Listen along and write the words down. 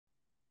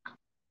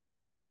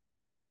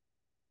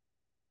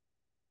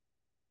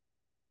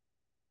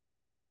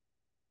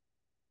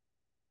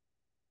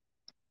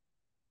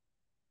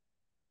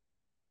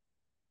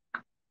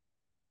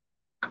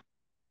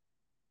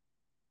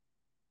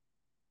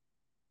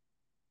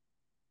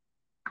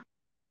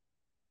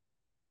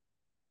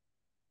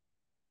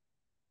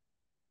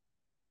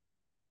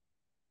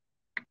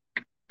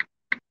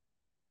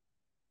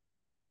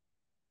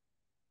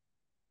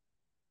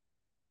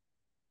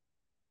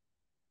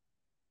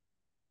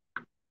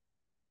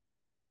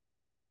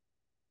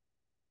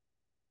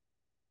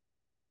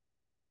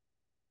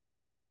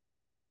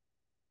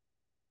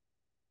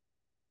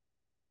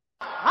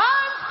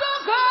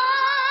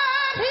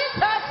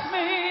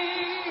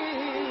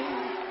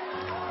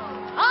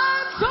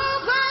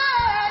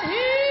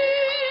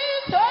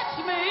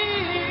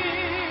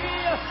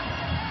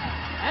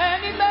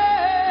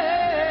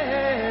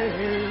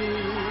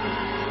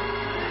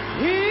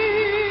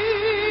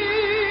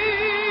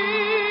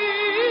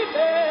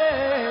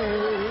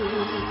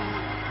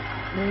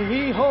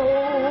me whole.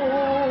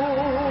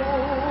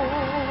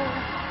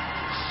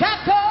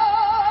 Shackled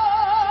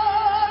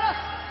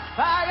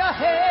by a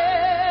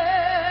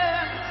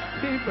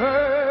heavy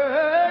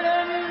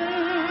burden,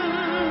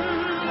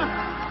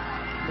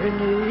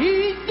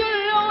 beneath the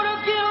load of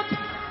guilt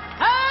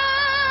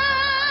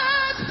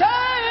and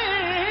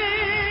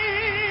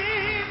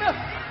shame,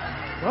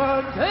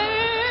 but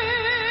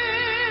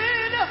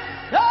then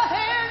the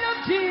hand of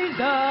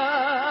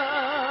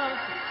Jesus,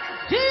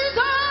 Jesus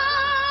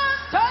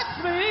touched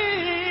me,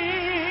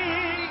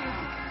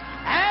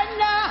 and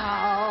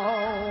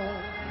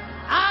now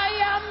I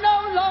am no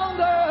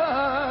longer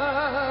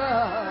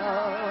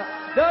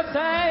the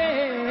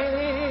same,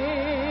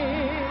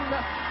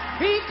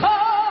 because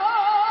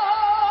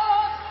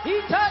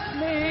He touched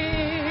me.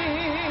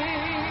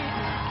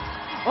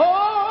 Oh,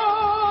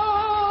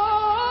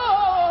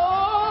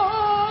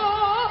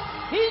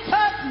 He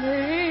touched me,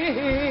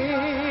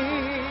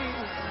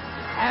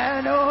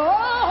 and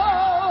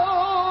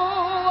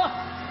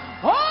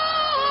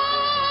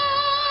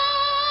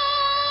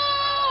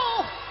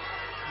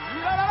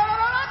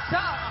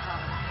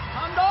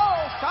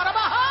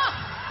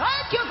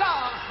thank you,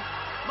 God.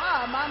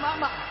 My.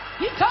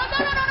 He touched.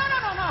 No.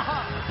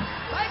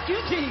 Thank you,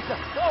 Jesus.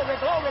 Glory,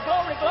 glory,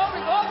 glory,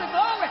 glory, glory,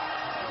 glory.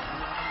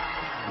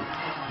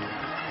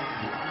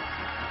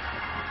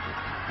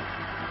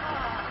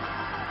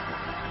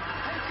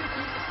 Thank you,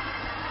 Jesus.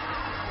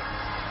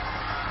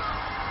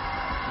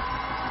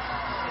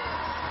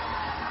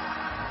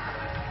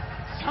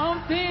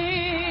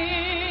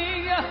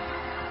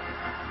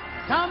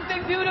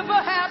 Something beautiful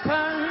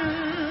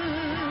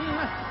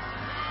happened,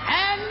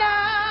 and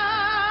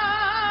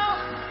now,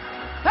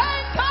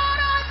 thank God I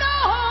know,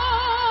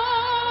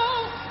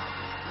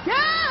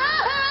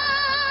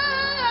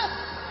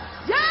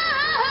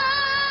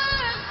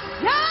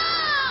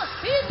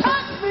 He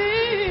touched me,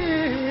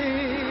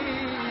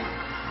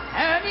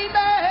 and He made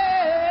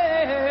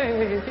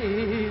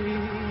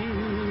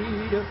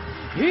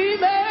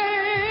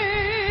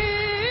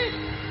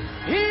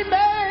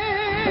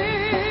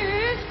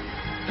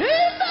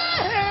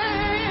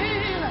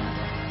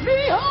me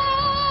whole,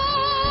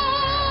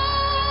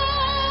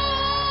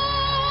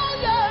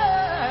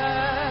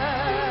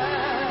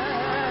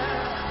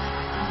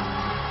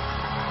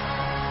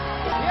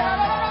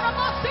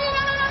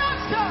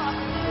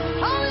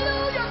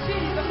 hallelujah,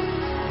 Jesus.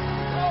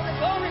 Glory,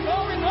 glory,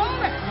 glory,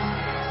 glory.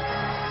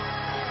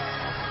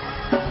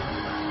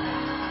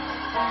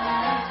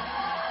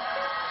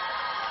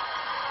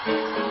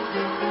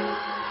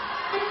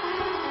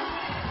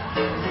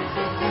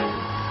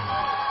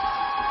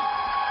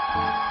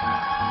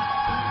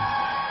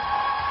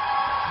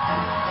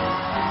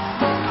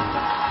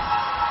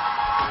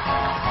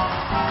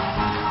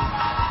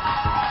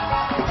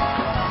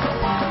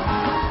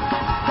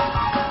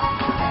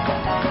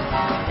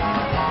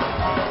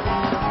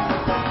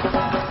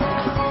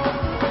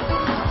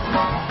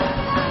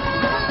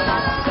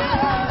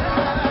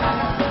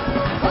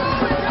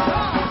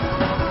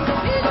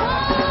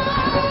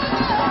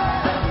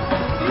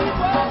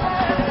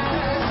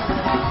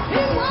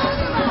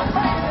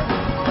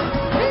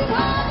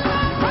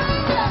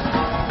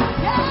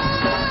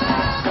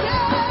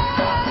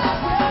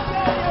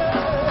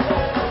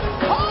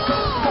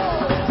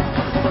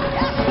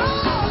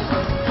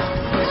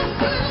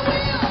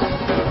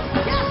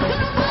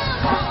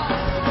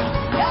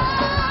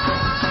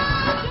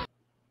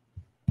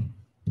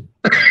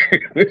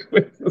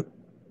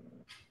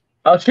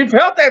 Oh, she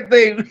felt that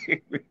thing.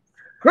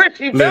 Chris,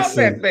 she felt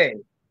that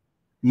thing.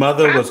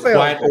 Mother was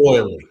quite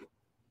oily.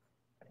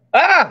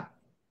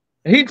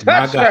 He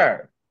touched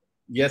her.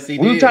 Yes, he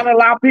did. We were trying to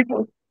allow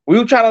people, we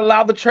were trying to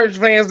allow the church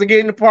vans to get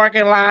in the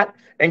parking lot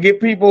and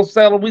get people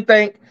settled. We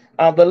thank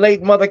the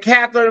late Mother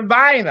Catherine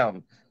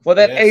Bynum for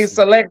that A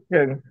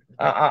selection.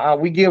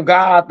 We give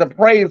God the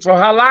praise for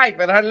her life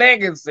and her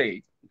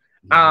legacy.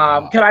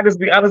 Can I just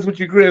be honest with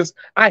you, Chris?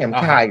 I am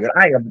tired.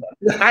 I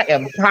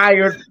am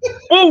tired.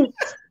 Ooh.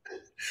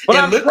 But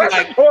I'm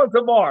pressing towards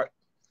the mark.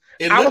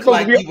 It looked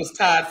like he was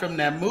tired from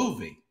that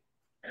movie.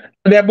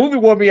 That movie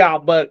wore me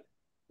out, but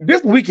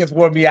this week has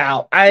worn me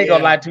out. I ain't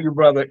gonna lie to you,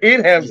 brother.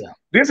 It has.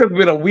 This has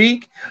been a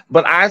week,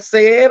 but I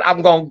said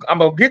I'm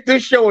gonna get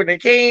this show in the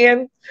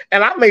can,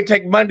 and I may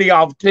take Monday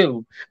off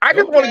too. I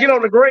just want to get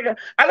on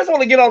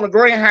the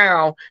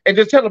Greyhound and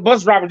just tell the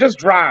bus driver, just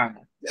drive.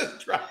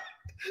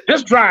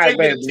 Just drive,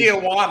 baby. Take me to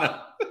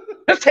Tijuana.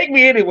 Just take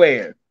me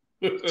anywhere.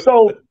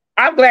 So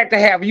I'm glad to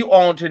have you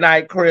on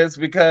tonight, Chris,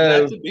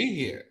 because glad to be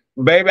here.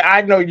 Baby,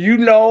 I know you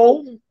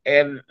know,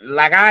 and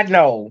like I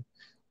know,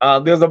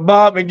 there's a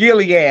bomb in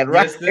Gilead,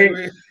 right? Yes, there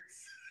is.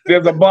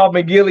 There's a bomb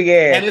in Gilead.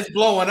 And it's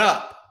blowing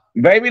up.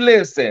 Baby,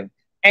 listen.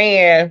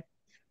 And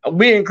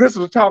me and Chris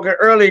was talking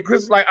earlier.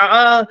 Chris was like,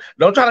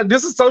 don't try to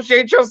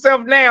disassociate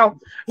yourself now.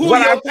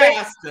 What I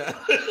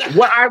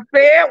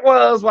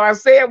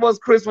said was,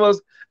 Chris, was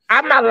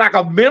I'm not like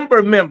a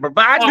member, but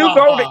I do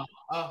go to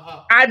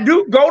I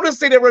do go to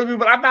City Review,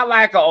 but I'm not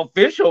like an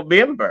official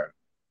member.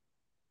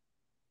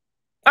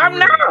 I'm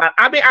not.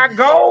 I mean, I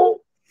go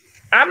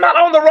I'm not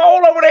on the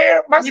roll over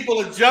there.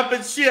 People are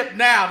jumping ship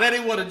now. They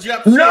didn't want to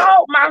jump ship.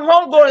 No, my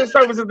homegoing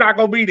service is not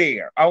gonna be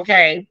there.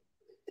 Okay.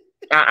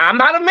 I'm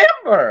not a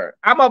member.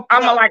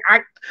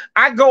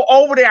 I go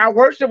over there. I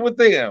worship with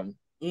them.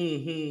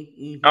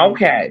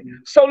 Okay.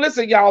 So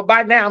listen, y'all.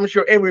 By now, I'm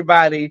sure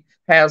everybody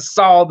has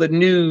saw the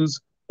news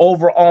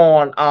over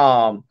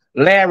on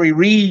Larry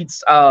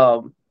Reed's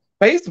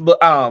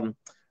Facebook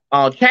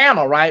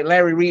channel, right?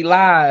 Larry Reed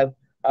Live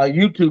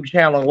YouTube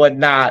channel and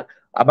whatnot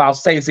about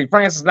Stacy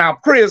Francis. Now,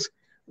 Chris,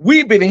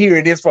 we've been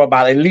hearing this for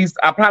about at least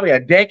probably a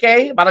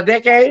decade. About a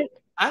decade.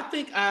 I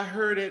think I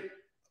heard it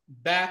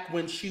back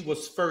when she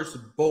was first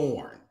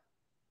born.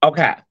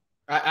 Okay.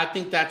 I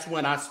think that's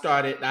when I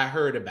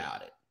heard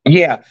about it.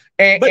 Yeah.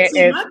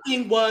 My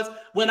thing was,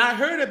 when I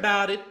heard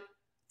about it,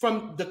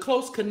 from the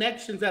close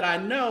connections that I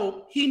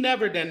know, he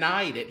never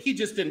denied it. He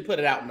just didn't put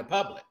it out in the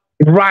public.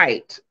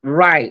 Right.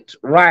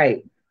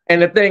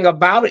 And the thing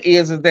about it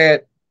is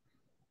that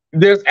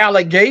there's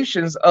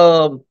allegations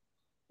of,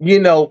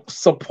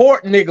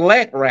 support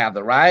neglect,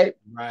 rather, right?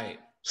 Right.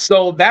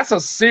 So that's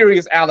a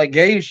serious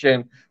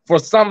allegation for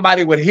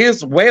somebody with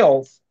his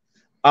wealth,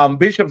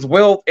 Bishop's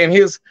wealth and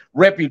his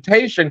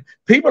reputation.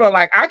 People are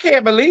like, I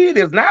can't believe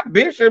it's not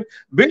Bishop.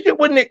 Bishop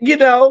wouldn't,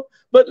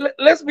 but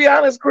let's be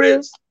honest,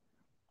 Chris.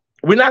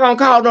 We're not going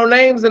to call no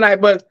names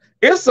tonight, but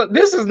this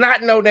is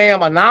not no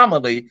damn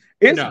anomaly.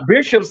 It's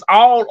bishops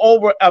all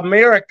over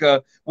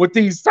America with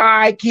these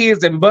side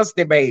kids and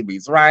busted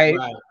babies, right?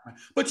 Right.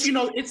 But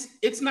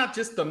it's not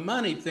just the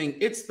money thing.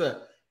 It's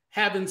the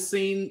having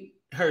seen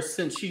her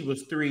since she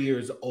was 3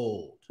 years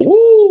old.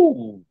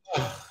 Ooh.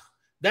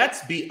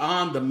 That's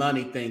beyond the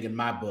money thing in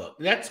my book.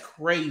 That's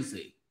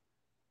crazy.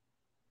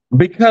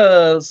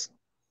 Because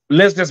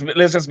let's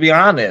just be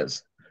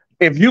honest.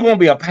 If you're going to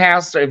be a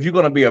pastor, if you're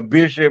going to be a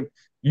bishop,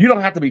 you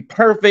don't have to be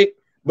perfect,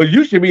 but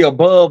you should be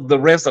above the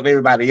rest of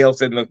everybody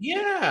else in the.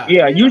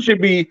 Yeah. You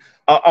should be.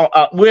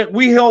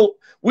 We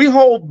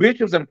hold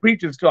bishops and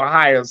preachers to a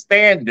higher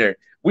standard.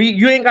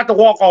 You ain't got to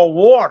walk on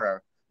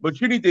water,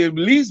 but you need to at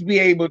least be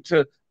able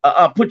to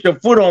put your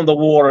foot on the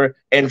water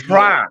and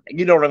try.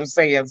 You know what I'm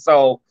saying?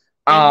 So,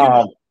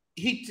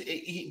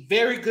 he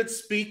very good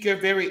speaker,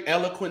 very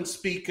eloquent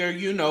speaker.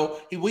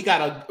 We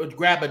gotta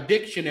grab a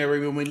dictionary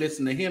when we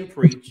listen to him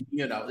preach.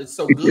 It's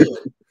so good.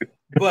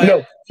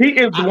 But he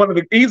is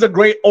he's a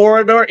great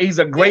orator. He's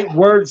a great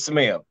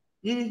wordsmith.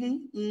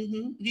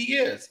 He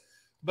is.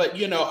 But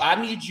I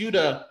need you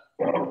to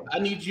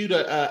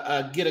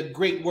get a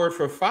great word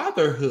for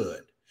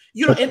fatherhood.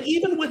 And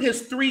even with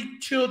his 3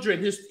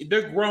 children,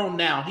 they're grown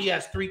now. He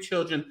has 3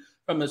 children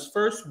from his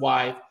first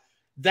wife.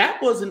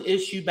 That was an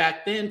issue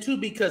back then too,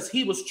 because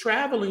he was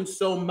traveling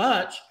so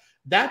much.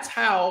 That's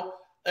how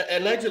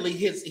allegedly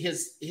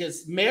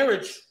his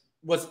marriage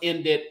was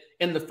ended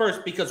in the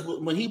first, because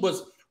when he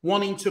was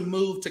wanting to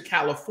move to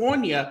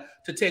California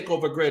to take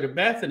over Greater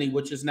Bethany,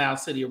 which is now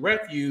City of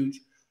Refuge,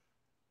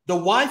 the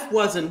wife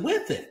wasn't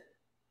with it.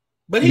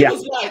 But he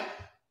was like,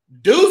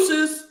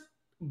 deuces,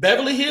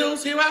 Beverly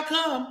Hills, here I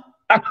come.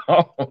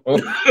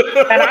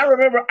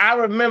 And I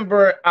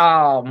remember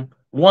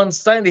one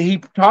Sunday he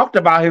talked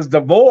about his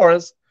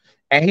divorce,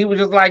 and he was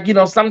just like,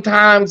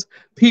 sometimes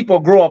people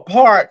grow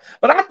apart,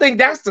 but I think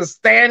that's the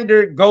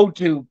standard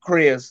go-to,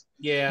 Chris.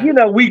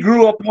 Yeah. We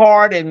grew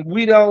apart and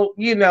we don't,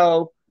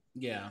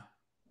 Yeah.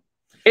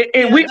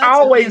 And we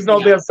always know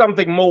there's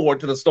something more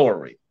to the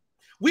story.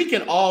 We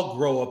can all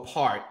grow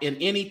apart in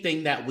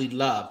anything that we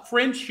love.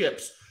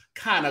 Friendships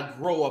kind of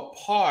grow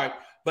apart,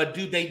 but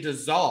do they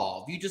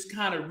dissolve? You just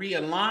kind of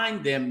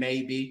realign them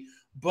maybe,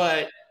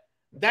 but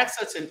that's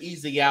such an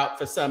easy out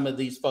for some of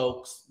these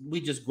folks. We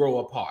just grow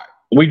apart.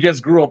 We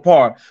just grew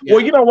apart. Yeah.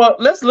 Well, you know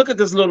what? Let's look at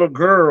this little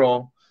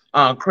girl.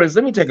 Chris,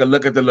 let me take a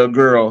look at the little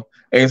girl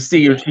and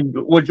see if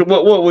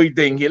what we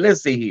think here.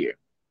 Let's see here.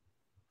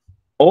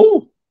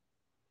 Oh,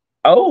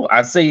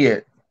 I see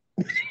it.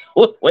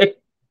 Wait.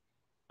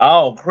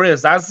 Oh,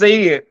 Chris, I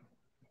see it.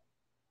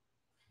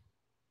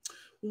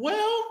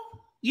 Well,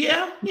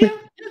 yeah,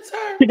 it's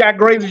her. She got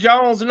Grace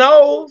Jones'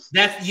 nose.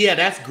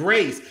 That's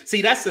Grace.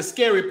 See, that's the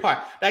scary part.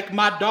 Like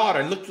my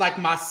daughter looked like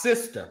my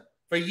sister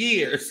for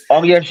years.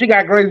 Oh yeah, she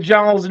got Grace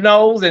Jones'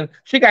 nose and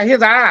she got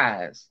his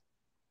eyes.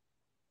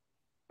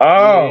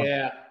 Oh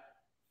yeah.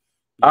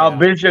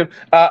 Bishop,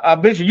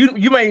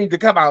 you may need to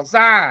come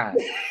outside.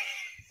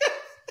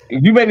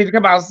 You may need to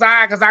come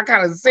outside because I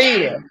kind of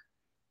see it.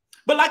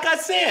 But like I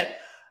said,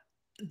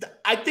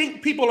 I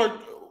think people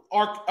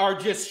are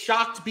just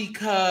shocked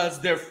because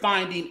they're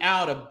finding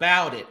out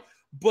about it.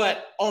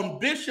 But on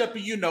Bishop,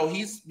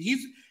 he's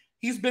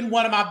been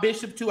one of my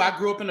bishops too. I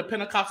grew up in the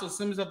Pentecostal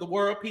Assemblies of the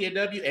World,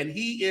 PAW, and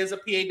he is a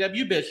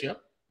PAW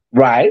bishop.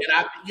 Right.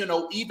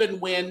 And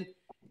even when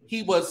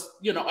he was,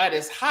 at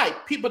his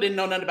height, people didn't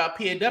know nothing about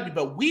PAW,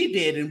 but we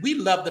did, and we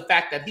loved the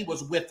fact that he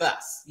was with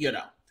us,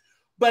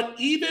 But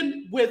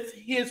even with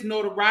his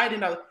notoriety,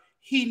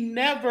 he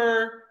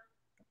never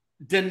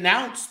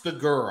denounced the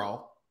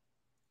girl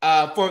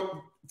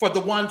for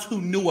the ones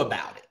who knew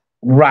about it.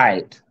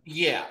 Right.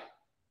 Yeah.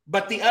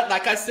 But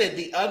like I said,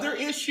 the other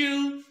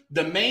issue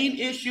The main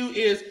issue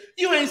is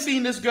you ain't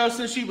seen this girl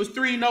since she was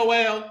 3,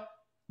 Noel.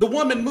 The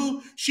woman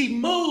moved. She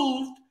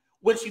moved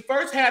when she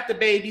first had the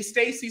baby.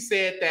 Stacy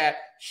said that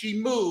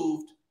she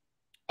moved.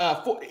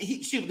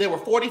 They were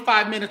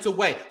 45 minutes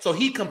away. So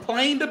he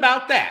complained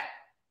about that,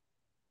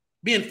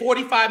 being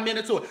 45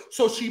 minutes away.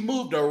 So she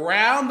moved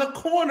around the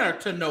corner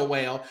to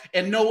Noel,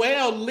 and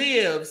Noel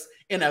lives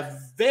in a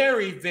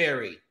very,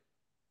 very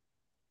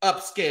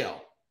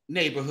upscale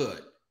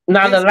neighborhood.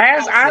 Now, the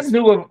last I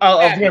knew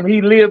of him,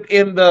 he lived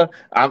in the,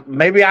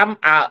 maybe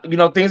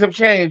things have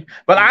changed,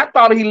 but I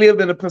thought he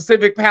lived in the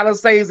Pacific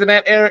Palisades in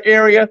that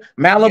area,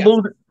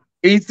 Malibu. Yes.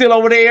 He's still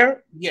over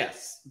there?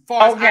 Yes. As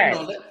far as I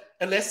know,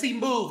 unless he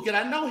moved. And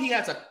I know he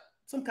has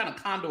some kind of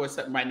condo or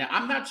something right now.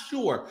 I'm not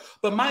sure.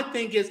 But my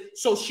thing is,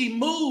 so she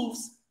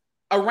moves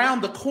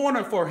around the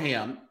corner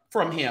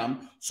from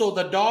him, so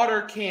the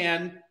daughter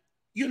can,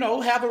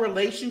 have a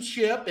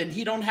relationship, and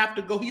he don't have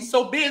to go. He's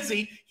so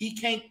busy, he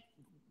can't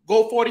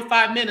go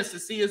 45 minutes to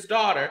see his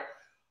daughter.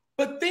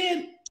 But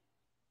then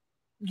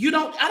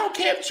I don't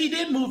care if she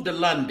did move to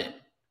London.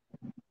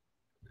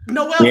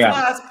 Noel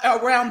flies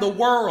around the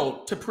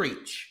world to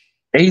preach.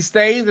 He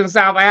stays in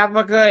South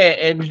Africa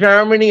and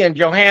Germany and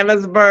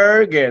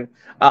Johannesburg and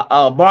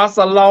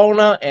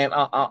Barcelona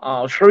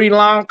and Sri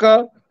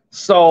Lanka.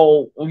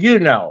 So,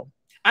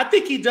 I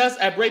think he does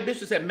at Ray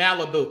Bishop's at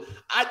Malibu.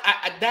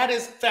 That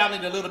is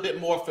sounding a little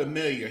bit more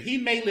familiar. He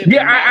may live in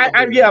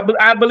Malibu.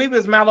 I believe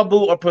it's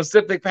Malibu or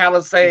Pacific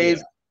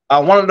Palisades. Yeah.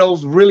 One of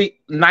those really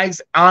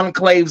nice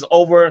enclaves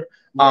over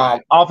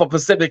off of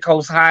Pacific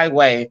Coast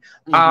Highway.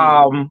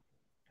 Mm-hmm.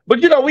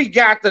 But we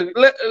got to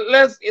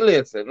let's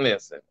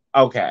listen.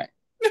 Okay.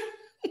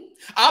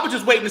 I was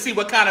just waiting to see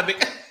what kind of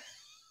it.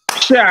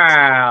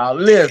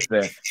 Child,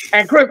 listen.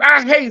 And Chris,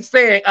 I hate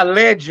saying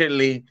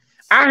allegedly.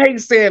 I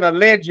hate saying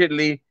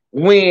allegedly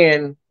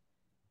when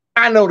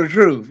I know the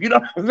truth. You know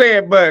what I'm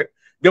saying? But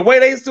the way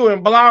they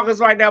suing bloggers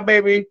right now,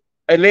 baby,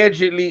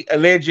 allegedly,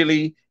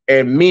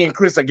 and me and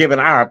Chris are giving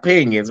our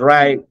opinions,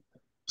 right?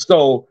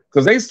 So,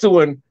 because they're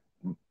suing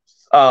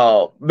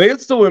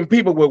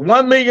people with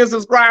 1 million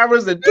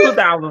subscribers and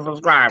 2,000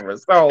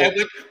 subscribers. So,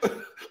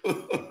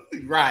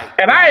 right.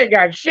 And I ain't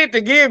got shit to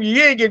give you.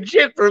 You ain't getting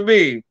shit from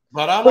me.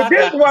 But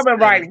this woman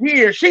right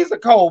here, she's a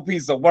cold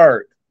piece of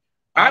work.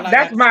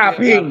 That's my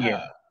opinion.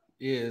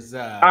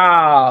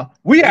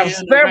 We have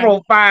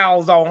several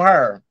files on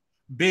her.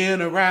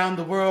 Been around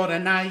the world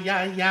and like,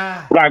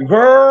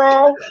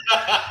 girl.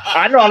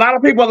 I know a lot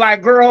of people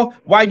like, girl,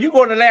 why you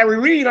going to Larry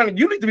Reid?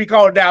 You need to be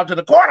called down to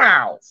the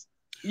courthouse.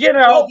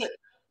 Well,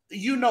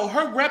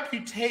 her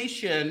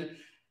reputation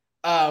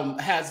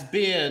has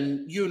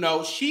been,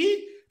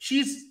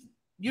 she's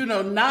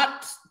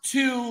not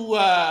too.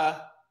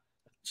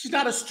 She's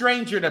not a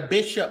stranger to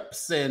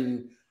bishops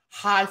and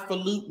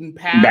highfalutin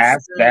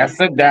pastors.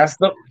 That's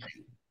the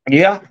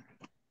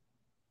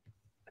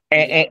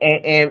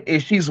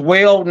and she's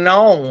well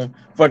known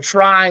for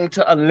trying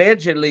to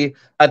allegedly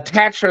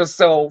attach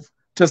herself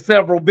to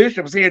several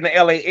bishops here in the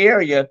LA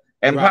area,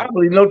 and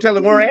probably no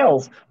telling where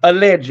else.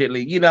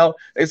 Allegedly,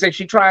 they say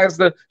she's tried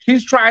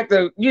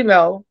to,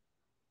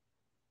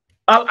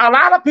 a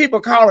lot of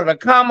people call it a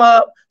come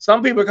up.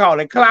 Some people call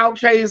it clout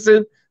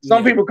chasing.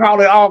 Some people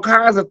call it all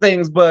kinds of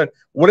things, but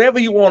whatever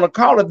you want to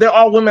call it, there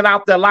are women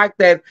out there like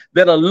that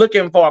are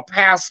looking for a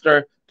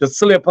pastor to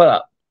slip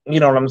up. You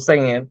know what I'm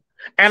saying?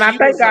 And I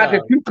thank God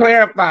that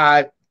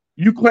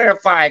you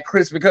clarified,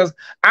 Chris, because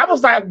I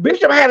was like,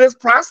 Bishop had his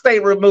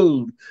prostate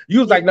removed.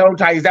 You was like, no,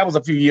 Tyesse, that was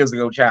a few years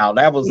ago, child.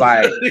 That was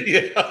like,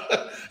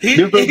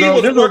 He was working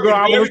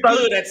very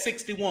good at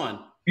 61.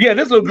 Yeah,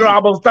 this little girl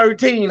almost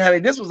 13, honey.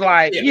 This was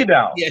like, And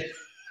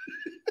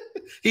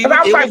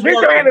I was like,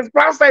 Bishop had his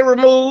prostate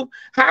removed.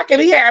 How can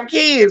he have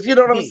kids? You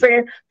know what I'm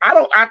saying?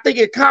 I think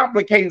it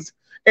complicates.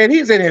 And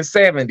he's in his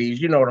 70s.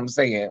 You know what I'm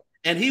saying?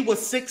 And he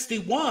was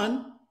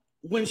 61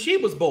 when she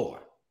was born.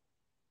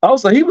 Oh,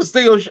 so he was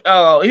still, he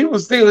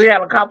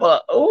had a couple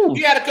of,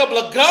 he had a couple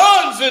of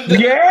guns in there.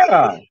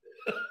 Yeah.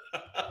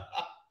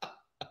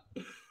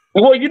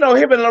 Well,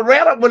 him and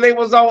Loretta, when they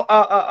was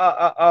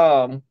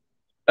on,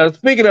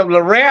 speaking of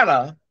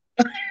Loretta.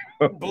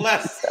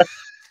 Bless.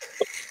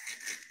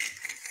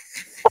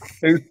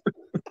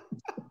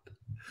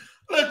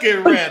 Look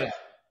at Loretta.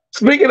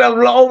 Speaking of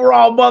the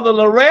overall mother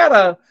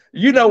Loretta,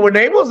 when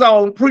they was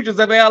on Preachers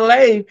of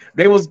LA,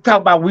 they was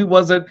talking about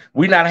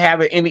we not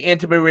having any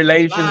intimate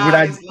relations.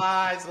 Lies.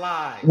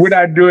 We're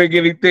not doing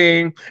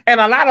anything.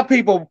 And a lot of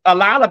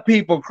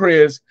people,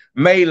 Chris,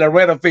 made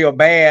Loretta feel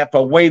bad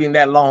for waiting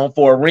that long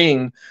for a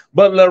ring.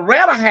 But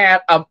Loretta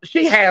has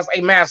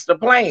a master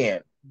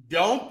plan.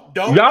 Don't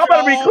y'all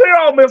better be clear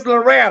on Miss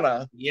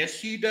Loretta. Yes,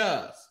 she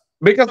does.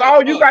 Because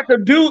all you got to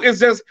do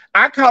is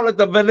I call it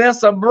the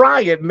Vanessa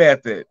Bryant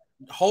method.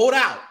 Hold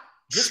out.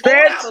 Just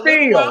stand hold out still.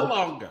 A little while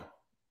longer.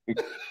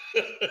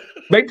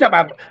 They talk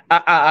about,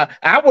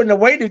 I wouldn't have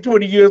waited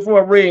 20 years for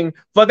a ring.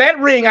 For that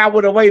ring, I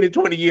would have waited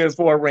 20 years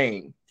for a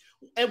ring.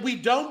 And we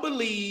don't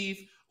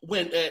believe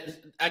when,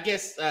 I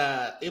guess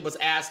it was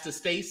asked to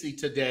Stacy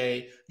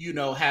today,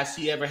 has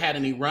she ever had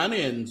any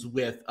run-ins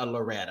with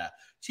Loretta?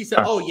 She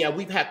said, oh, yeah,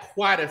 we've had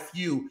quite a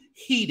few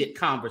heated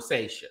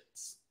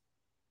conversations.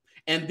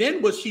 And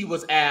then what she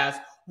was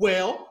asked,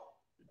 well,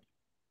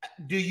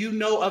 do you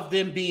know of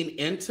them being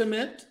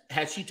intimate?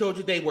 Has she told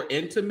you they were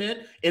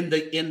intimate in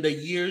the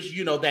years,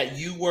 you know, that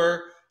you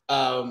were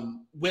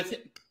with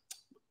him?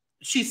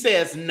 She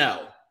says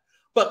no.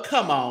 But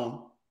come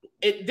on.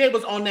 They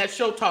was on that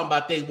show talking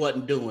about they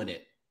wasn't doing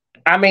it.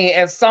 I mean,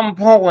 at some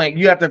point,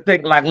 you have to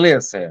think like,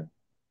 listen,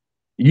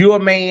 you're a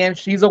man,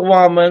 she's a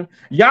woman.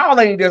 Y'all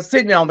ain't just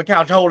sitting on the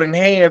couch holding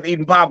hands,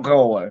 eating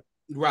popcorn.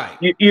 Right.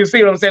 You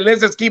see what I'm saying?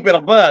 Let's just keep it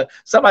a bug.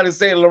 Somebody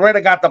said Loretta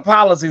got the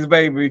policies,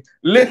 baby.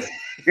 Listen.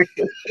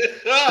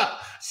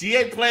 She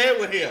ain't playing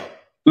with him.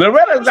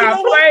 Loretta's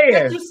not playing.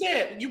 Like you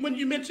said, when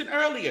you mentioned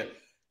earlier,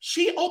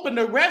 she opened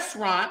a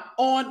restaurant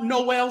on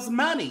Noel's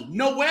money.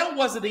 Noel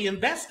wasn't the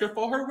investor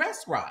for her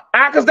restaurant.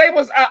 Because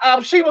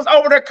she was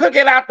over there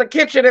cooking out the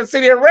kitchen at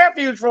City of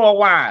Refuge for a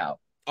while.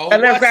 Oh,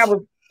 unless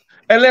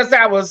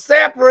that was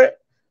separate.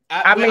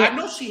 I mean, I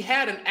know she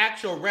had an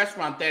actual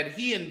restaurant that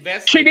he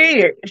invested. She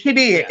did.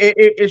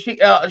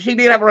 Yeah. She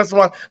did have a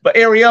restaurant, but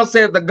Ariel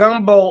said the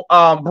gumbo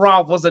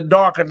broth wasn't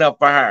dark enough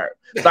for her,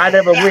 so I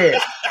never went.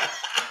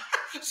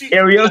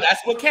 Ariel,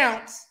 that's what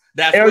counts.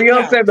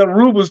 Ariel said the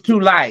roux was too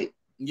light.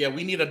 Yeah,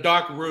 we need a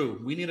dark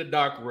roux. We need a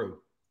dark roux.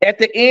 At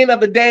the end of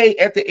the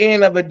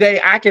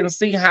day, I can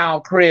see how,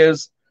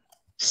 Chris,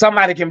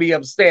 somebody can be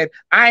upset.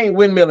 I ain't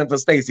windmilling for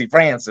Stacy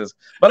Francis,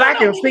 but I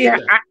can see how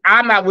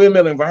I'm not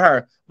windmilling for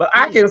her. But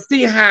I can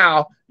see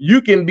how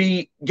you can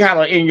be kind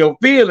of in your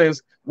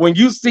feelings when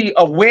you see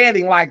a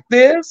wedding like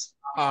this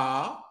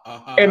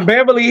in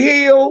Beverly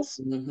Hills.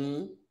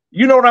 Mm-hmm.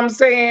 You know what I'm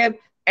saying?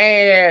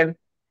 And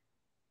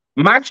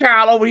my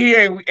child over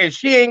here, and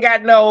she ain't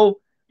got no,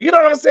 you know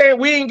what I'm saying?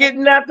 We ain't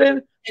getting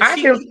nothing.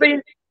 And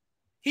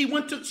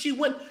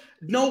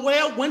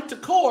Noel went to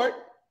court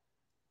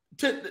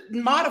to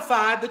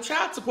modify the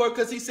child support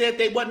because he said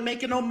they wasn't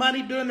making no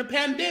money during the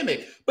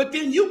pandemic. But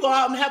then you go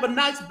out and have a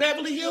nice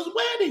Beverly Hills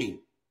wedding.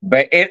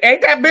 But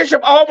ain't that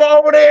Bishop Alma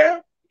over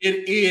there?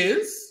 It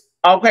is.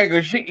 Okay,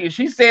 because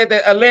she said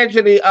that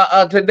allegedly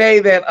today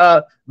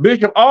that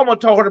Bishop Alma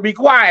told her to be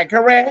quiet,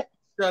 correct?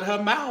 Shut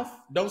her mouth.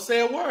 Don't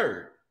say a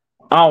word.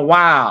 Oh,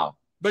 wow.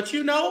 But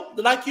you know,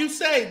 like you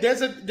say,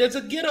 there's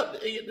a get up.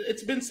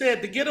 It's been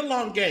said, the get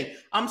along game.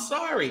 I'm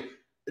sorry.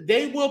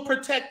 They will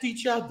protect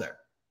each other.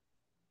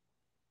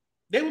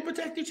 They will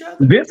protect each other.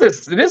 This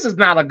is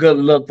not a good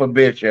look for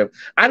Bishop.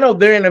 I know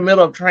they're in the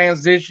middle of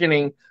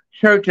transitioning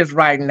churches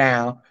right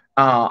now.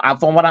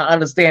 From what I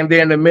understand,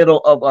 they're in the middle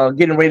of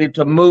getting ready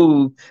to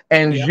move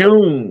in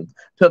June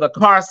to the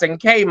Carson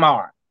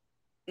Kmart.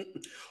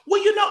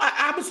 Well, you know,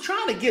 I was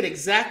trying to get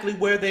exactly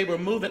where they were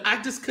moving.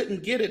 I just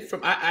couldn't get it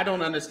from. I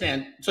don't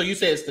understand. So you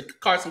say it's the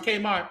Carson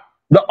Kmart?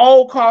 The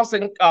old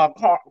Carson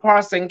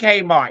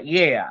Kmart,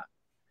 yeah.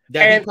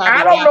 And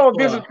I don't know if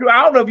this is true.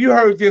 I don't know if you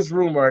heard this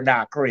rumor or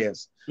not,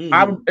 Chris.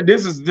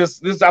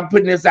 Mm-hmm. I'm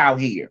putting this out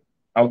here.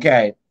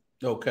 Okay.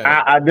 Okay.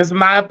 This is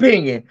my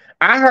opinion.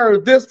 I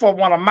heard this from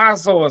one of my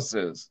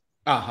sources.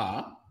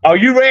 Are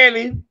you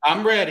ready?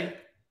 I'm ready.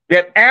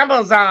 That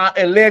Amazon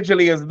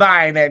allegedly is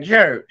buying that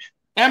church.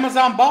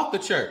 Amazon bought the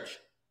church.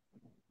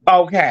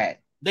 Okay.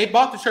 They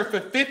bought the church for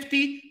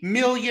 $50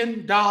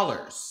 million.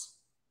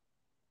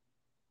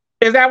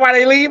 Is that why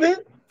they leaving?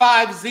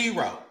 50.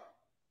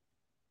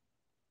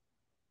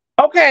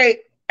 Okay,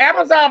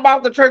 Amazon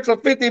bought the church for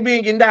 $50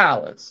 million.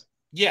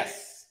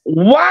 Yes.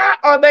 Why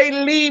are they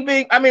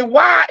leaving? I mean,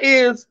 why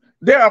is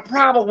there a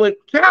problem with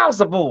child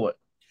support?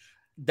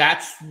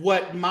 That's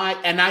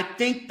and I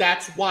think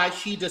that's why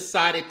she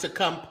decided to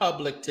come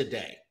public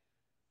today.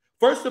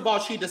 First of all,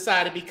 she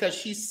decided because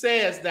she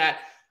says that,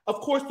 of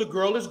course, the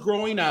girl is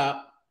growing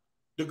up.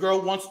 The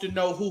girl wants to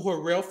know who her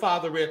real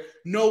father is.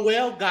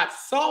 Noel got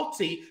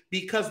salty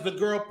because the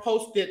girl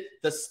posted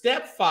the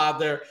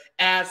stepfather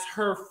as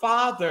her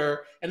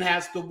father and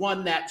as the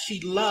one that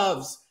she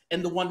loves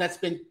and the one that's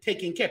been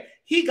taking care.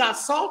 He got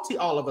salty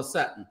all of a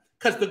sudden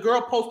because the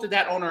girl posted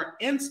that on her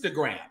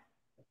Instagram.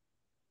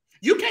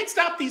 You can't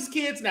stop these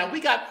kids now.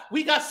 We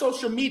got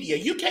social media.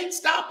 You can't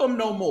stop them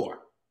no more.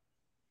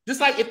 Just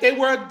like if they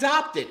were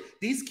adopted,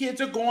 these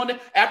kids are going to,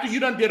 after you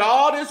done did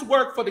all this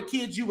work for the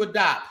kids you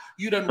adopt,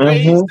 you done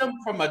raised them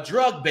from a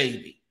drug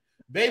baby.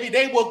 Baby,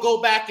 they will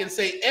go back and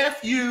say,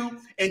 F you,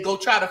 and go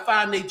try to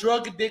find their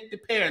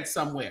drug-addicted parents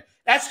somewhere.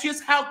 That's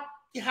just how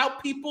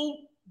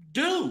people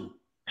do.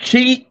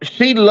 She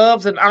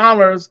loves and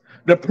honors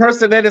the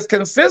person that is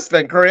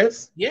consistent,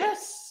 Chris.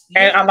 Yes.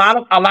 And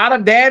a lot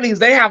of daddies,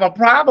 they have a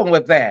problem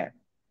with that.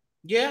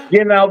 Yeah.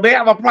 You know, they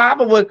have a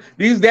problem with,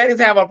 these daddies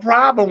have a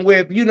problem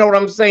with, you know what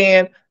I'm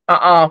saying?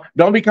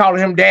 Don't be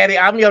calling him daddy.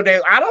 I'm your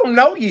daddy. I don't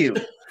know you.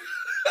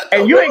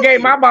 And you ain't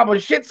gave my mama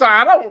shit, so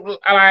I don't,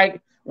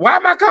 like, why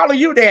am I calling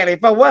you daddy?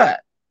 For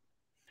what?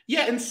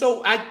 Yeah, and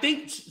so I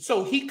think,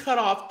 so he cut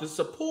off the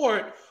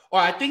support, or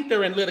I think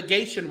they're in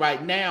litigation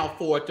right now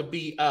for it to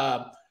be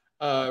redone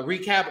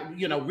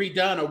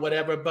or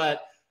whatever.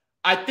 But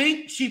I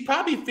think she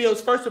probably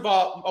feels, first of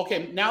all,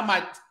 okay, now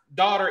my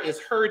daughter is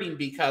hurting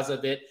because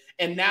of it.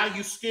 and now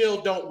you still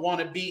don't want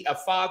to be a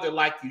father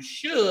like you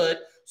should.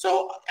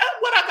 So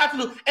what I got to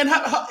do, and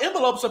her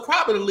envelopes are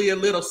probably a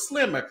little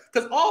slimmer,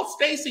 because all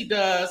Stacy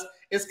does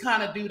is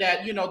kind of do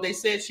that. You know, they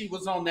said she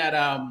was on that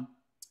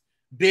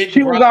Big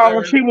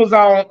Brother. She was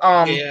on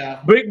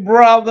Big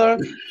Brother.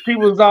 She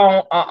was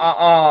on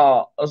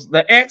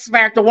the X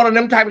Factor, one of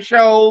them type of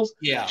shows.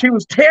 Yeah. She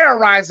was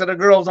terrorizing the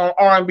girls on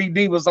R&B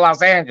Divas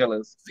Los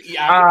Angeles.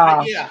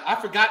 Yeah, I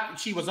forgot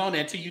she was on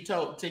there until you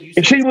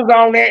said she was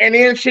on there, and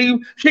then she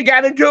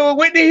got into it with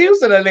Whitney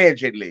Houston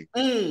allegedly.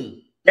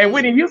 And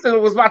Whitney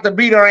Houston was about to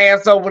beat her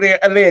ass over there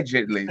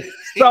allegedly.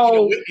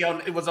 So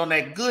it was on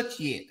that good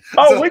shit.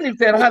 Oh, so, Whitney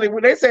said, honey,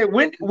 they said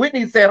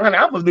Whitney said, honey,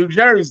 I'm from New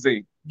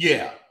Jersey.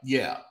 Yeah.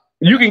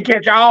 You can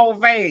catch all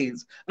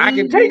fades. I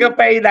can take a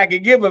fade, I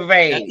can give a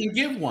fade. I can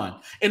give one.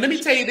 And let me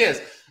tell you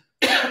this.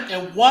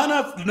 And one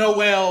of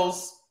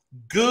Noel's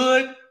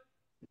good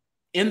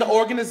in the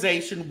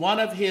organization,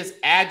 one of his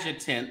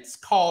adjutants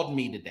called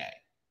me today.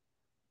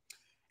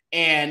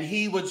 And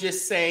he was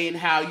just saying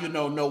how, you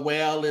know,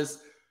 Noel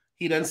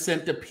he done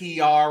sent the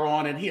PR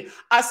on it.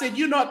 I said,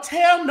 you know,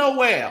 tell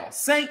Noel,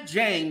 St.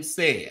 James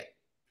said,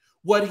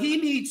 what he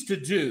needs to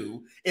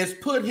do is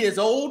put his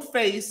old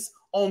face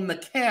on the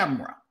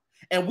camera.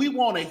 And we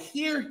want to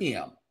hear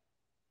him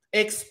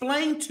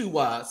explain to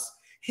us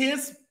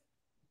his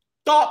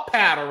thought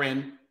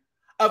pattern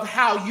of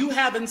how you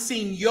haven't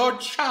seen your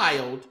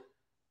child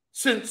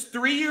since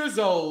 3 years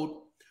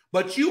old,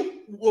 but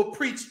you will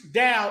preach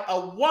down a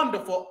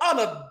wonderful,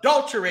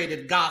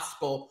 unadulterated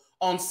gospel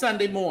on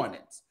Sunday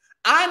mornings.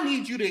 I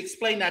need you to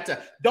explain that to,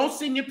 don't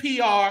send your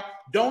PR,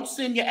 don't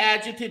send your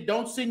adjutant,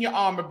 don't send your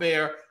armor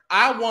bearer.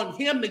 I want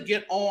him to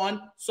get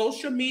on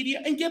social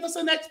media and give us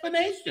an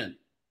explanation.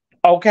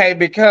 Okay,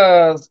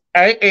 because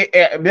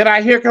did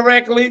I hear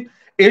correctly?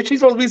 Is she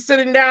supposed to be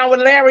sitting down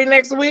with Larry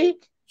next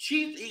week?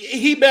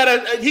 He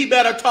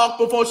better talk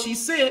before she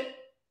sit.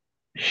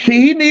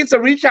 He needs to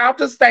reach out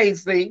to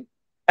Stacy,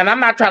 and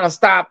I'm not trying to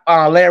stop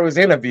Larry's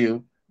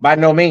interview by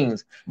no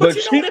means. But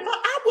you know,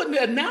 I wouldn't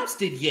have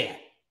announced it yet.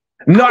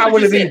 No, I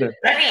wouldn't have either.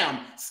 Bam,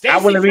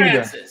 Stacy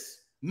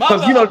Francis,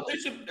 mother of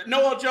Bishop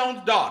Noel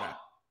Jones' daughter.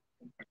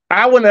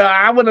 I wouldn't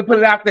have put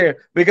it out there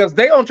because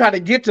they gonna try to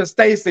get to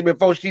Stacy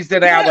before she sit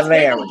down with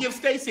Larry. They're gonna give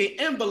Stacy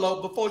an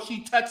envelope before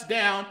she touched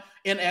down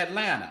in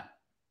Atlanta.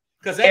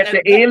 Because at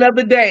the end of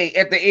the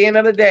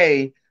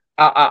day,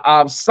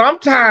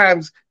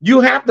 sometimes you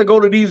have to go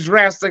to these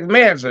drastic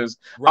measures.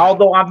 Right.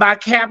 Although I'm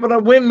not capping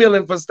or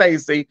windmilling for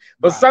Stacy,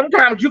 but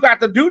sometimes you got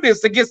to do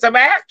this to get some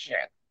action.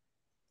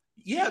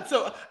 Yeah,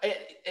 so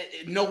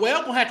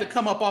Noel gonna have to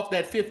come up off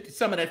that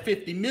some of that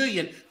 50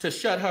 million to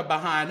shut her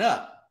behind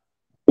up.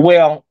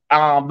 Well,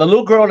 the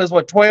little girl is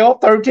what, 12,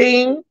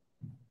 13?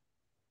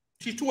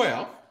 She's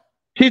 12.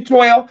 She's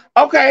 12.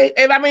 Okay,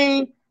 and I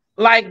mean,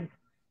 like,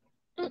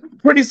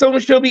 pretty soon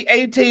she'll be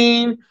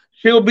 18.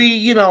 She'll be,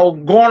 you know,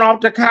 going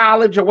off to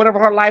college or whatever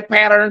her life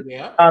pattern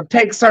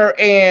takes her.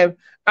 And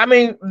I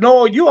mean,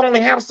 Noel, you only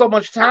have so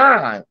much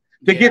time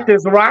to get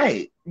this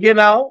right, you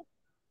know?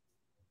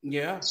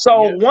 Yeah.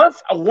 So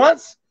once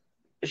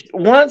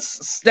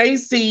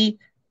Stacy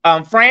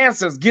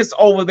Francis gets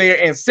over there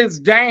and sits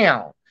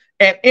down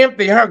and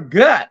empty her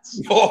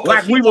guts,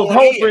 like we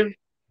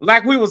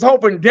was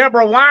hoping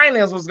Deborah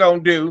Winans was gonna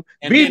do,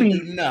 and didn't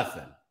do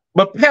nothing.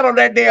 But peddle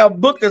that damn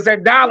book that's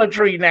at Dollar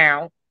Tree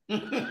now.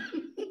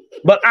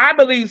 But I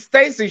believe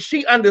Stacy,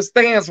 she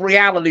understands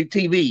reality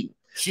TV.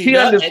 She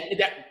does.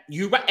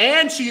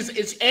 And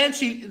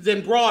she's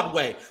in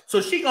Broadway,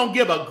 so she gonna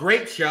give a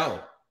great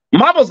show.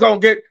 Mama's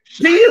gonna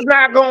she is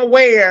not gonna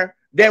wear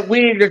that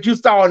wig that you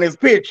saw in this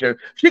picture.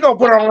 She gonna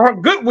put on her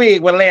good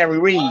wig with Larry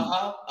Reid.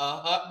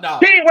 No.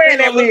 She ain't wearing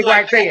that wig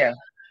right there.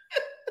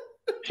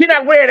 She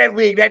not wearing that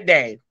wig that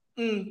day.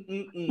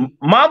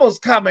 Mama's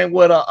coming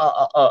with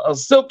a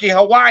silky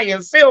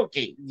Hawaiian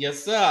silky. Yes,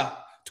 sir.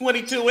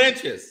 22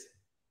 inches.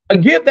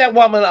 Give that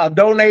woman a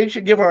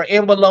donation. Give her an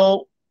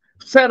envelope.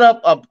 Set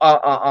up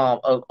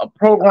a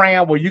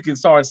program where you can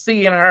start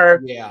seeing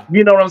her. Yeah.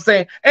 You know what I'm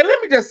saying? And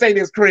let me just say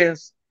this,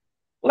 Chris.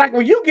 Like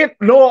when you get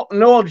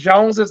Noel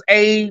Jones's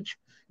age,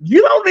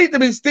 you don't need to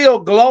be still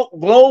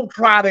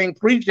globe-trotting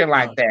preaching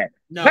like that.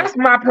 No. That's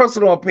my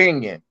personal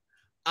opinion.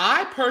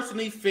 I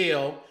personally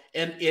feel,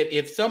 and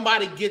if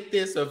somebody get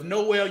this of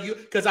Noel,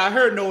 because I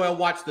heard Noel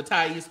watch the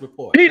Tyesse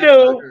Report. He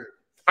do.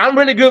 I'm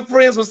really good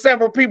friends with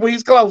several people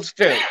he's close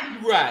to.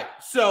 Right.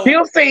 So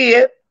he'll see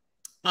it.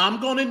 I'm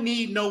gonna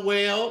need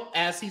Noel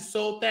as he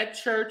sold that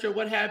church or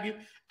what have you.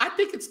 I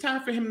think it's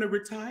time for him to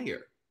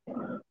retire.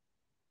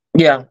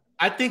 Yeah.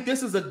 I think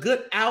this is a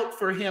good out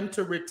for him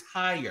to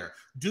retire.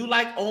 Do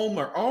like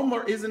Omer.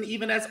 Omer isn't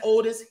even as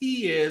old as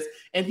he is,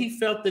 and he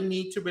felt the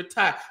need to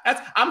retire.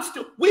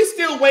 We're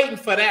still waiting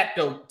for that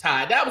though,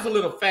 Ty. That was a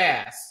little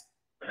fast.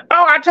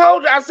 Oh, I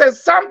told you, I said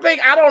something,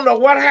 I don't know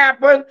what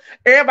happened.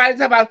 Everybody's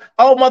talking about,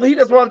 oh, mother, he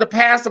just wanted to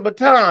pass the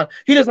baton.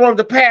 He just wanted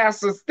to pass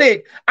the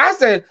stick. I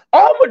said,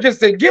 Omer just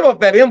said, give up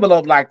that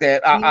envelope like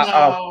that.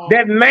 No.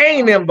 That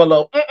main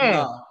envelope.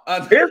 No.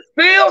 It's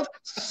still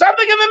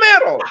something in the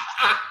middle.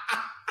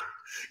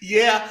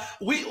 Yeah,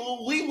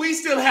 we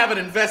still have an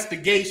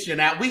investigation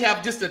out. We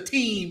have just a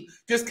team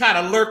just kind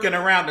of lurking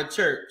around the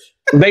church.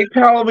 They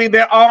told me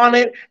they're on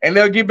it, and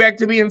they'll get back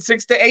to me in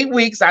 6 to 8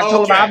 weeks. I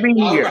told them I'll be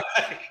here.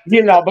 Right.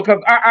 You know,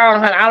 because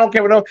I don't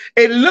care what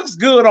it looks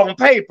good on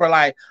paper.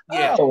 Like,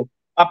 oh,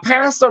 a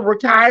pastor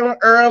retiring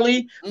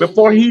early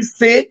before he's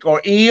sick or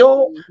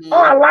ill. Oh,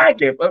 I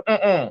like it. But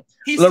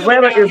he's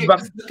Loretta is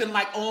looking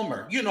like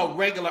Omer, you know,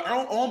 regular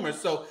Omer,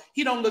 so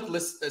he don't look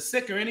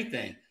sick or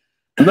anything.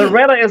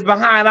 Loretta is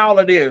behind all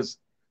of this.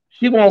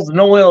 She wants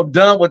Noel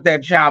done with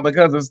that child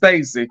because of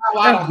Stacy. Oh,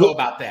 I don't know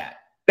about that.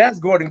 That's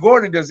Gordon.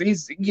 Gordon does.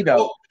 He's, you know.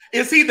 Oh,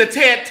 is he the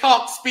TED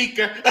Talk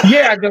speaker?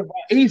 Yeah,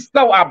 he's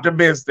so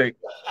optimistic.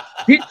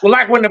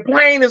 Like when the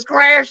plane is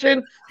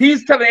crashing,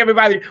 he's telling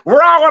everybody,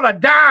 we're all gonna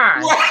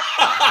die.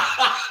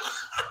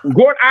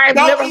 Gordon, I've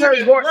never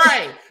heard Gordon.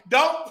 Pray.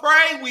 Don't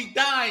pray, we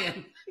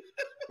dying.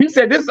 He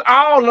said, this is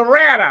all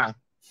Loretta.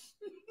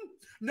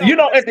 No, you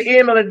know, at the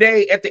end of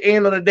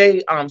the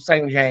day,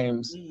 St.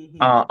 James,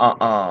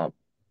 I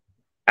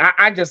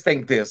just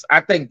think this.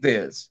 I think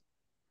this.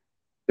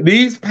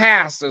 These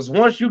pastors,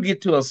 once you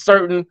get to a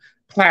certain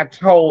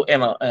plateau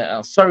and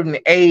a certain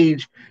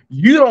age,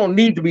 you don't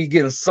need to be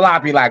getting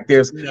sloppy like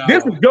this. No.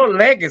 This is your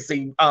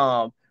legacy,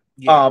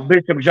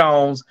 Bishop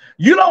Jones.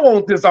 You don't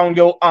want this on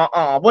your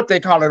what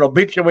they call it,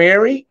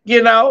 obituary,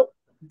 you know?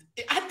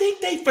 I think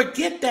they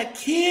forget that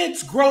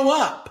kids grow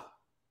up.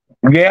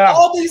 Yeah.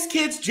 All these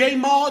kids,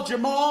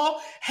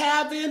 Jamal,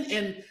 having,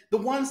 and the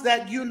ones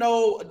that, you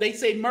know, they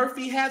say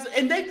Murphy has,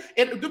 and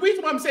the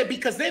reason why I'm saying,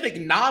 because they've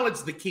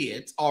acknowledged the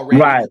kids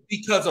already, right,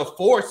 because of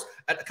force,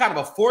 kind of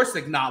a forced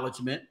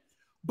acknowledgement.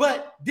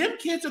 But them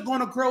kids are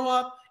going to grow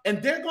up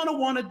and they're going to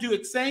want to do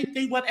the same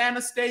thing what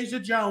Anastasia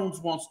Jones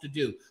wants to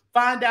do.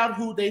 Find out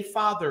who their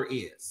father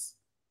is.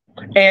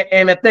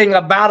 And the thing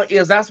about it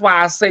is, that's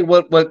why I say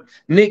what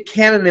Nick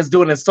Cannon is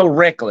doing is so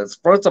reckless.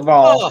 First of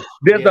all,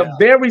 there's a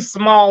very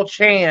small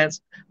chance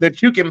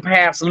that you can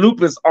pass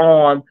lupus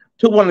on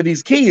to one of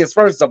these kids,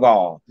 first of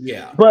all.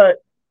 Yeah.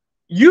 But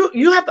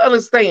you have to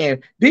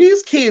understand,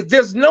 these kids,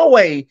 there's no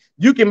way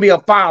you can be a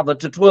father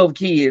to 12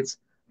 kids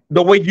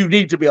the way you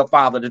need to be a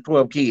father to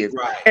 12 kids.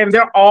 Right. And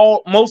they're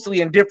all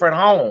mostly in different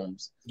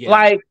homes. Yeah.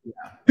 Like,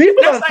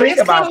 people don't think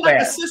about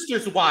that. It's like a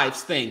sister's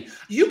wives thing.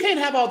 You can't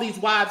have all these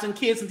wives and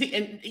kids,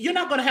 and you're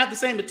not going to have the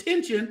same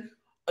attention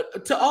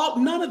to all.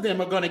 None of them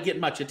are going to get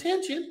much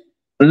attention.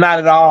 Not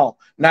at all.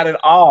 Not at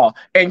all.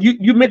 And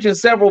you mentioned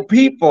several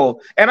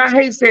people, and I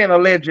hate saying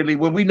allegedly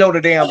when we know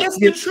the damn. Well, it's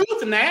the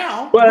truth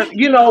now. But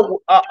you know,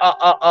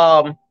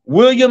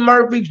 William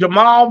Murphy,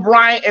 Jamal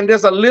Bryant, and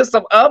there's a list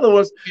of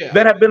others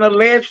that have been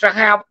alleged to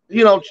have,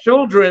 you know,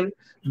 children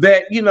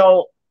that, you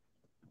know,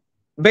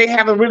 they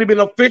haven't really been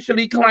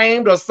officially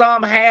claimed, or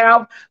some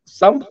have.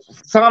 Some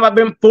have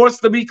been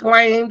forced to be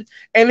claimed,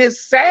 and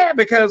it's sad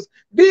because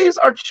these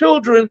are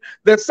children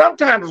that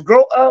sometimes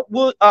grow up,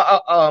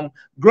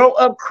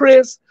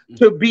 Chris,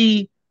 to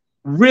be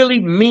really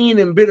mean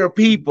and bitter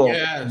people,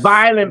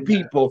 violent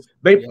people,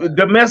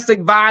 domestic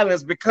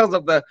violence because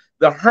of the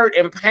hurt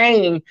and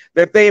pain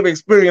that they've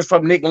experienced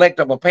from neglect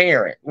of a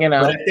parent. You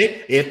know, but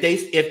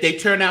if they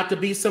turn out to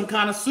be some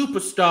kind of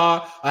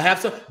superstar or have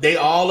some, they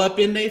all up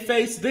in their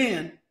face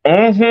then.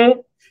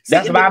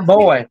 That's my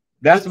boy.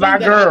 That's my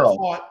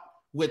girl.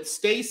 With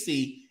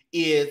Stacy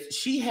is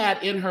she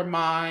had in her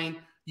mind,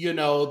 you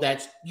know,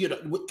 that, you know,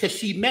 because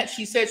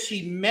she said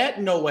she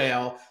met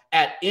Noel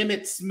at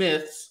Emmitt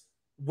Smith's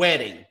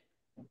wedding.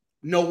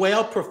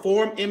 Noel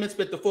performed Emmitt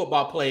Smith, the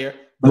football player,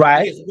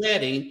 right, his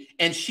wedding,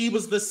 and she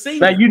was the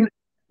singer.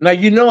 Now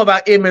you know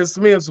about Emmitt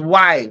Smith's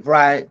wife,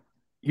 right?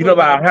 You know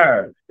about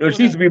her.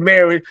 She used to be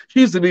married.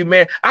 She used to be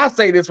married. I'll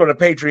say this for the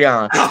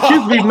Patreon. She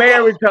used to be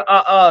married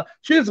to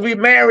she used to be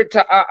married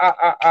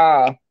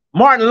to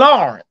Martin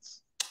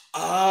Lawrence.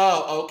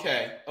 Oh,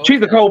 okay.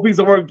 She's a cold piece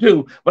of work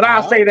too, but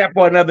I'll say that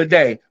for another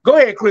day. Go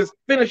ahead, Chris.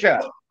 Finish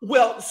up.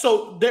 Well,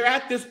 so they're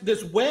at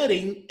this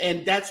wedding,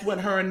 and that's when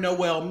her and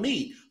Noel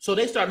meet. So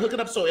they start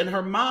hooking up. So in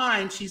her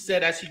mind, she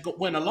said as she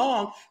went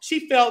along,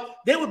 she felt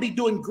they would be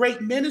doing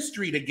great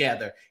ministry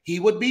together. He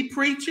would be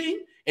preaching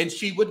and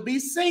she would be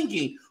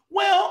singing.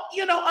 Well,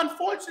 you know,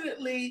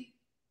 unfortunately,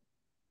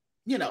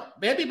 you know,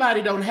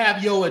 everybody don't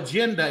have your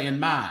agenda in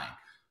mind.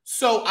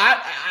 So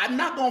I'm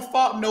not going to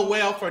fault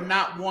Noel for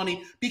not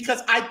wanting,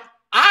 because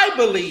I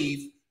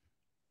believe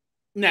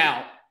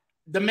now,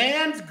 the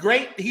man's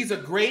great. He's a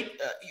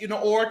great, you know,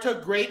 orator,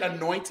 great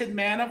anointed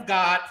man of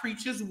God,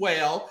 preaches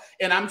well.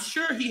 And I'm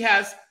sure he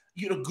has,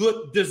 you know,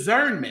 good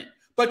discernment.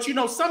 But, you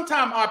know,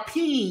 sometimes our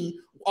peen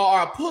or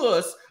our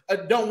puss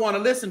don't want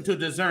to listen to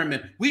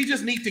discernment. We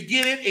just need to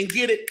get it and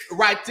get it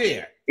right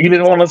there. You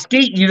didn't want to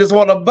skeet. You just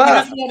want to butt.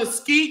 You just want to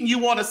skeet and you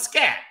want to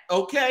scat.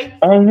 Okay.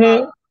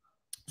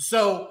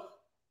 So,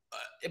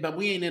 but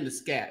we ain't into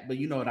scat, but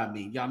you know what I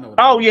mean. Y'all know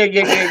what I mean.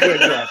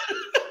 Yeah.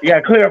 You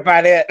gotta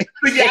clarify that.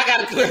 Yeah, I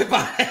gotta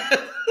clarify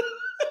that.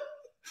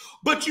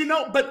 But you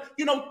know,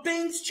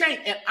 things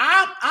change, and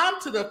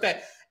I'm to the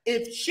fact.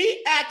 if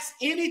she acts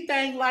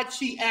anything like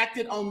she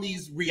acted on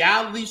these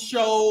reality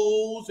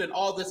shows and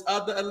all this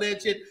other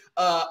alleged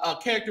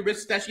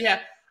characteristics that she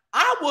had,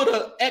 I would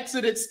have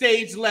exited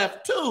stage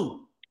left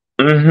too.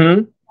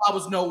 I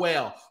was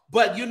Noel.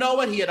 But you know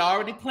what? He had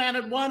already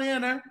planted one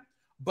in her.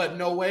 But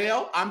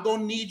Noel, I'm going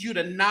to need you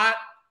to not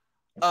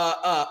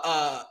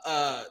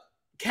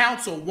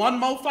counsel one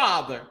more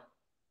father.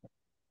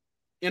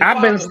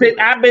 I've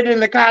been in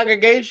the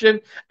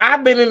congregation.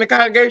 I've been in the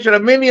congregation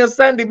of many a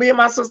Sunday. Me and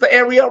my sister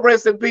Ariel,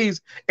 rest in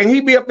peace. And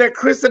he be up there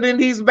christening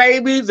these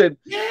babies, and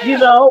you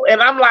know, and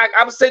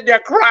I'm sitting there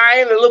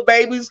crying, the little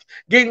babies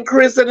getting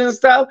christened and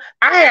stuff.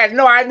 I had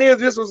no idea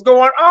this was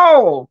going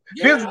on.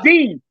 This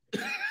deep.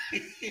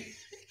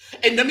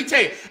 And let me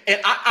tell you,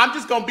 and I'm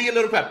just gonna be a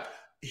little bit.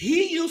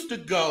 He used to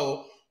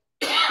go.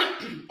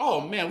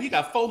 Oh man, we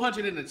got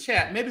 400 in the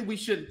chat. Maybe we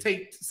shouldn't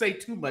say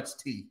too much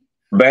tea.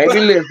 Baby,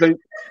 listen,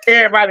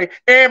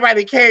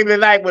 everybody came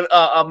tonight with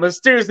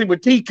mysteriously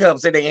with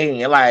teacups in their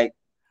hand. Like,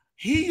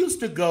 he used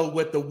to go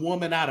with the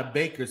woman out of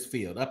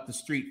Bakersfield up the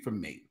street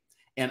from me,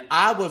 and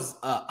I was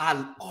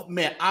I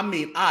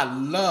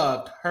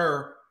loved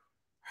her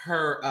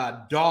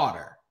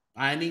daughter.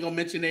 I ain't even gonna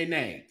mention their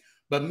name,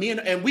 but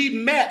and we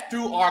met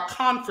through our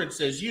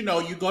conferences. You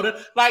know, you go to,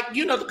 like,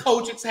 you know, the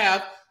coaches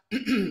have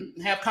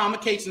have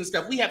convocations and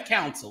stuff. We have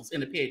councils in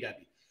the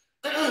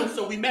PAW,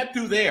 so we met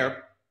through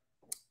there.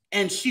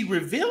 And she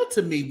revealed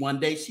to me one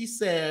day, she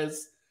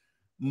says,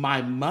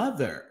 my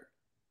mother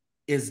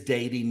is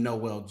dating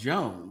Noel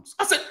Jones.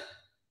 I said,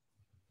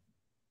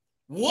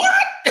 what?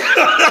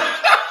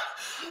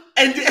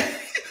 And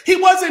he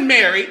wasn't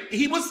married.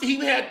 He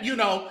had, you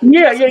know, or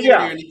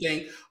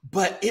anything,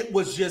 but it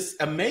was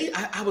just amazing.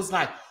 I was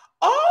like,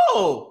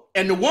 oh,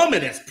 and the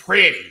woman is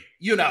pretty.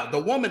 You know, the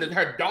woman and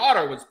her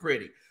daughter was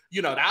pretty.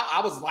 You know,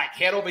 I was like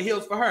head over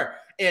heels for her.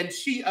 And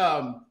she,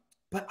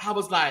 but I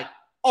was like,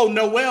 oh,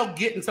 Noel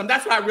getting some.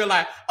 That's why I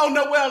realized, oh,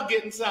 Noel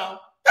getting some.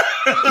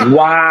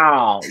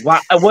 Wow.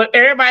 Well,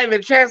 everybody in the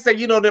chat said,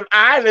 you know, them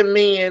island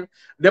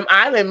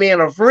men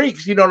are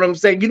freaks. You know what I'm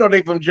saying? You know,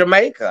 they from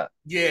Jamaica.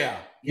 Yeah.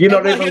 You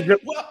know,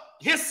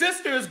 his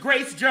sister is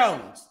Grace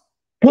Jones.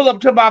 Pull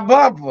up to my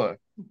bumper.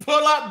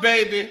 Pull up,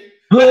 baby.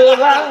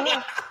 Pull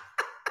up.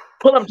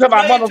 Pull up to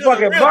my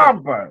motherfucking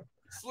bumper.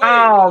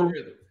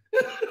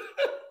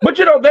 But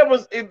you know, there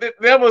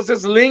was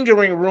this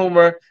lingering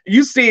rumor.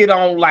 You see it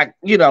on, like,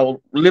 you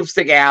know,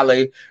 Lipstick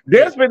Alley.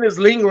 There's been this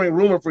lingering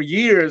rumor for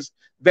years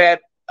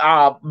that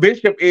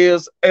Bishop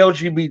is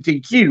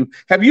LGBTQ.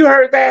 Have you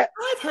heard that?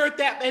 I've heard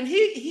that, and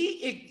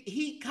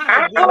he kind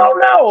of. I don't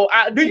know.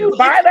 Do you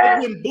buy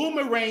that? When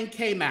Boomerang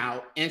came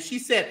out and she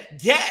said,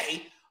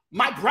 "Gay,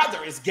 my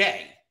brother is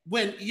gay."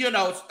 When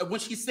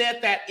she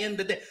said that in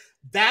the day.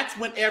 That's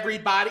when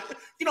everybody,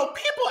 you know,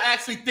 people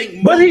actually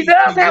think. But he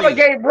does have a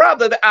gay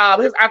brother.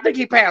 I think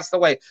he passed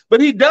away. But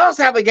he does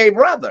have a gay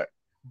brother.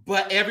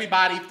 But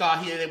everybody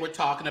thought they were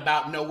talking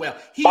about Noel.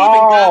 He even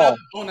got up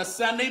on a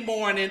Sunday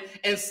morning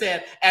and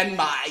said, "And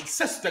my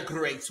sister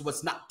Grace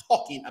was not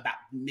talking about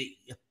me.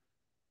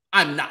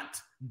 I'm not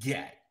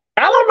gay."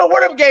 I don't know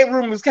where them gay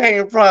rumors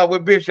came from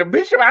with Bishop.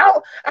 I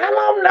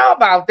don't know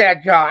about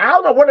that, y'all. I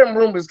don't know where them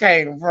rumors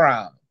came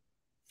from.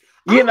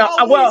 You know,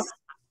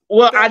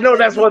 Well, I know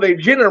that's where they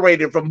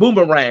generated from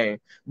Boomerang,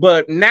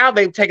 but now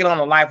they've taken on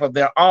a life of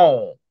their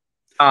own.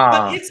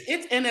 But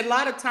and a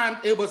lot of times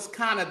it was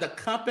kind of the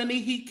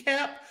company he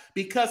kept,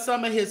 because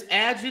some of his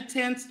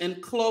adjutants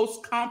and close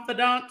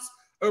confidants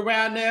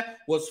around there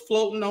was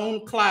floating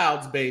on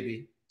clouds,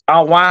 baby.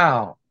 Oh,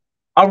 wow.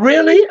 Oh,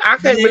 really? I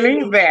can't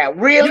believe that.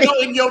 Really? You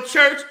know, in your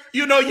church,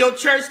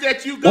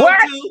 that you go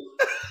to.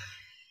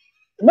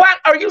 What?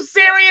 Are you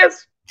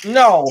serious?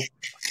 No.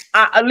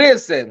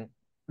 Listen.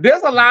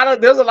 There's a lot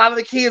of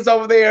the kids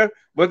over there,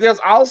 but there's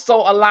also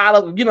a lot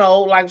of, you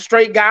know, like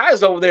straight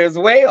guys over there as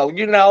well,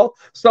 you know.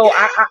 So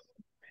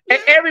and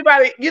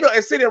everybody, you know,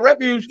 at City of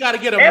Refuge, you gotta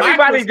get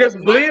everybody just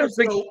blends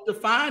to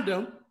find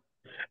them.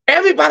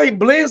 Everybody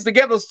blends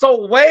together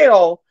so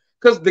well,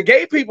 because the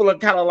gay people are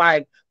kind of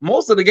like,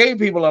 most of the gay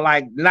people are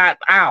like not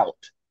out,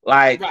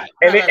 like,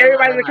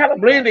 everybody kind of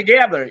blend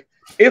together.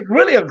 It's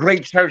really a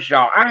great church,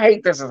 y'all. I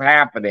hate this is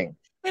happening.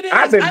 It is.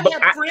 I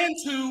have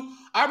friends who,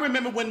 I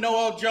remember when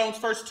Noel Jones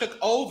first took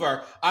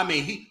over. I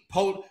mean, he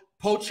po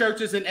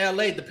churches in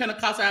LA. The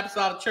Pentecostal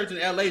Apostolic Church in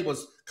LA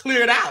was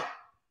cleared out.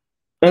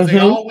 They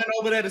all went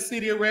over there to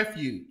City of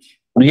Refuge.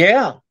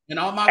 Yeah. And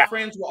all my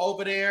friends were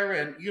over there,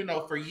 and you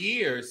know, for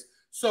years.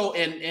 So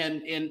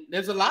and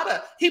there's a lot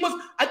of,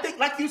 I think,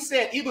 like you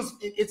said,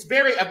 it's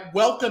very a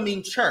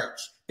welcoming church.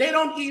 They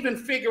don't even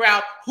figure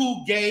out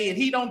who gay, and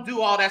he don't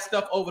do all that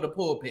stuff over the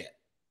pulpit.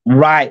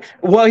 Right.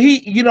 Well,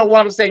 you know what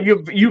I'm saying?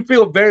 You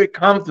feel very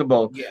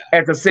comfortable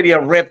at the City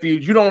of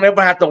Refuge. You don't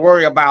ever have to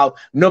worry about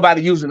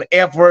nobody using the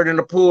F word in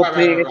the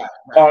pulpit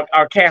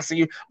or casting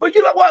you. But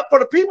you know what? For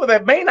the people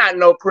that may not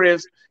know,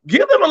 Chris,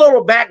 give them a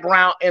little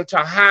background into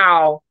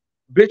how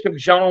Bishop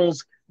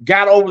Jones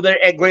got over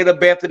there at Greater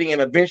Bethany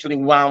and eventually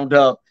wound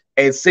up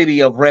at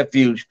City of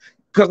Refuge.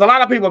 Because a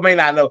lot of people may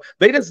not know.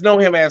 They just know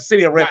him as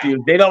City of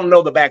Refuge. They don't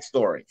know the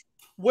backstory.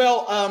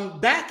 Well,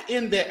 back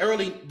in the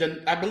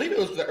I believe it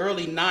was the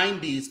early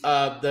 90s,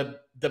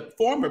 the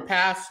former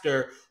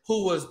pastor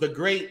who was the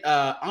great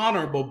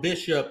honorable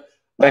Bishop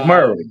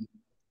McMurray.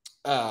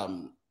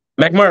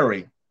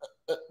 McMurray.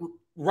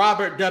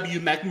 Robert W.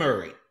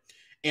 McMurray.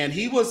 And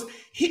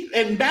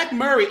and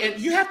McMurray, and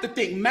you have to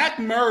think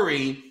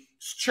McMurray's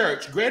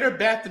church, Greater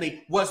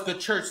Bethany, was the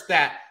church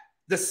that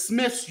the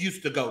Smiths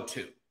used to go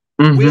to.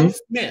 Will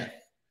Smith,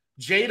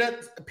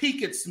 Jada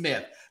Pinkett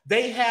Smith.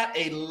 They had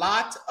a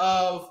lot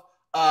of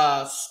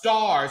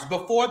stars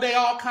before they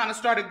all kind of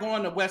started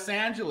going to West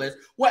Angeles.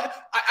 Well,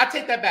 I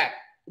take that back.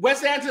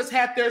 West Angeles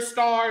had their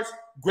stars.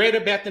 Greater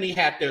Bethany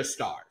had their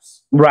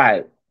stars.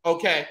 Right.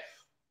 Okay.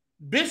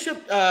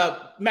 Bishop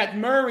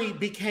McMurray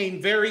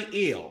became very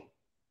ill.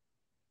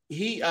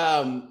 He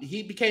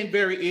became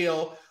very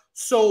ill.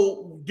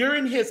 So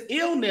during his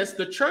illness,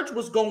 the church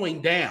was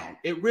going down.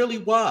 It really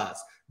was.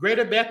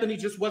 Greater Bethany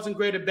just wasn't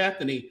Greater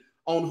Bethany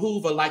on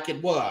Hoover like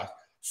it was.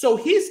 So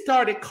he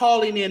started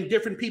calling in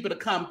different people to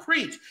come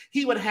preach.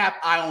 He would have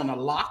Iona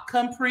Locke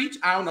come preach.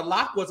 Iona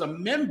Locke was a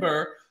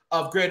member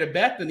of Greater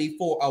Bethany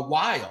for a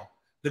while.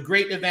 The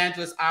great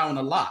evangelist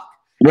Iona Locke.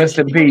 Rest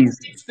in peace.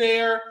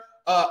 There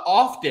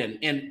often,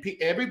 and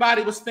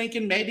everybody was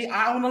thinking maybe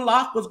Iona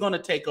Locke was going to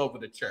take over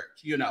the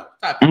church,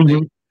 type of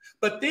thing.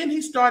 But then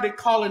he started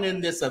calling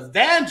in this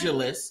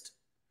evangelist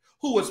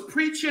who was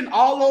preaching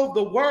all over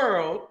the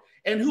world,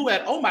 and who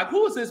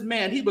was this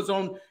man?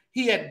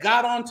 He had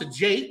got on to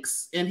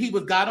Jake's, and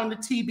got on to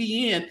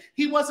TBN.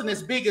 He wasn't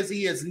as big as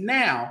he is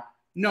now.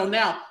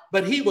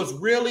 But he was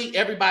really,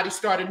 everybody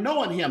started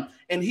knowing him,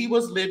 and he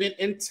was living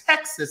in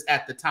Texas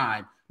at the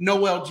time,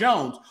 Noel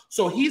Jones.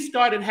 So he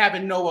started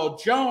having Noel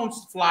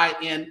Jones fly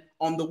in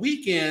on the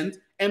weekends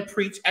and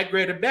preach at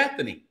Greater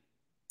Bethany.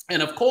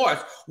 And of course,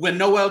 when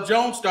Noel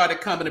Jones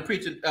started coming to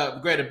preach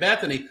at Greater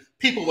Bethany,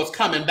 people was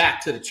coming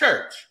back to the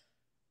church.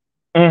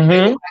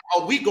 Like,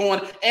 oh, we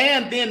going,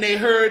 and then they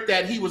heard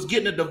that he was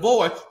getting a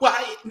divorce. Well,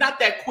 not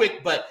that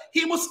quick, but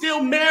he was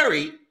still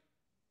married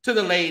to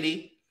the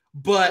lady,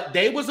 but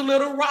they was a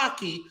little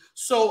rocky.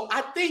 So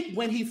I think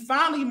when he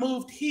finally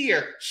moved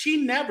here,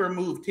 she never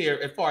moved here,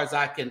 as far as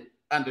I can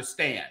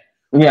understand.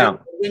 Yeah. And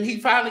when he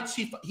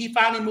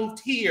finally moved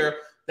here,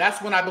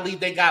 that's when I believe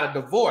they got a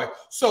divorce.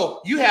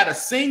 So you had a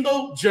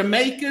single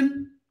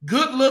Jamaican,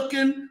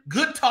 good-looking,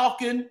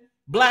 good-talking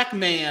black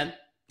man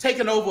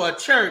taking over a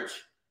church.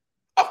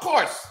 Of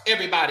course,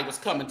 everybody was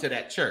coming to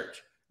that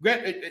church.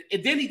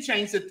 And then he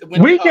changed it.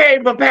 When we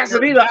came from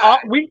Pasadena.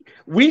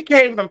 We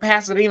came from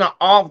Pasadena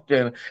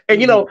often,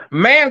 and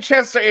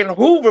Manchester and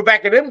Hoover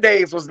back in them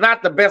days was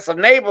not the best of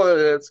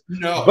neighborhoods.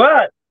 No,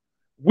 but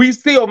we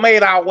still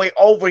made our way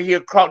over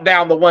here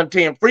down the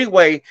 110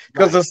 freeway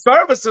because the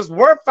services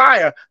were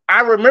fire.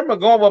 I remember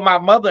going with my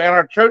mother and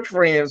her church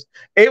friends.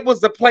 It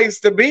was the place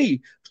to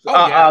be.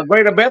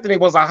 Greater Bethany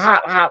was a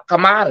hot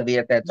commodity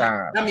at that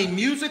time. I mean,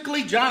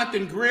 musically,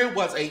 Jonathan Greer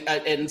was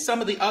and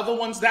some of the other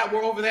ones that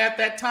were over there at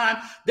that time,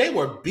 they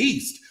were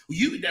beasts.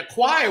 The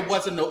choir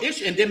wasn't no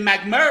issue. And then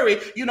McMurray,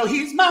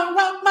 he's my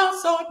rock, my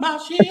sword, my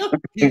shield.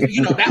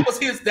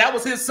 that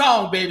was his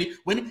song, baby.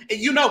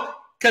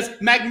 Because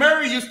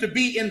McMurray used to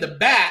be in the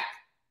back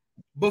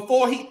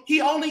before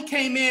he only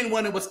came in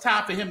when it was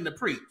time for him to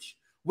preach.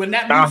 When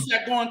that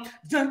music going,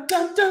 dun,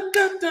 dun, dun,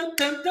 dun, dun,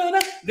 dun, dun,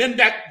 dun, then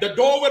the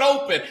door would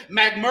open.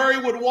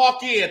 McMurray would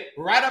walk in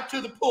right up to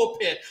the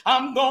pulpit.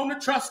 I'm going to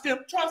trust him.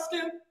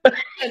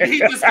 And he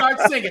just started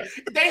singing.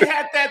 They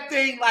had that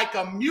thing like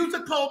a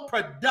musical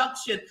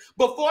production.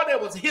 Before there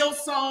was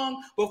Hillsong,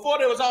 before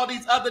there was all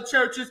these other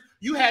churches,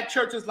 you had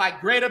churches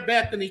like Greater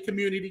Bethany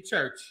Community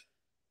Church.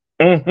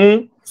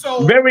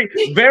 So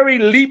very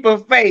leap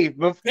of faith.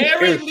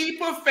 Very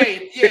leap of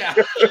faith, yeah.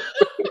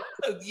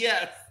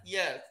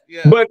 Yes.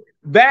 But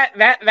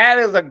that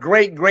is a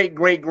great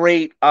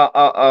breakdown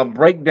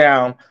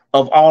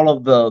of all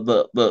of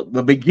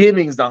the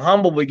beginnings, the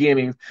humble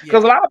beginnings.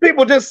 Because a lot of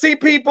people just see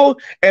people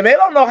and they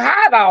don't know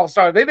how it all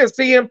started. They just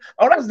see him.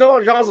 Oh, that's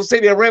Noel Jones,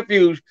 City of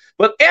Refuge.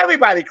 But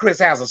everybody, Chris,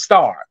 has a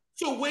star.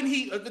 So when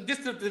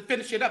just to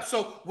finish it up.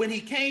 So when he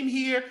came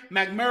here,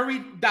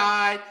 McMurray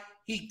died.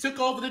 He took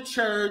over the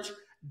church.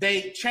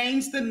 They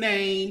changed the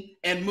name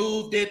and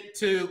moved it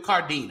to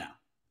Cardina.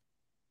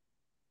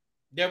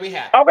 There we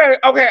have it.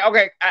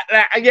 Okay.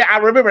 I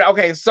remember.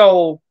 Okay,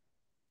 so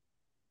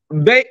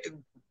they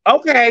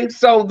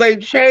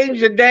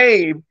changed the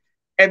name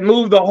and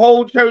moved the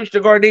whole church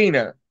to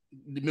Gardena.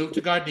 Moved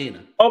to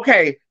Gardena.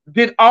 Okay.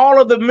 Did all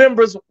of the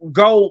members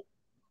go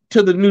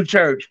to the new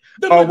church,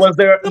 or was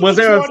there a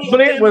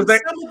split? Was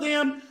there some of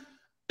them?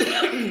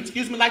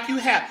 Excuse me. Like you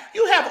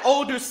have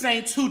older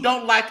saints who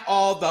don't like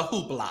all the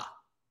hoopla.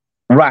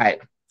 Right.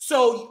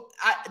 So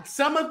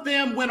some of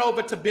them went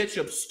over to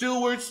Bishop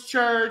Stewart's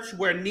church,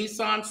 where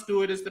Nissan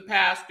Stewart is the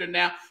pastor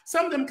now.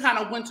 Some of them kind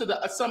of went to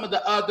some of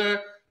the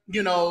other,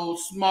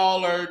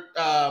 smaller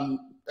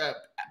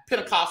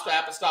Pentecostal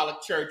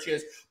apostolic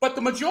churches. But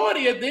the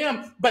majority of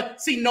them,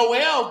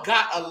 Noel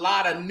got a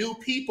lot of new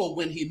people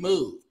when he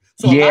moved.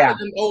 So a lot of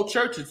them old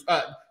churches,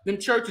 them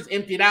churches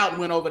emptied out and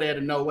went over there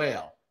to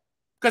Noel.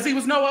 Because he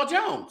was Noel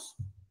Jones.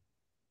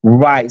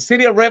 Right.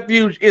 City of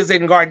Refuge is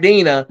in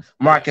Gardena.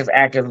 Marcus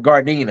Atkins,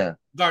 Gardena.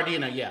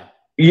 Gardena, yeah.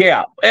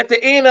 Yeah. At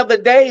the end of the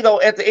day,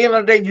 though,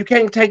 you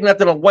can't take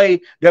nothing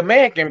away. The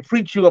man can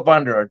preach you up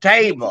under a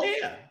table.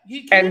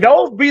 He can. And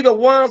those be the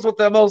ones with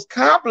the most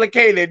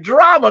complicated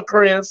drama,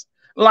 Chris.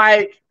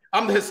 Like,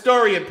 I'm the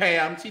historian,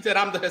 Pam. She said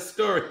I'm the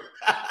historian.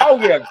 Oh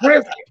yeah,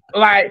 Chris.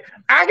 Like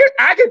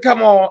I could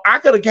come on. I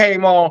could have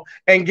came on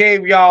and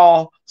gave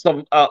y'all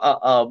some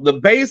the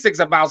basics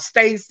about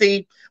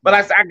Stacy, but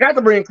I got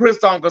to bring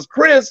Chris on because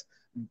Chris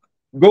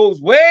goes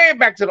way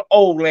back to the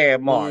old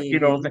landmark. You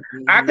know what I'm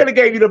saying? I could have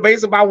gave you the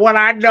basics about what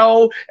I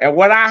know and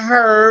what I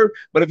heard,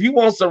 but if you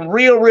want some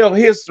real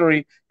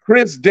history,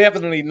 Chris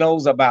definitely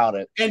knows about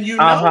it. And you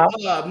know,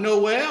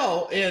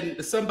 Noel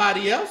and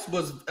somebody else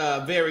was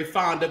very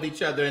fond of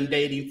each other and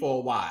dating for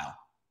a while.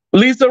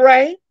 Lisa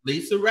Ray.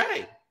 Lisa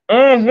Ray.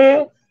 And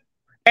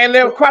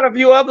there were quite a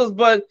few others,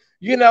 but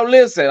you know,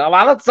 listen, a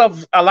lot of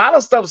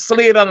stuff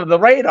slid under the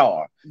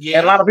radar. Yeah.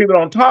 And a lot of people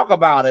don't talk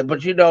about it,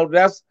 but you know,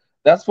 that's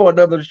for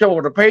another show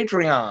on the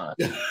Patreon.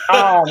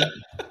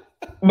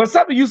 But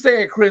something you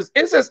said, Chris,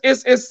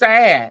 it's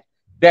sad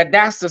that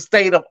that's the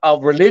state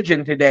of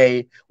religion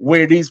today,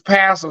 where these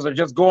pastors are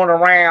just going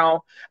around.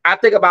 I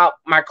think about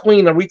my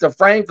queen, Aretha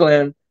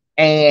Franklin,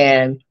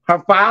 and her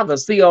father,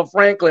 C.L.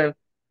 Franklin,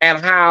 and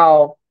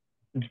how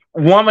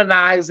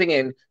womanizing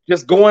and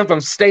just going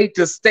from state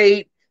to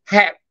state,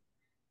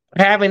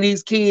 having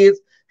these kids,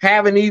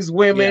 having these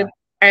women.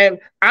 Yeah. And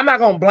I'm not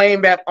going to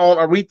blame that on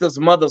Aretha's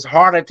mother's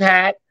heart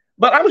attack,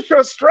 but I'm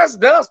sure stress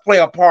does play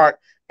a part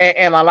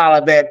and a lot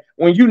of that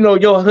when you know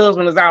your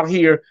husband is out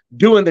here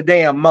doing the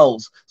damn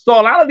most. So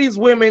a lot of these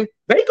women,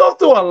 they go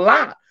through a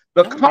lot.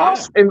 The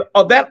cost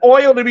of that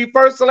oil to be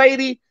first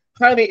lady,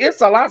 honey,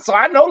 it's a lot. So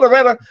I know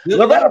Loretta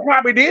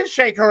probably did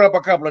shake her up a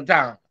couple of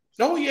times.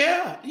 Oh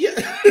yeah.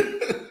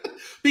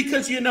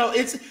 Because you know,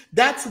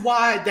 that's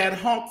why that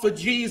Honk for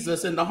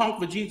Jesus and the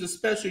Honk for Jesus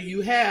special you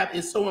have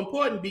is so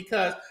important,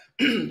 because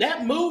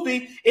that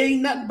movie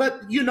ain't nothing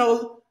but, you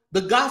know,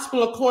 the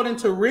gospel according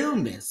to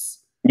realness.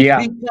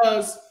 Yeah.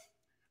 Because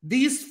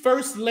these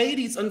first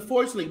ladies,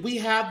 unfortunately, we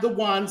have the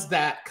ones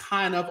that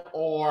kind of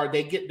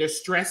they're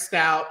stressed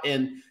out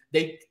and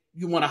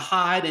you want to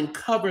hide and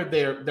cover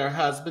their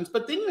husbands.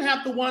 But then you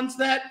have the ones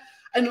that,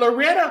 and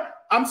Loretta,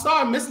 I'm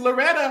sorry, Miss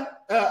Loretta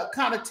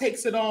kind of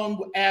takes it on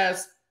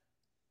as,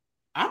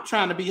 I'm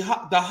trying to be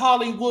the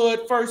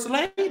Hollywood first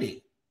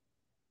lady.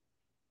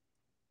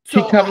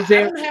 So I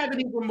don't have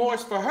any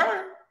remorse for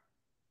her.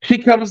 She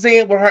comes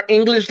in with her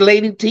English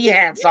lady tea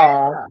hats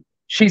on.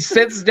 She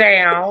sits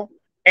down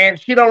and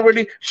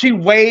she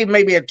waved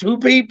maybe at two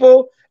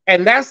people,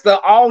 and that's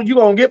all you're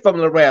gonna get from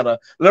Loretta.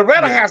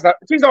 Loretta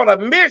she's on a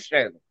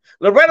mission.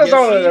 Loretta's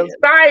on an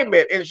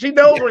assignment, and she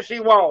knows what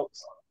she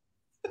wants.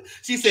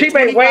 She said she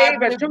may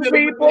wave at two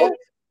people.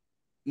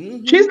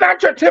 She's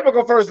not your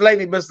typical first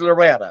lady, Miss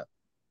Loretta.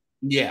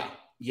 Yeah.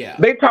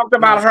 They talked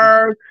about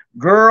her,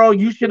 girl,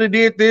 you should have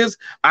did this.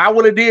 I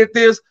would have did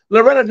this.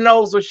 Loretta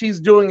knows what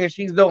she's doing, and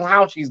she's knows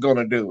how she's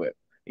gonna do it.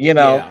 You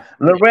know,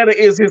 Loretta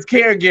is his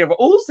caregiver.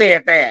 Who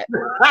said that?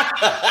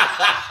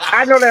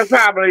 I know that's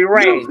probably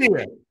right.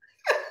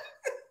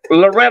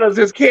 Loretta's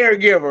his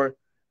caregiver.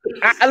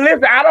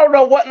 Listen, I don't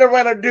know what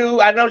Loretta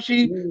do. I know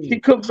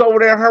she cooks over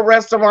there in her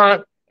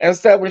restaurant and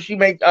stuff when she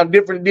makes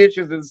different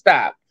dishes and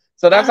stuff.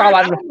 So that's all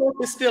I know. I don't know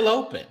if it's still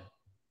open.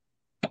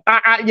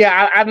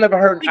 I've never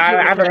heard.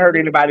 I haven't heard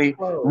anybody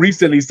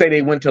recently say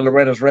they went to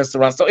Loretta's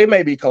restaurant, so it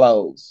may be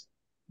closed.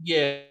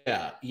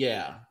 Yeah.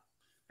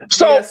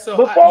 So it's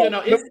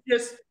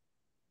just.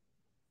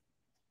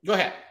 Go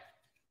ahead.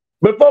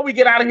 Before we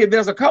get out of here,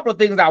 there's a couple of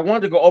things I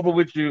wanted to go over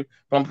with you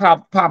from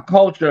pop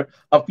culture.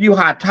 A few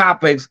hot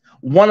topics.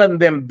 One of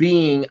them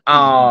being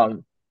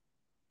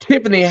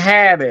Tiffany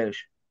Haddish,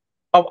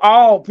 of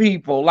all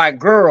people. Like,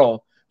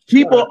 girl,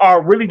 people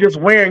are really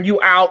just wearing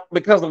you out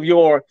because of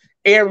your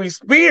Aries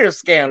Spears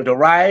scandal,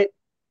 right?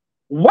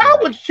 Why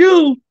would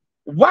you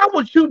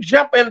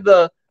jump in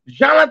the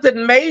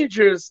Jonathan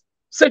Majors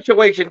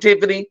situation,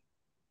 Tiffany?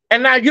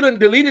 And now you done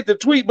deleted the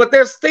tweet, but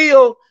they're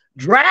still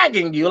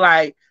dragging you.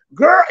 Like,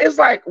 girl, it's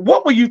like,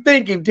 what were you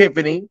thinking,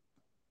 Tiffany?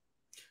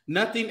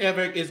 Nothing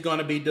ever is going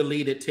to be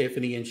deleted,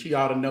 Tiffany, and she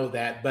ought to know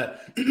that.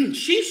 But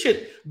she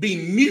should be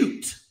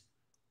mute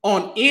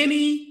on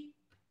any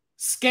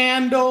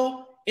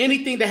scandal,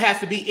 anything that has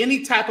to be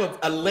any type of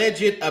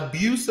alleged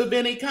abuse of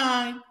any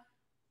kind.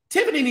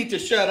 Tiffany needs to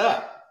shut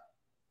up.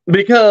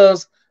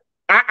 Because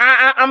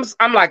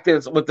I'm like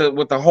this with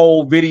the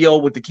whole video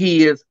with the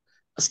kids.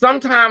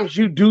 Sometimes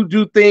you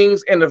do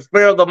things in the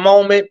spur of the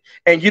moment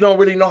and you don't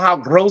really know how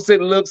gross it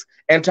looks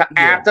until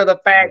after the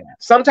fact.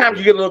 Sometimes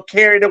you get a little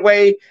carried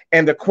away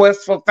in the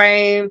quest for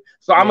fame.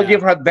 So I'm gonna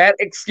give her that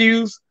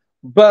excuse.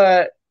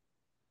 But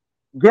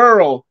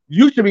girl,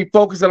 you should be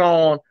focusing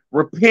on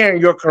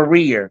repairing your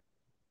career,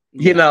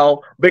 you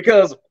know,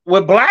 because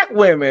with Black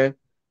women,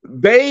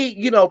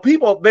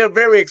 they're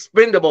very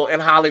expendable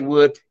in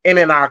Hollywood and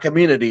in our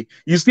community.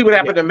 You see what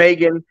happened to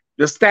Megan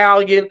the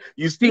Stallion.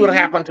 You see what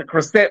happened to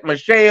Chrisette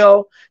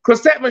Michele.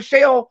 Chrisette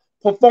Michele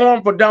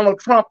performed for Donald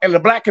Trump, and the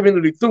black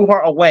community threw her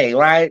away,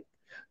 right?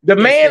 The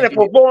man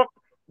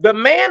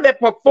that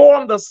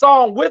performed the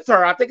song with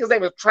her, I think his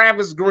name is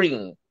Travis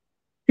Green.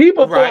 He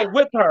performed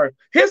with her.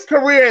 His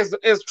career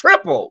is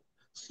tripled.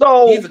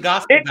 So he's a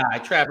gospel guy,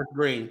 Travis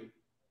Green.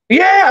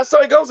 Yeah,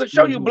 so it goes to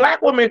show you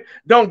black women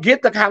don't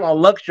get the kind of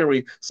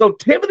luxury. So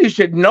Tiffany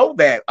should know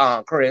that,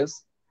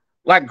 Chris.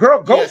 Like,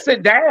 girl, go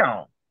sit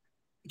down.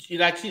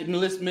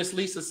 Miss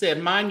Lisa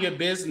said, mind your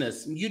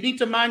business. You need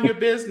to mind your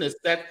business.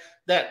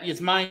 That is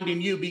minding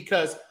you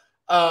because,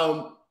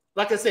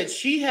 like I said,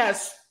 she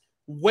has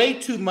way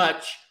too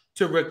much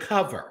to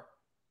recover.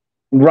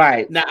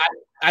 Right. Now,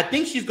 I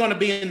think she's going to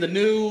be in the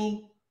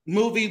new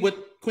movie with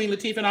Queen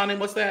Latifah and on it.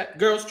 What's that?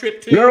 Girls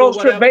Trip 2? Girls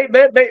Trip.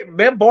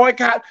 They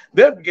boycott.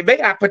 They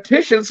got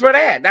petitions for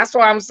that. That's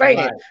what I'm saying.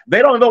 Right.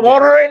 They don't even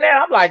want her in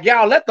there. I'm like,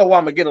 y'all let the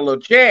woman get a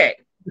little check.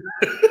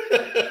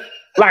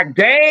 Like,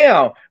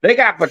 damn, they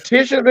got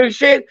petitions and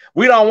shit.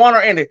 We don't want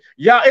her in it.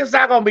 Y'all, it's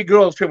not gonna be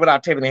Girls Trip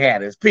without Tiffany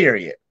Haddish,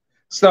 period.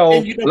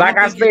 So, like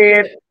I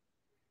said,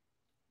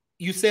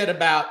 you said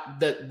about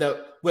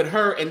the with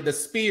her and the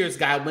Spears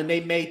guy when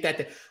they made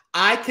that.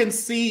 I can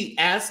see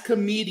as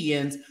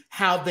comedians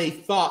how they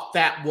thought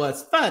that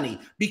was funny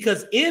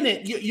because in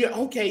it you're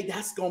okay,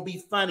 that's gonna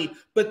be funny.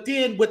 But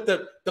then with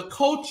the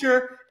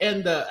culture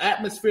and the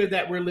atmosphere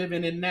that we're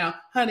living in now,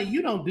 honey,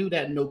 you don't do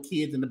that. No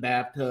kids in the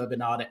bathtub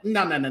and all that.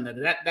 No.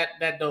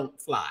 That don't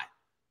fly.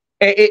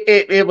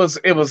 It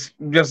was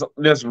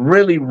just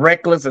really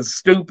reckless and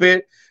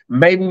stupid.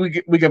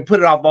 Maybe we can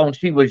put it off on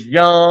She Was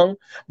Young.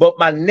 But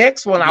my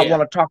next one I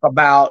want to talk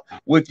about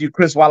with you,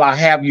 Chris, while I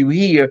have you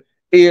here,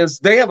 is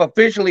they have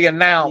officially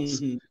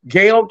announced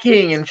Gayle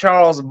King and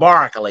Charles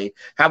Barkley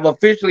have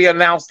officially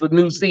announced the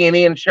new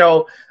CNN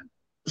show.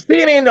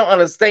 CNN don't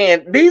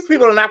understand. These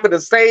people are not going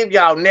to save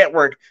y'all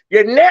network.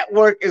 Your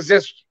network is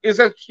just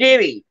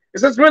shitty.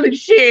 It's just really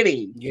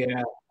shitty.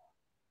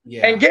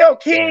 Yeah. And Gayle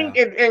King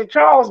and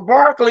Charles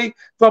Barkley,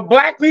 for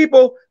black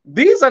people,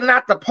 these are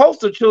not the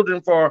poster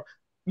children for,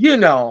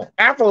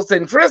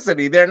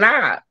 Afrocentricity. They're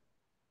not.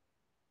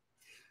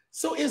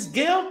 So is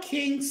Gayle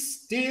King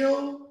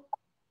still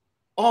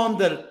on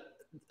the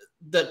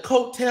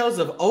coattails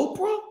of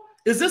Oprah?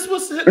 Is this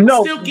what's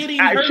still getting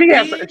her?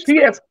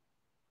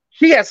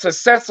 She has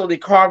successfully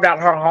carved out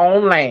her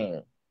home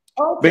lane.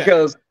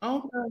 Because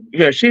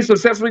she's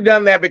successfully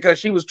done that because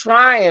she was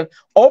trying.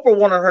 Oprah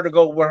wanted her to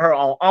go with her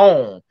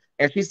own,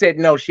 and she said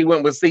no. She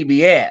went with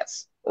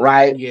CBS,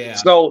 right? Yeah.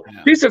 So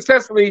she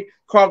successfully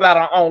carved out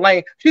her own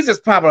lane. She's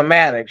just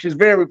problematic. She's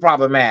very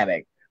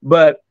problematic.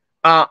 But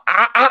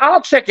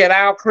I'll check it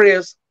out,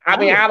 Chris. I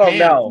don't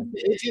know.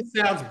 It just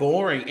sounds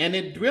boring, and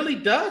it really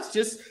does.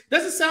 Just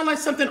doesn't sound like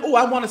something. Oh,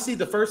 I want to see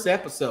the first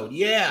episode.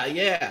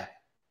 Yeah.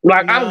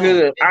 Like I'm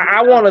good.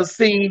 I want to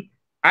see.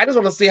 I just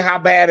want to see how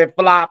bad it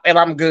flopped, and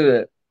I'm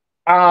good.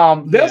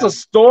 There's a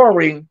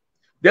story.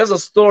 There's a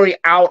story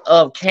out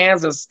of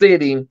Kansas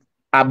City,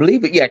 I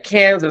believe it. Yeah,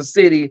 Kansas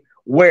City,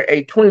 where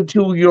a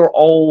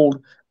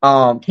 22-year-old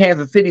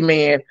Kansas City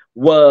man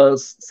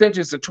was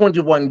sentenced to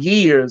 21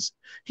 years.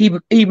 He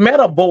met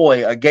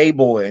a gay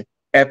boy,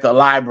 at the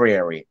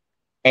library,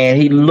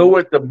 and he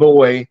lured the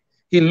boy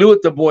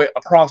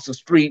across the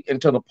street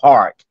into the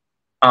park.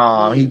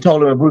 He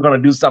told him, if we're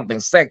going to do something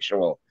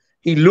sexual,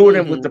 he lured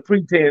him with the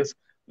pretense,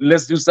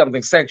 let's do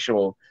something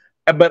sexual.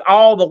 But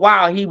all the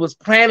while he was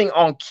planning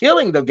on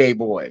killing the gay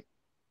boy.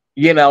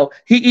 He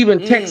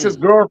even texts his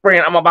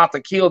girlfriend, I'm about to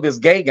kill this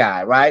gay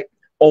guy, right?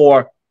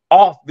 Or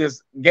off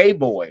this gay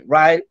boy,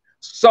 right?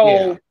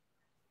 So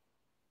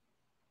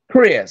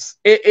Chris,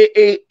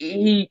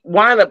 he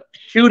wound up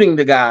shooting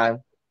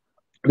the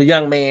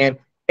young man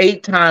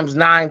 8 times,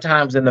 9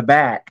 times in the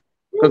back.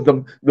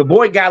 Because the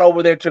boy got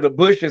over there to the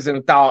bushes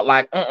and thought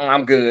like,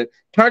 I'm good.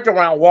 Turned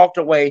around, walked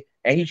away,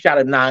 and he shot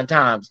it 9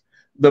 times.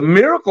 The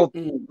miracle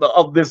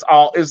of this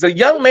all is the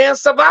young man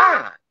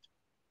survived.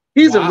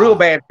 He's in real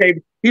bad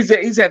shape.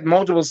 He's had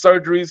multiple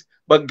surgeries,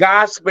 but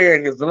God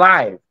spared his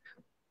life.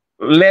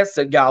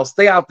 Listen, y'all,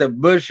 stay out the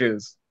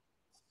bushes.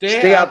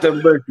 Stay out the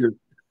bushes.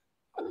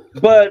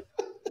 But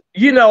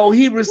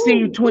he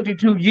received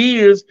 22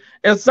 years,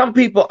 and some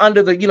people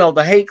under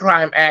the Hate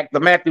Crime Act, the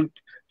Matthew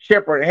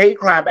Shepard Hate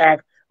Crime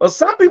Act, but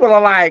some people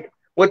are like,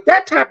 with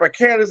that type of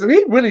carelessness,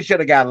 he really should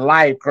have got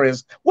life,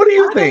 Chris. What do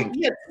you think?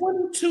 Yeah,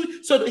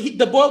 22. So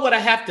the boy would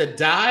have to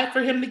die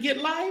for him to get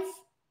life?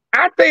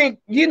 I think,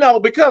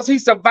 because he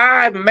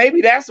survived,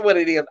 maybe that's what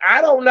it is.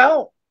 I don't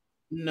know.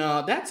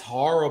 No, that's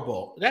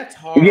horrible. That's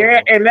horrible.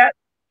 Yeah, and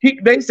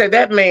they said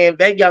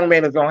that young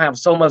man is going to have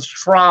so much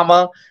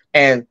trauma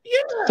and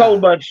so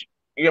much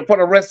for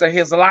the rest of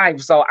his life.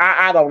 So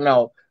I don't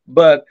know.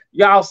 But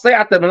y'all stay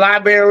out the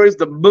libraries,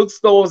 the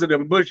bookstores, and the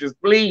bushes,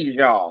 please,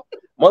 y'all.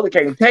 Mother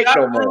can't take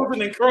no more.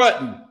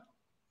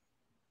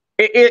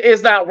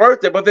 It's not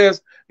worth it. But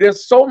there's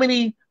so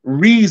many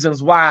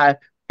reasons why,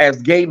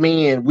 as gay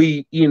men,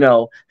 we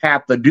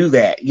have to do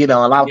that. A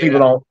lot of people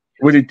don't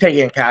really take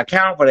into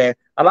account for that.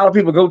 A lot of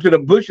people go to the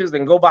bushes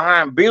and go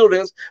behind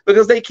buildings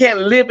because they can't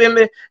live in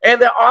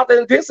their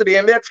authenticity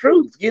and their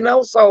truth, you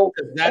know. So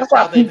That's that's why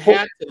how they've people.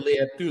 had to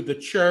live, through the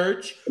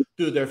church,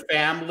 through their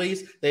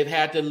families. They've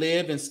had to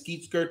live and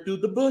skeet skirt through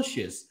the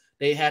bushes.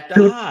 They had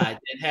to hide.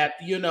 They had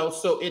to, you know,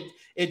 so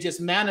it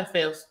just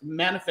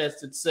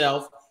manifests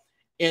itself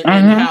in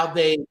how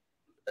they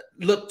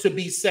look to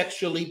be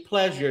sexually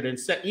pleasured and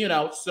you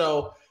know,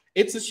 so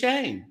it's a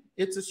shame.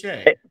 It's a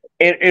shame.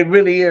 It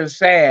really is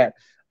sad.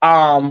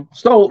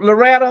 So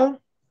Loretta,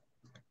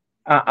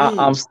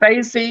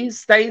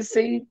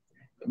 Stacy,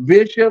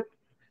 Bishop,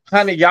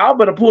 honey, y'all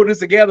better pull this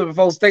together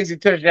before Stacy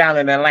touches down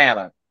in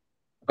Atlanta.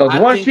 Because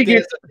once she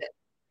gets,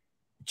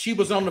 she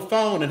was on the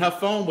phone and her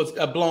phone was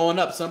blowing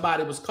up.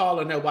 Somebody was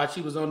calling her while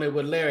she was on there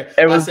with Larry.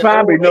 It was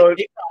probably they trying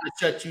to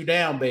shut you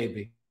down,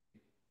 baby.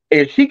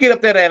 If she get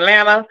up there to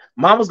Atlanta,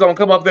 Mama's gonna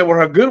come up there with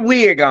her good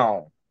wig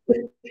on,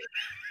 and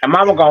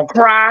Mama gonna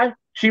cry.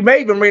 She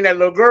may even bring that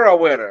little girl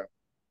with her.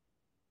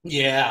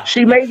 Yeah,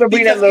 she may even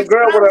bring that little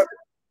girl with her.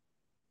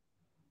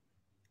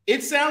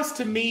 It sounds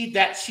to me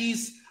that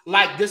she's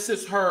like, this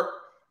is her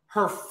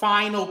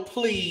final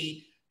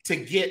plea to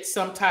get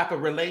some type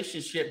of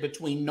relationship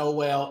between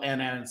Noel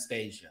and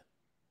Anastasia.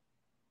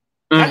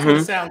 That's what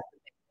it sounds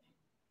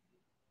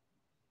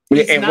to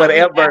me.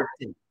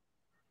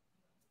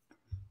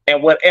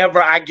 And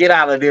whatever I get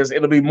out of this,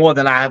 it'll be more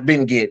than I've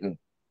been getting.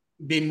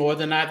 Be more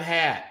than I've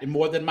had, and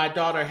more than my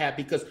daughter had,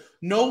 because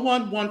no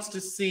one wants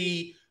to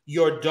see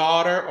your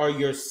daughter or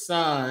your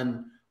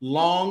son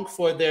long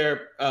for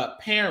their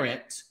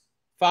parent,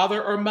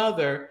 father or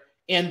mother,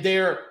 and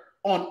they're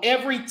on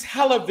every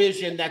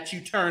television that you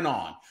turn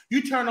on.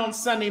 You turn on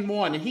Sunday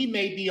morning, he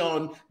may be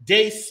on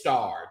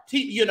Daystar,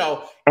 you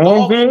know,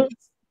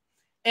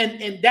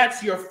 and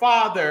that's your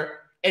father,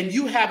 and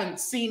you haven't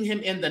seen him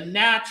in the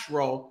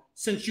natural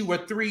since you were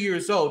 3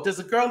 years old. Does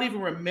a girl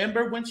even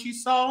remember when she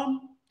saw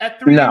him at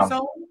 3 years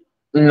old?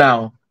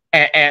 No.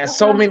 And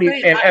so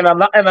many, and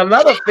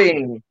another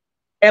thing,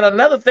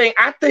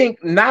 I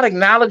think not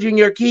acknowledging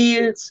your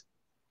kids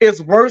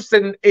is worse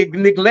than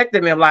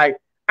neglecting them. Like,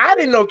 I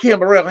didn't know Kim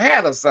Burrell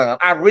had a son.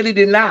 I really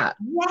did not.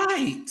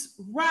 Right.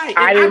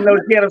 I didn't know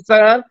she had a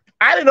son.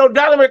 I didn't know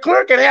Donovan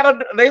Clark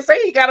had they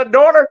say he got a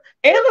daughter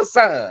and a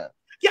son.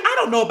 Yeah, I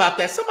don't know about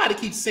that. Somebody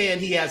keeps saying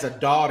he has a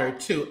daughter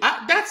too.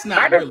 That's not.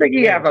 I just think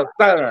he has a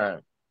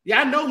son.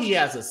 Yeah, I know he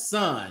has a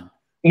son.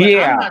 But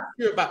I'm not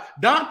sure about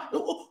Don.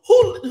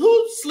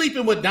 Who's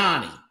sleeping with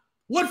Donnie?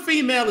 What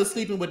female is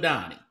sleeping with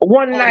Donnie?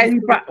 One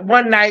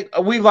night,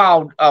 we've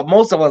all,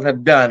 most of us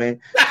have done it,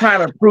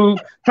 trying to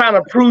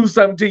prove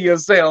something to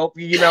yourself,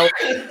 you know,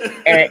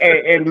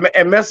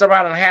 and mess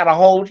around and had a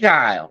whole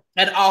child.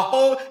 And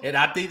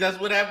I think that's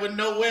what happened with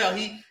Noel.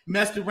 He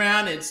messed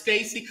around and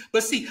Stacy.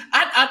 But see,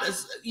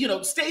 you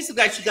know, Stacy,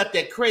 like, she got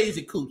that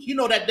crazy cooch. You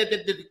know that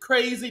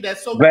crazy,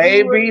 that's so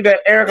baby good. That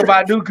Erykah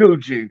Badu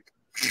coochie.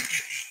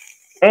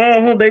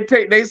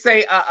 They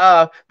say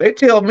they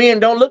tell men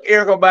don't look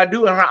Erykah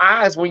Badu in her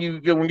eyes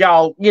when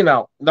y'all, you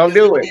know, don't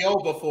do it. Be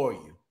over for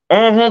you.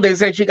 They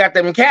say she got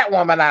them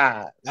Catwoman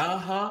eyes.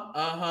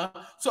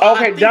 So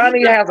okay,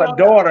 Donnie has a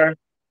daughter.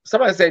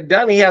 Somebody said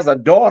Donnie has a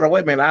daughter.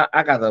 Wait a minute,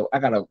 I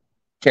gotta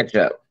catch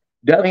up.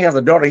 Donnie has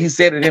a daughter. He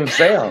said it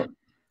himself.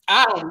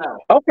 I don't know.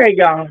 Okay,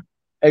 y'all.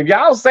 If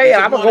y'all say it,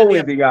 I'm gonna go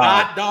with you, y'all.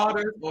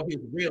 Goddaughter or his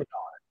real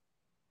daughter?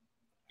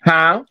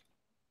 Huh?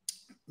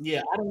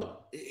 Yeah, I don't know.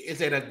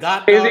 Is it a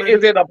goddaughter?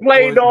 Is it a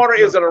play daughter?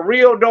 Is it a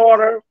real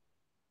daughter?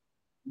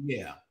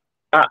 Yeah.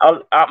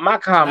 My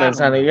comments,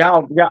 honey,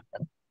 y'all,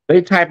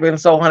 they type in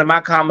so, honey.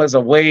 My comments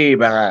are way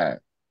behind.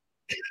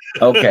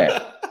 Okay.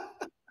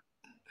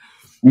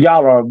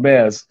 Y'all are a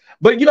mess.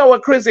 But you know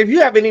what, Chris? If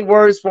you have any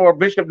words for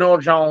Bishop Noel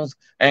Jones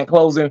and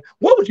closing,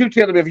 what would you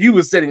tell him if you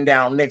were sitting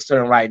down next to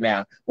him right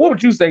now? What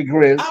would you say,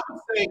 Chris? I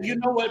would say, you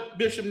know what,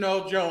 Bishop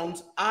Noel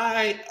Jones,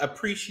 I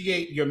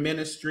appreciate your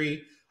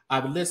ministry.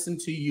 I've listened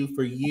to you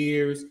for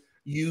years.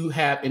 You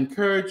have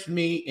encouraged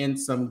me in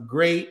some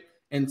great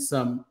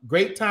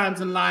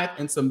times in life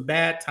and some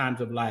bad times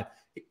of life.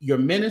 Your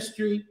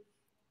ministry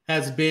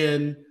has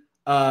been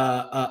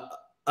a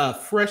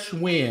fresh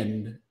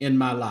wind in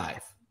my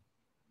life.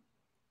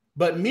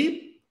 But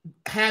me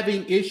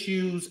having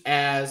issues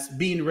as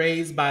being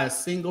raised by a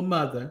single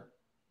mother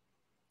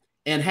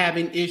and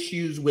having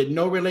issues with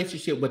no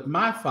relationship with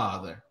my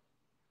father,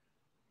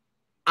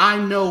 I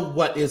know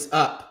what is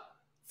up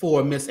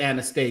for Miss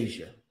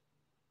Anastasia.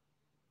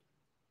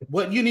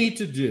 What you need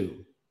to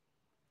do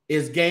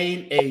is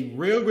gain a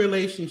real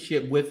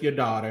relationship with your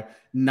daughter,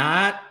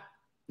 not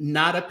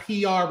a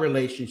PR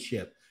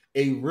relationship,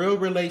 a real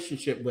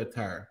relationship with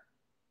her.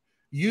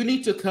 You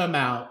need to come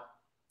out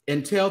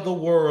and tell the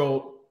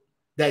world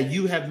that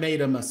you have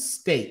made a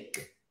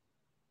mistake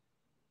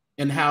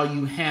in how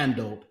you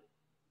handled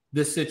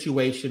the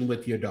situation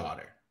with your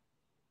daughter.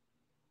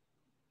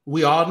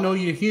 We all know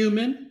you're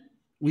human.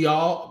 We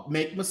all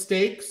make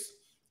mistakes,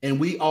 and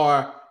we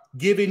are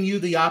giving you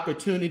the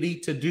opportunity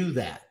to do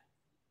that,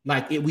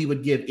 like we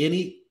would give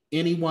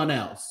anyone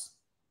else.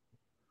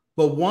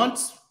 But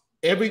once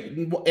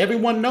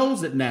Everyone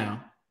knows it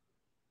now.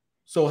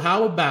 So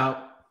how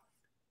about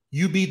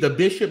you be the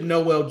Bishop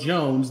Noel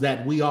Jones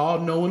that we all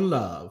know and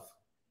love,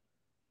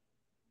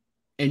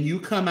 and you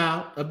come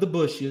out of the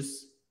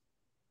bushes,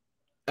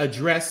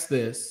 address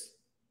this,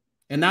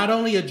 and not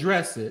only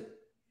address it,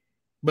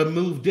 but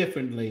move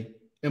differently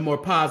and more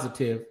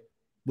positive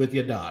with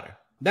your daughter.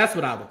 That's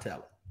what I would tell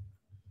her.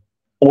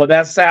 Well,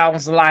 that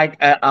sounds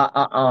like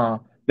a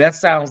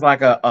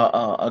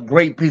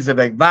great piece of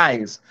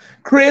advice,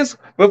 Chris.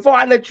 Before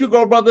I let you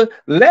go, brother,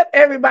 let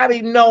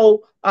everybody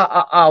know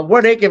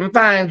where they can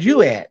find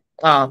you at,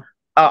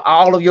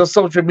 all of your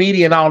social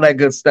media and all that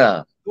good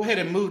stuff. Go ahead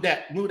and move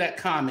that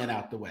comment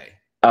out the way.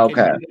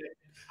 Okay.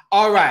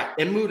 All right,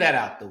 and move that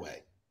out the way.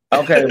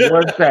 Okay,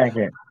 1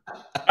 second.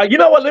 You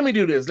know what? Let me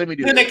do this. Then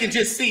they can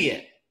just see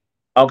it.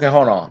 Okay,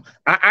 hold on.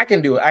 I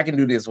can do it. I can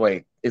do this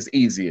way. It's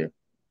easier.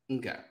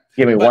 Okay.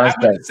 Give me 1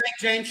 second. The St.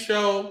 James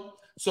Show.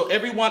 So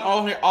everyone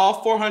on here,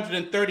 all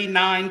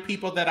 439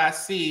 people that I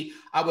see,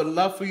 I would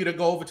love for you to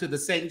go over to the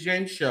St.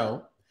 James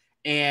Show.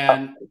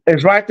 And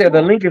it's right there.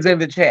 The link is in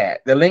the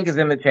chat. The link is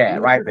in the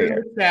chat right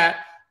there.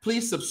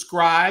 Please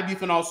subscribe. You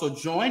can also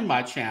join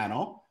my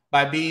channel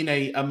by being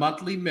a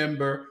monthly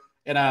member.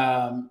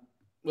 And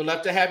we'd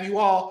love to have you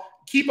all.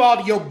 Keep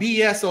all your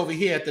BS over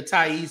here at the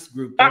Tyesse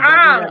group.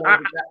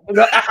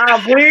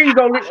 Please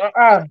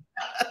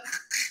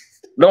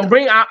don't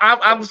bring.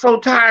 I'm so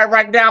tired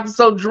right now. I'm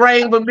so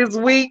drained from this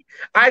week.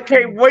 I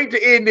can't wait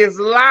to end this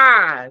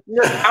live.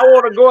 I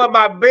want to go in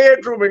my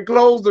bedroom and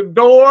close the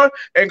door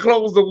and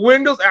close the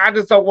windows. I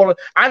just don't want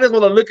to. I just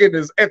want to look at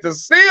the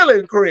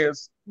ceiling,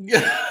 Chris.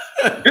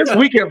 This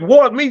week has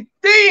worn me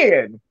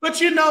thin. But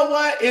you know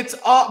what? It's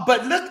all.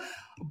 But look.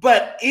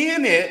 But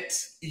in it,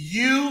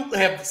 you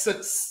have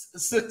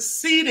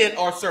succeeded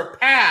or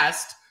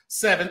surpassed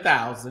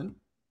 7,000.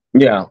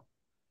 Yeah.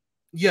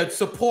 Your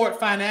support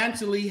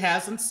financially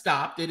hasn't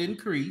stopped. It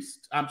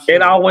increased. I'm sure.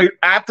 It always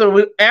after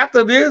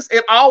this,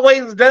 it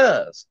always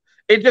does.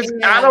 It just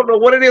I don't know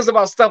what it is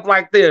about stuff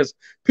like this.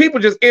 People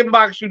just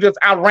inbox you just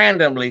out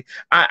randomly.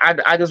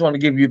 I just want to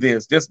give you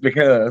this just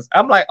because.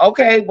 I'm like,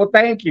 okay, well,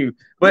 thank you.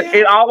 But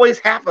it always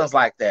happens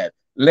like that.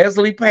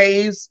 Leslie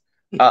pays.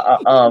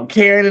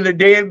 Carrying the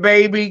dead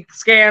baby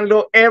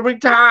scandal. Every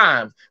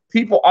time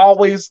people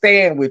always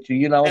stand with you,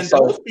 you know. And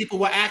those people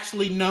were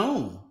actually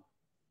known.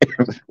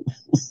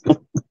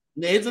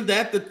 Isn't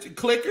that the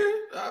clicker?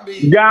 I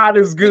mean, God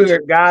is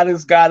good. God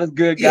is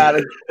good. God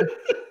is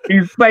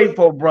He's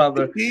faithful,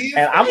 brother.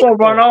 And I'm gonna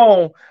run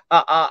on.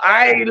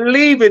 I ain't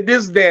leaving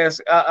this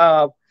desk.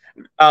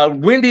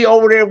 Wendy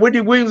over there,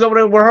 Wendy Williams over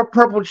there with her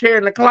purple chair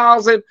in the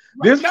closet.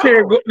 This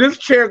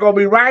chair gonna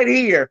be right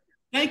here.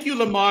 Thank you,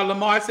 Lamar.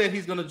 Lamar said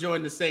he's going to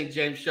join the St.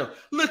 James Show.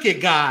 Look at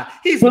God.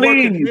 He's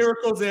working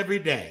miracles every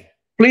day.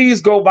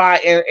 Please go by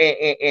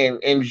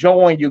and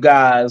join you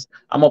guys.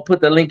 I'm going to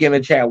put the link in the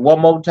chat one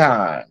more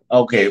time.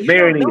 Okay,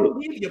 don't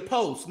leave your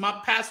post.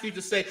 My pastor used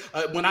to say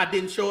when I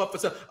didn't show up for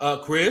some,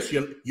 Chris,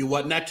 you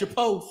wasn't at your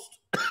post.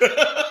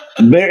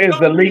 There is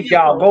the link,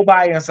 y'all. Go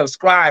by and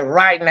subscribe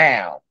right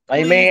now.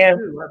 Amen.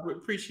 I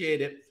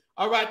appreciate it.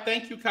 All right,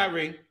 thank you,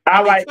 Kyrie.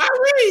 Kyrie,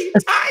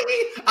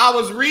 I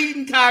was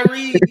reading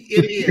Kyrie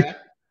in here.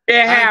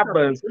 It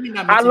happens.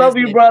 I love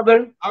you,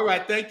 brother. All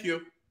right, thank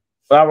you.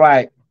 All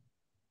right.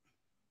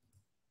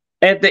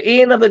 At the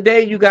end of the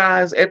day, you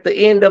guys, at the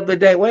end of the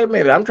day, wait a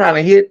minute. I'm trying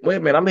to hit. Wait a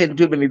minute. I'm hitting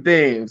too many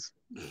things.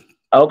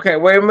 Okay,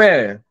 wait a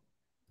minute.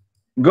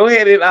 Go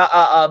ahead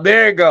and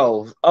there it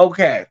goes.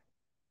 Okay.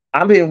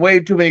 I'm hitting way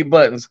too many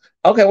buttons.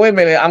 Okay, wait a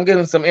minute. I'm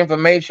getting some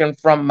information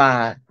from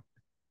my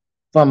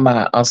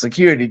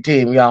security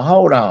team, y'all.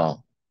 Hold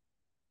on.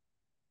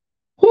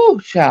 Whoo,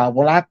 child.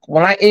 When I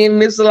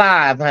end this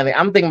live, honey,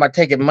 I'm thinking about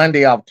taking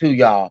Monday off too,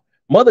 y'all.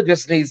 Mother I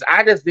just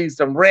need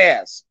some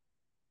rest.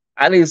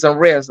 I need some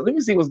rest. Let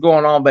me see what's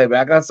going on, baby.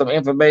 I got some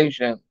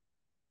information.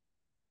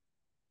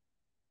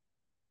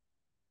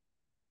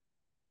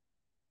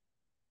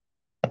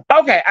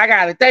 Okay, I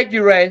got it. Thank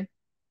you, Ray.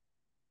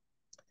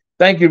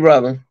 Thank you,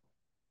 brother.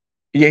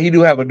 Yeah, he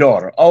do have a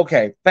daughter.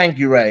 Okay, thank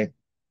you, Ray.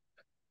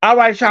 All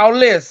right, y'all,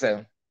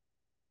 listen.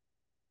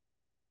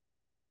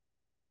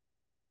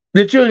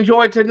 Did you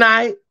enjoy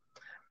tonight?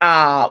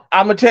 I'm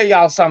going to tell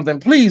y'all something.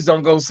 Please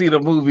don't go see the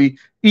movie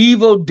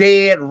Evil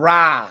Dead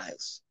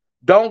Rise.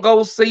 Don't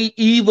go see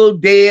Evil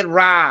Dead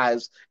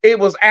Rise. It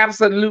was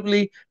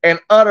absolutely and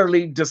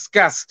utterly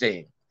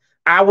disgusting.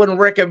 I wouldn't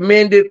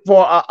recommend it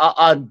for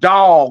a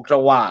dog to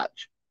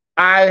watch.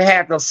 I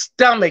had to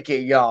stomach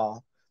it,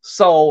 y'all.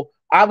 So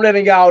I'm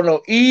letting y'all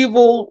know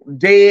Evil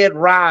Dead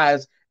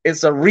Rise.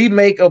 It's a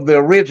remake of the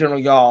original,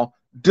 y'all.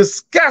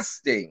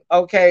 Disgusting,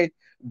 okay?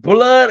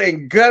 Blood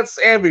and guts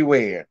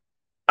everywhere.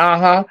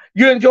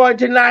 You enjoyed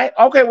tonight?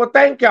 Okay, well,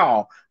 thank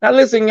y'all. Now,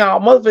 listen,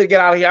 y'all. Motherfucker,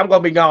 get out of here. I'm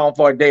going to be gone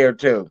for a day or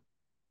two.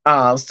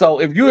 So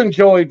if you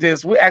enjoyed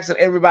this, we're asking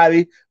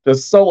everybody to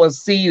sow a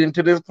seed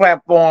into this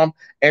platform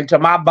and to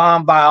my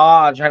bomb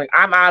biology, honey.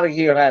 I'm out of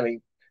here, honey.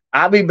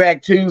 I'll be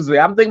back Tuesday.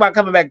 I'm thinking about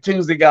coming back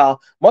Tuesday,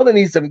 y'all. Mother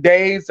needs some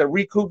days to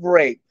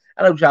recuperate.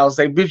 I know what y'all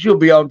say, bitch, you'll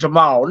be on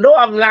tomorrow. No,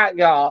 I'm not,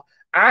 y'all.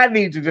 I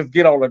need to just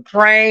get on a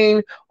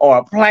train or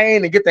a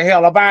plane and get the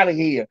hell up out of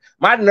here.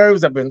 My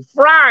nerves have been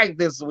fried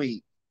this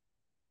week.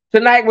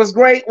 Tonight was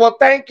great. Well,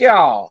 thank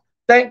y'all.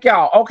 Thank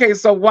y'all. Okay,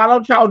 so why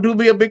don't y'all do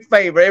me a big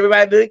favor?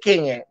 Everybody that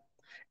can.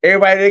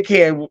 Everybody that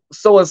can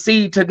sow a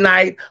seed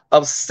tonight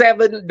of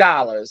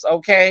 $7,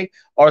 okay?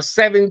 Or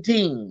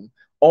 17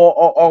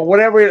 or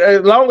whatever,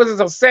 as long as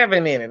it's a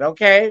 7 in it,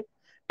 okay?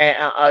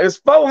 And it's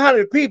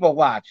 400 people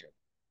watching.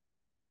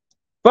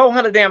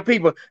 400 damn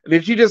people.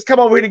 Did you just come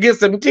over here to get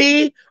some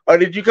tea, or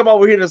did you come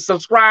over here to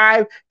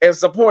subscribe and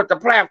support the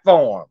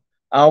platform?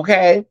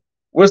 Okay?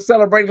 We're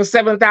celebrating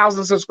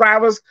 7,000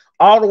 subscribers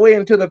all the way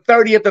until the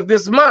 30th of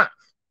this month.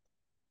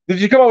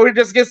 Did you come over here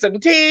just get some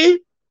tea?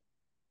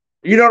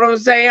 You know what I'm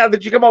saying? Or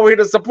did you come over here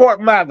to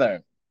support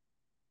Mother?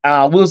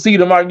 We'll see you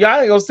tomorrow. Y'all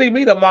ain't gonna see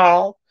me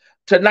tomorrow.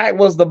 Tonight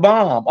was the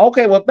bomb.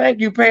 Okay, well, thank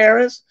you,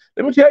 Paris.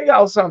 Let me tell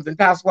y'all something,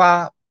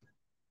 Tyesse.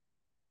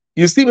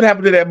 You see what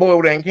happened to that boy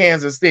over there in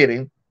Kansas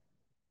City.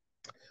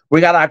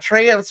 We got our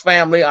trans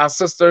family, our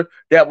sister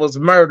that was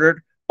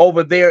murdered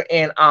over there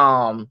in,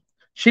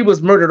 she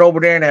was murdered over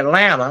there in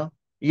Atlanta,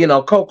 you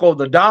know, Coco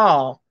the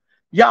doll.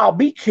 Y'all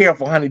be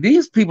careful, honey.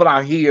 These people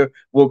out here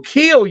will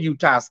kill you,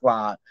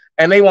 Tyesse,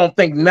 and they won't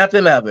think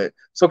nothing of it.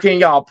 So can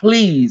y'all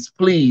please,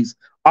 please,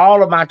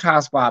 all of my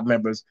Tyesse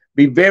members,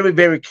 be very,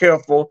 very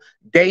careful.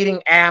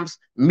 Dating apps,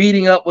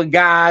 meeting up with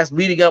guys,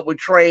 meeting up with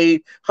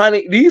trade.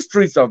 Honey, these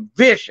streets are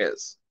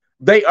vicious.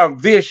 They are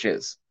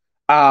vicious.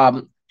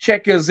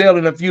 Check your Zelle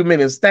in a few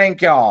minutes.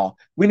 Thank y'all.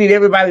 We need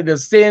everybody to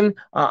send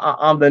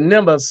the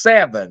number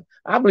 7.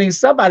 I believe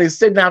somebody's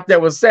sitting out there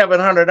with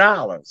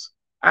 $700.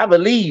 I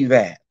believe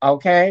that,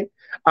 okay?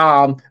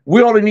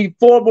 We only need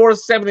 4 more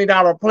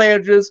 $70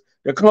 pledges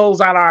to close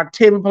out our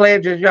 10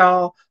 pledges,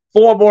 y'all.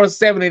 4 more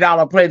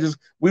 $70 pledges.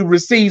 We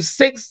received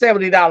 6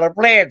 $70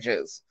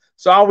 pledges.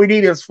 So all we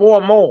need is 4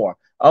 more.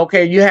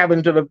 Okay, you have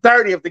until the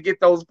 30th to get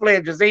those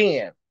pledges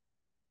in.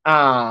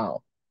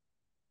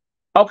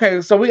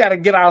 Okay, so we got to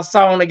get our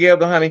song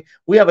together, honey.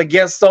 We have a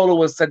guest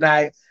soloist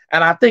tonight.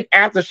 And I think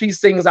after she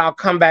sings, I'll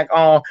come back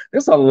on.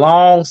 It's a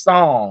long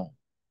song.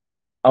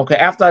 Okay,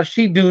 after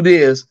she do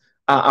this,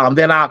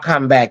 then I'll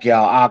come back,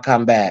 y'all. I'll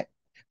come back.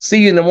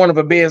 See you in the morning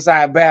for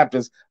Bedside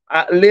Baptist.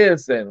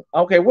 Listen,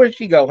 okay, where'd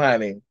she go,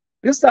 honey?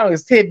 This song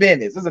is 10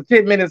 minutes. It's a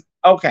 10 minutes.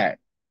 Okay.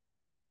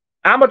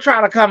 I'm going to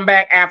try to come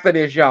back after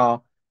this,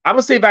 y'all. I'm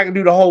going to see if I can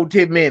do the whole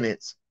 10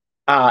 minutes.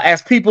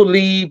 As people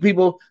leave,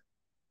 people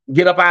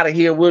get up out of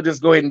here, we'll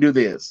just go ahead and do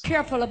this.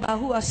 Careful about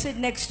who I sit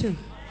next to.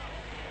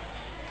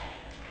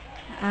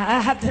 I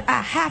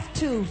have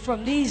to,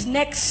 from these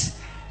next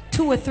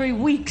 2 or 3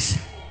 weeks,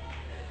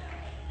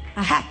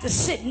 I have to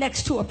sit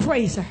next to a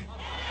praiser.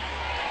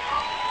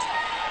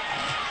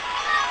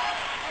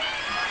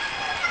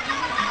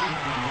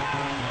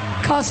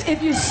 Because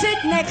if you sit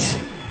next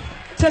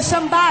to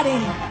somebody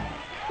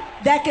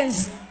that can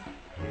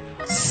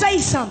say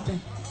something,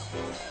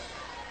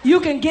 you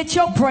can get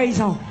your praise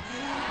on.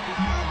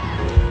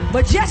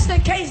 But just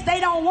in case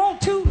they don't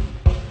want to,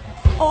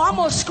 I'm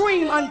going to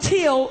scream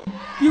until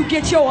you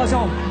get yours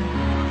on.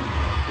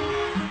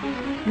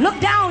 Look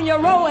down your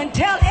row and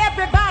tell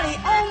everybody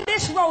on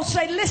this row,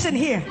 say, listen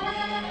here.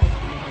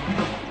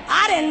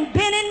 I done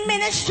been in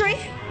ministry,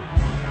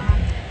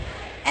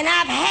 and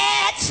I've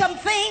had some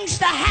things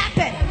to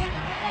happen.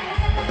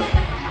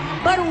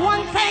 But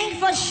one thing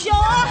for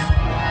sure,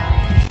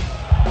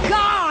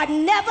 God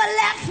never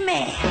left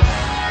me.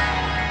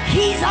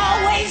 He's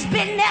always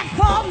been there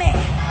for me.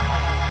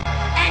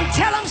 And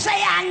tell him, say,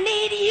 I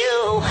need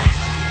you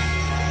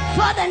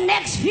for the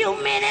next few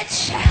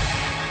minutes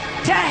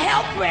to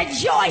help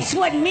rejoice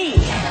with me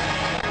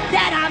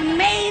that I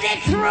made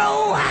it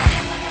through.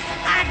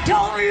 I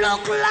don't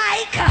look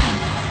like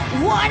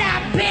what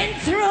I've been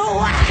through.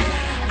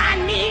 I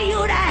need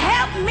you to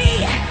help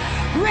me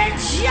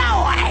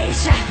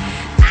rejoice.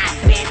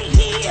 I've been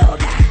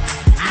healed.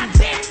 I've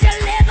been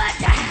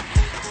delivered.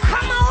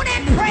 Come on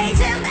and praise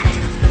him.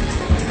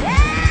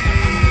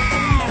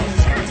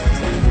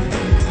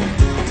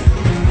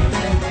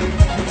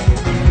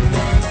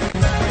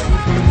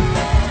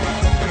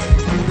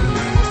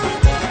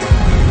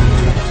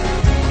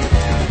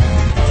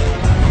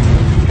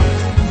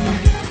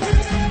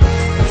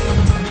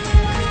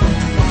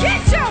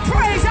 Get your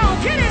praise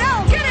on. Get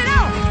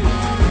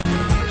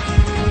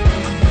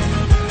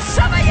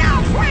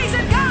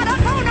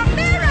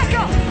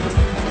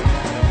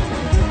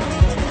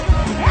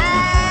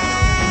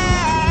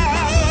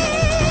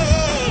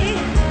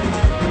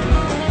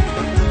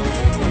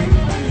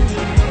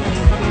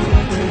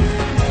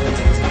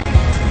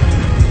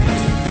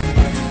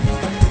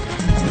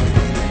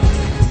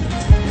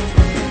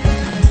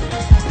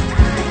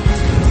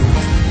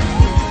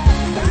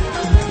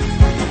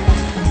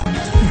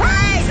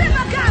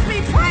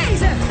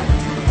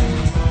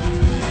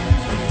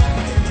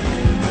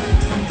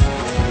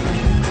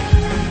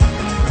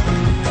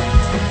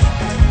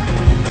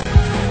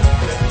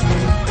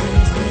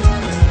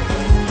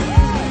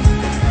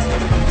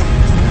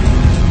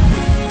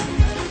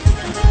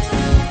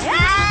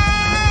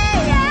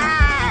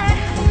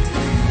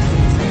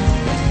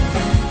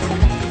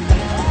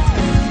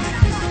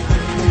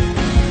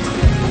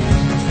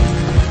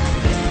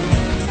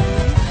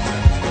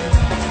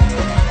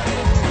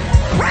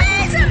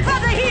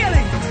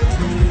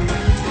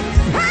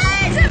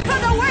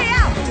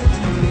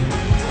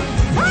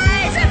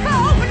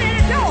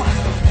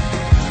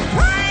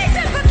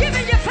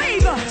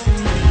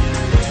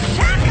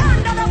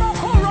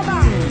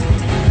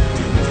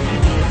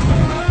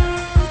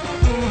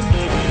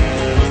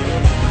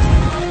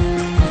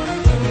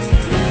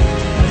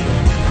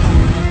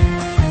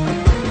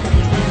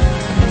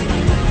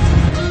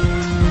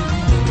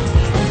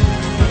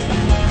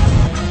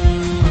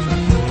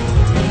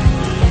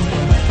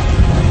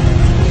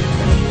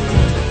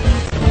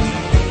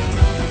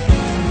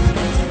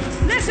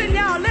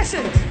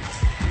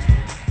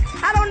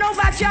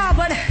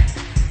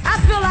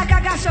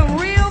some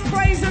real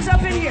praisers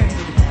up in here.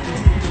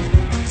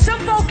 Some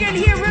folk in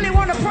here really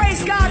want to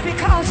praise God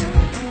because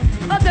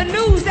of the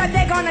news that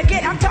they're going to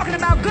get. I'm talking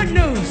about good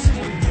news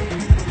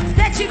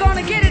that you're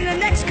going to get in the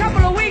next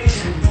couple of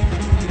weeks.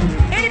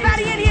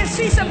 Anybody in here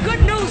see some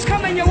good news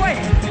coming your way?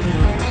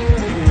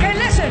 Hey,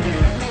 listen,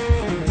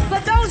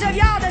 for those of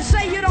y'all that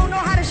say you don't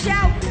know how to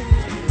shout,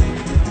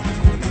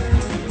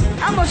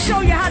 I'm going to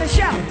show you how to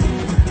shout.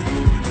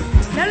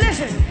 Now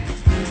listen,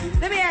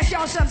 let me ask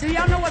y'all something. Do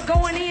y'all know what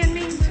going in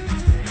means?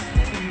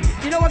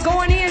 You know what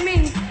going in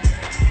means?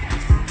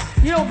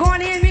 You know what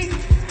going in means?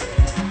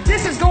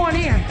 This is going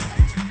in.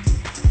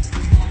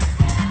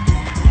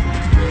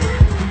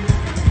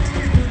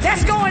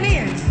 That's going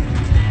in.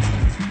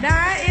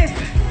 Now,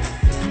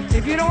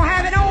 if you don't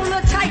have it on a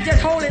little tight,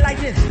 just hold it like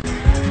this.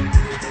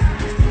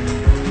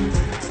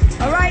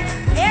 All right?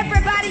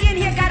 Everybody in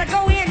here got to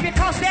go in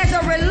because there's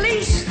a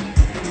release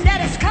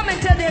that is coming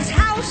to this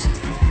house,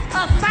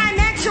 a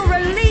financial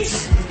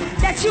release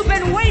that you've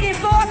been waiting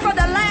for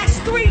the last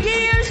 3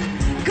 years.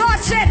 God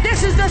said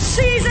this is the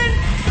season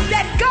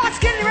that God's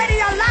getting ready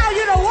to allow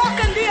you to walk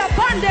in the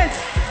abundance.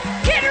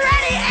 Get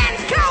ready and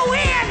go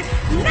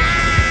in now.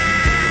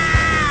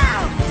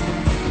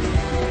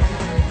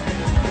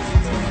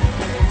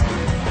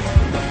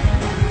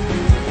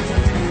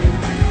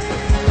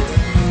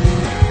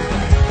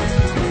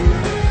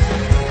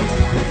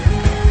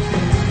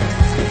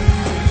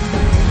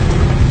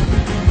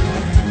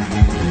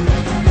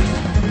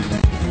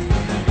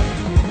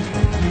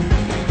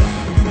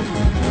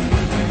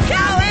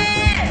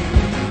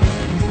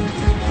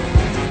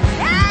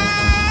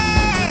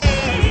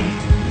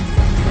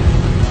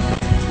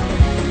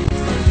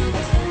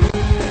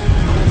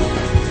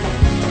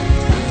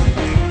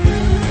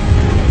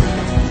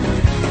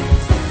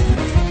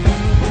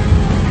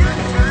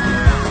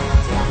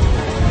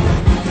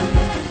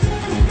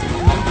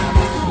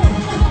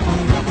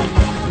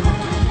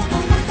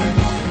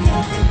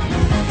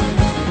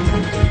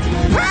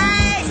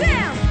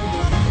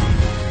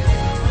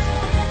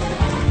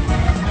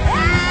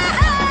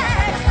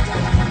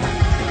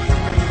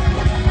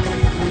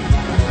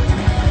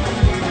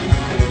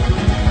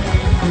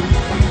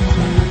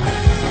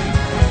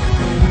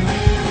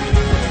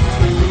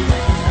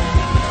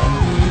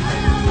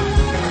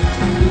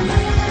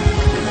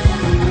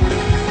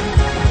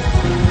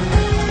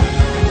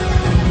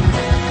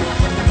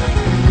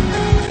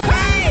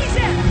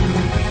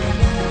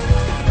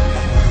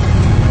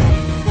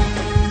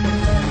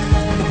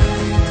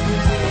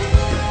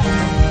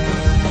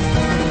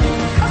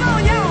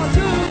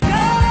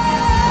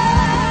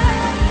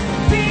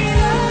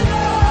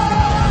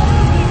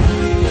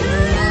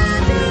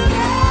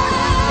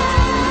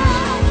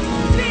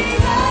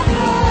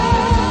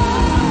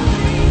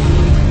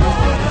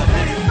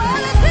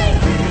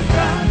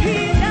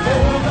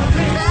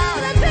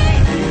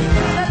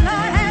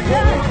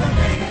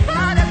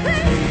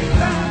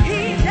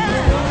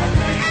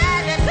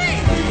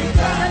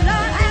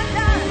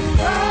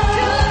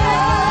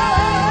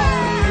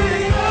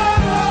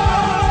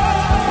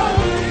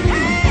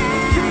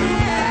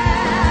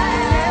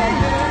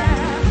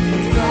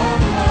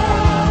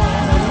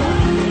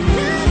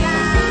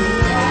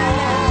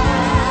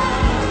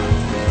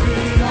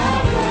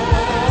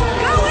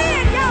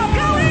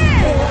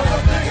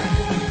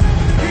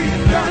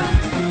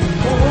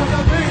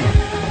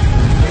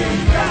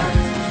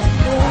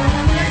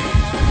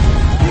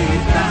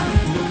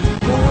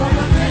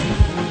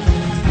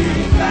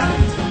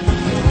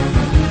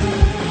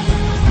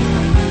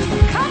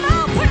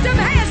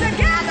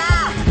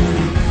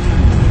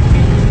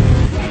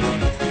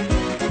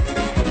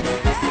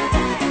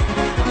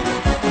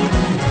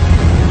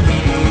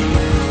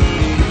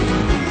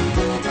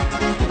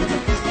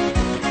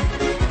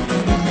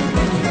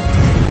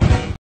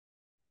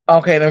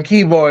 Okay, them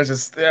keyboards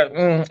is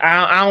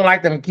I don't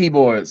like them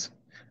keyboards.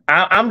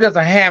 I'm just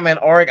a Hammond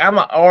organ. I'm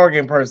an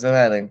organ person,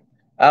 honey.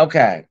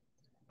 Okay.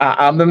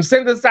 Them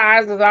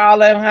synthesizers, all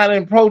that,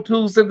 honey, Pro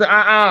Tools,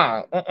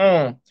 I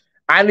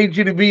need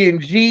you to be in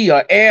G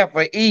or F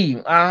or E.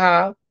 Turn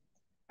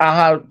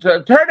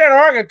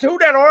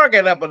that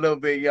organ up a little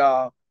bit,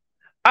 y'all.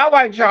 All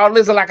right, y'all.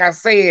 Listen, like I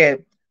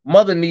said,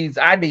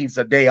 I needs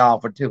a day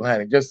off or two,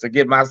 honey, just to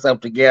get myself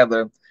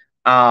together.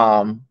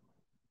 But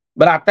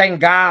I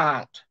thank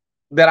God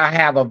that I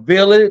have a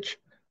village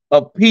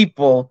of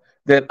people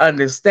that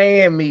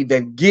understand me,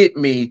 that get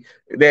me,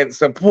 that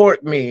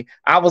support me.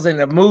 I was in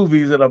the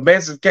movies and a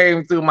message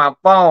came through my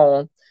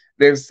phone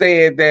that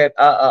said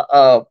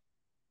that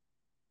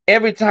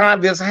every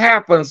time this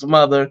happens,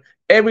 mother,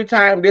 every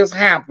time this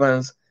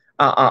happens,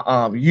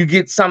 you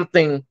get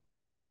something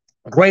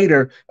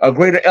greater, a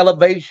greater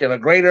elevation, a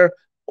greater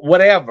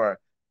whatever.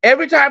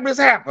 Every time this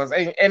happens,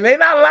 and they're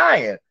not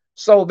lying.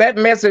 So that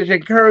message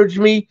encouraged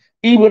me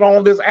even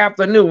on this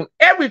afternoon.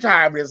 Every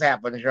time this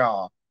happens,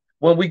 y'all,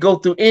 when we go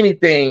through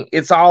anything,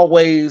 it's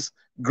always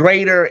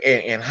greater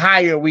and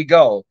higher we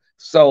go.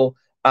 So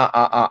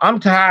I'm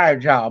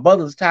tired, y'all.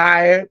 Mother's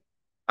tired.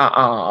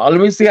 Let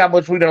me see how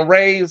much we done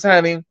raised,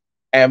 honey.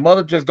 And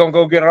mother just gonna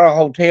go get her a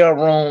hotel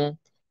room,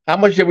 How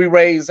much did we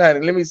raise,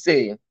 honey? Let me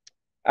see.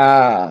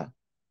 I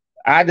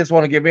just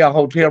want to give me a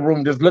hotel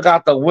room. Just look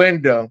out the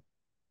window.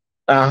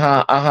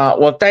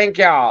 Well, thank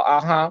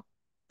y'all.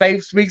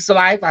 Faith Speaks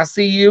Life. I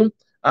see you.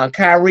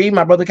 Kyrie,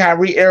 my brother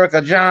Kyrie,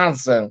 Erica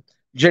Johnson,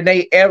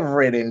 Janae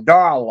Everett, and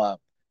Darla,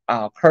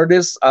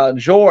 Curtis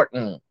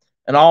Jordan,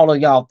 and all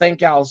of y'all. Thank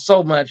y'all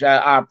so much.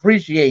 I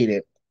appreciate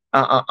it.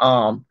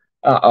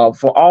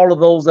 For all of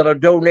those that are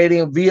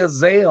donating via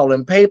Zelle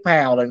and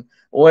PayPal and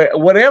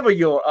whatever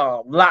your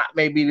lot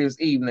may be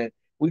this evening,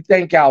 we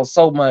thank y'all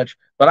so much.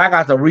 But I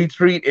got to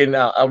retreat and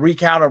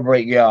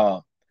recalibrate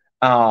y'all.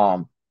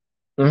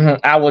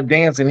 I would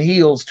dance in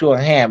heels to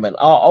a Hammond.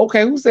 Oh,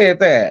 okay. Who said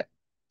that?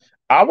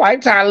 All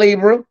right, Ty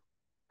Libra.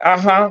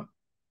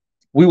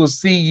 We will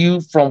see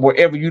you from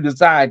wherever you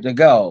decide to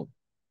go.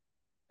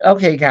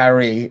 Okay,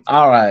 Kyrie.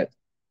 All right.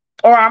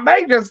 Or I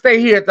may just stay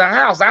here at the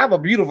house. I have a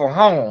beautiful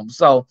home,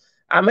 so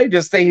I may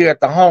just stay here at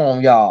the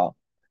home, y'all.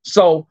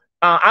 So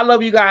I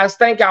love you guys.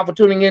 Thank y'all for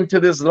tuning in to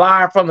this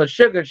live from the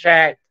Sugar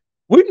Shack.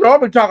 We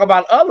normally talk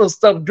about other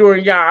stuff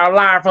during our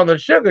live from the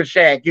Sugar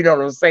Shack. You know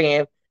what I'm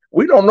saying?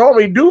 We don't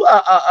normally do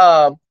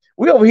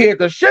we over here at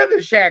the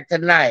Sugar Shack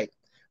tonight.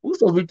 We're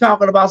supposed to be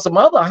talking about some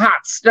other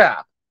hot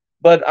stuff.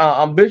 But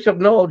Bishop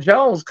Noel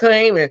Jones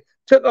came and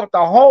took up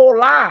the whole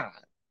line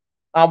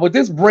with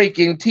this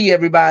breaking tea,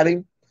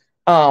 everybody.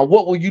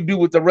 What will you do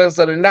with the rest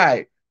of the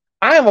night?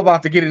 I am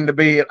about to get into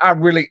bed. I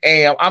really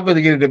am. I'm going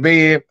to get into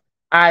bed.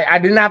 I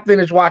did not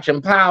finish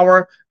watching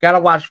Power. Got to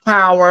watch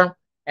Power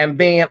and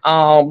then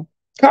call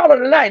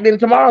it a night. Then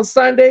tomorrow's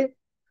Sunday.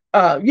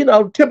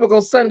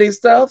 Typical Sunday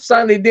stuff,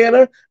 Sunday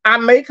dinner. I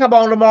may come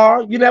on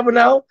tomorrow. You never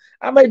know.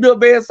 I may do a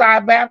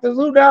bedside Baptist.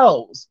 Who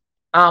knows?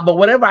 But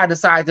whatever I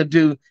decide to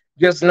do,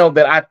 just know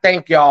that I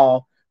thank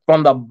y'all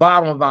from the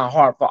bottom of my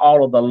heart for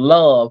all of the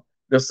love,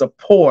 the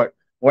support.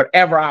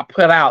 Whatever I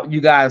put out,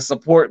 you guys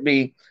support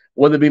me,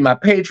 whether it be my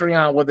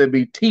Patreon, whether it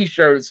be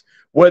T-shirts,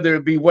 whether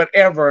it be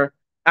whatever.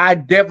 I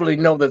definitely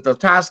know that the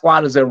Ty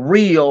Squad is a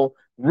real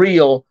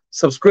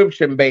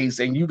subscription base,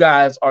 and you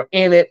guys are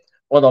in it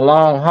for the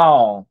long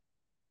haul.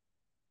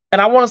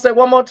 And I want to say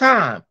one more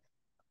time,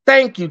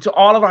 thank you to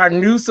all of our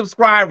new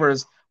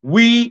subscribers.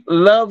 We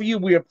love you.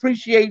 We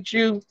appreciate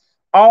you.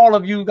 All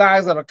of you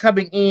guys that are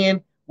coming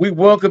in, we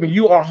welcome you.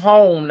 You are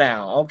home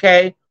now,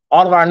 okay?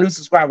 All of our new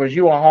subscribers,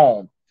 you are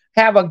home.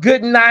 Have a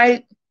good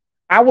night.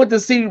 I went to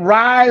see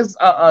Rise,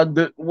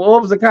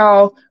 what was it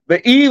called?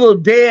 The Evil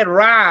Dead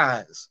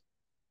Rise.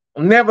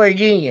 Never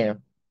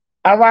again.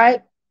 All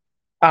right?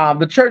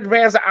 The church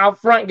vans are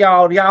out front,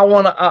 y'all. Y'all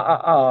want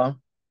to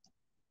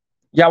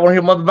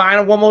hear Mother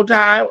Bynum one more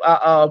time?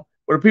 For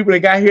the people that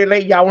got here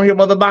late, y'all want to hear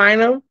Mother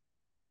Bynum?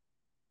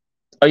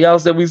 Oh, y'all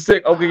said we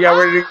sick. Okay, y'all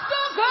ready?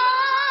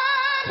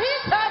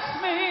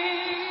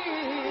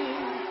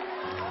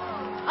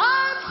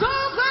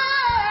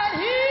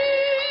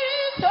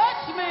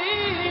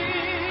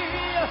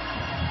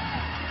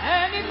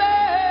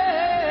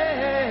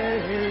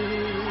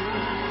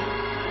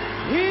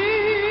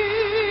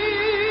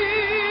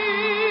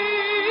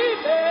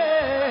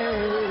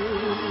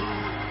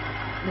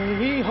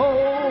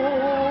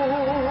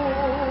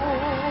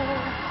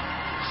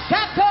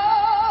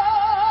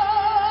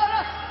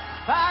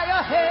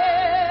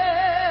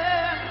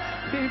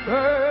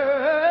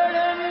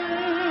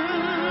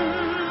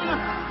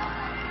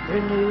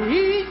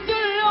 Beneath the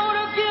load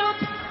of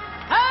guilt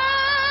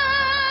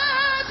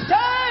and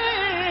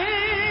shame,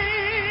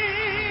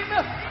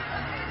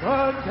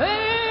 but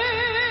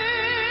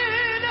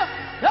in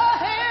the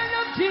hand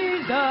of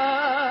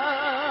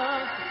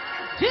Jesus,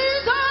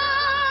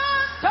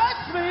 Jesus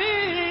touched me,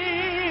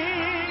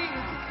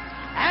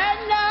 and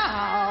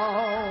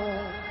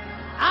now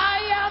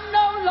I am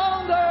no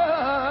longer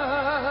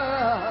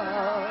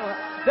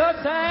the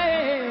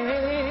same,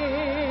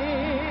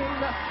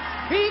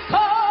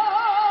 because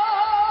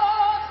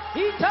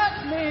He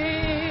touched me.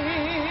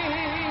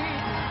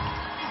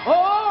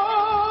 Oh,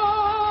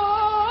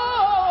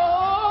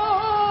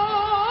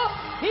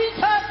 He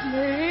touched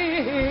me.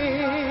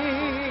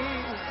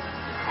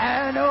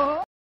 And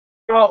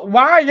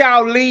why are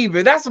y'all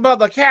leaving? That's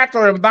Mother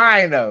Catherine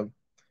Bynum.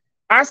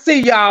 I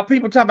see y'all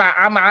people talking about,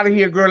 I'm out of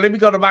here, girl. Let me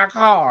go to my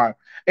car.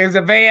 Is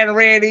the van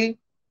ready?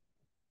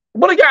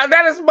 What do y'all?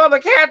 That is Mother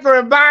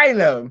Catherine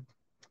Bynum.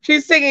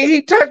 She's singing,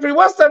 He Touched Me.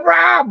 What's the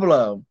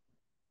problem?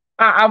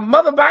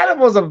 Mother Bynum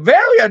was a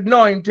very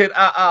anointed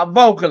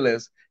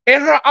vocalist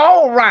in her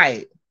own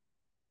right.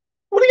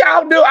 What do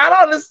y'all do? I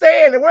don't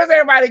understand. Where's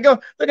everybody go?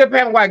 Look at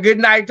Pam White. Good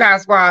night, Ty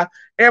Squad.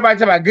 Everybody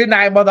talking about good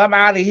night, mother. I'm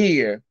out of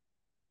here.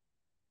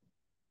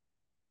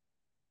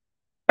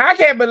 I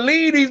can't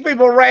believe these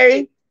people,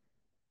 Ray.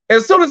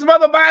 As soon as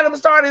Mother Bynum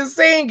started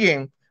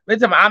singing, they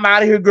tell me, I'm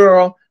out of here,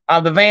 girl.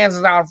 The vans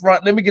is out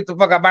front. Let me get the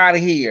fuck up out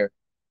of here.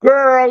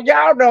 Girl,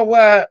 y'all know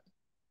what?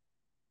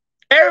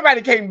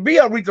 Everybody can't be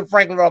Aretha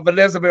Franklin or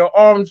Elizabeth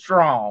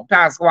Armstrong,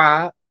 Ty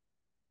Squad.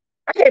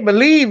 I can't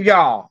believe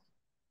y'all.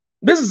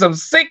 This is some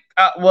sick,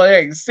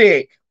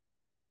 sick.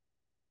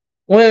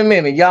 Wait a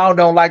minute, y'all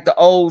don't like the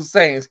old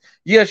saints.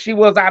 Yeah, she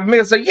was, I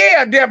miss her.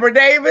 Yeah, Deborah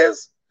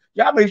Davis.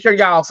 Y'all make sure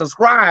y'all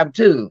subscribe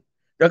too.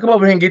 Y'all come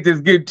over here and get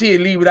this good tea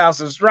and leave without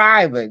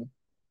subscribing.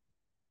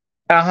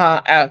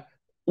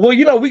 Well,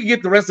 you know, we can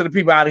get the rest of the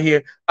people out of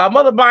here.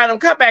 Mother Bynum,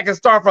 come back and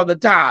start from the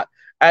top.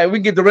 We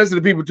can get the rest of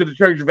the people to the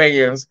church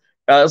vans.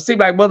 It seems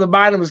like Mother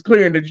Bynum is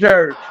clearing the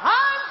church.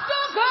 I'm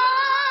so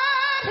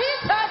glad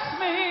he touched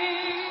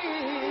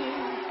me.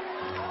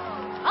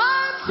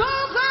 I'm so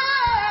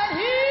glad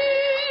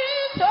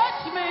he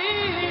touched me.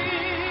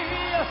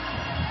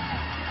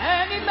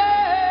 And he made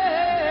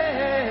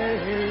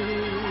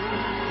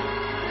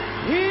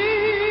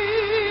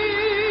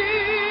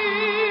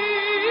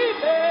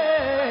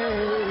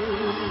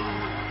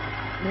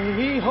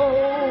me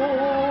whole.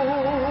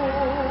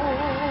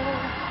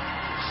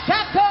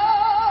 Shackled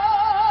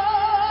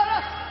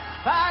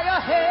by a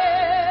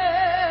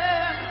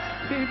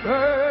heavy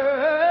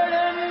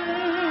burden,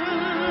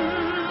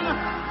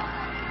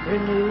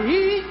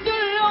 beneath the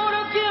load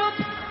of guilt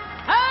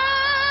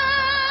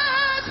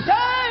and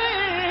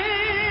shame,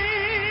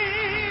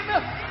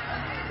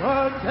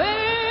 but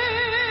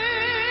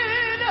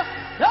in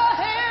the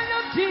hand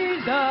of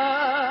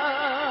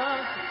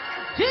Jesus,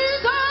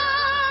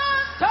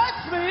 Jesus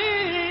touched me,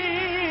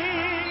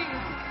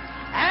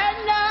 and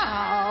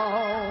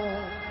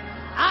now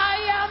I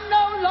am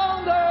no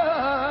longer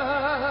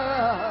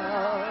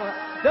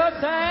the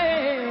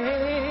same,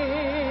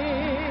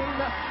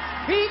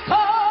 because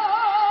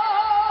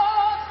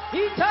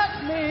he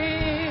touched me.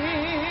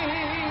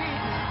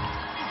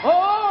 Oh,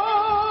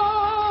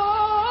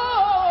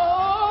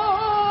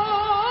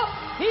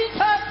 he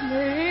touched me,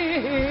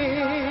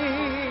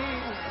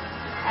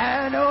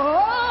 and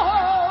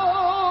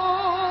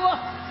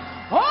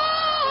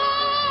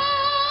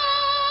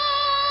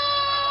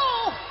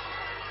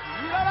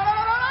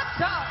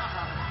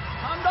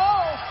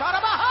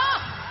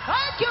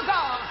thank you,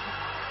 God.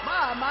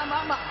 My.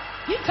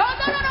 He come,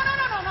 no.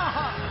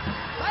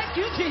 Thank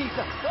you,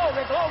 Jesus.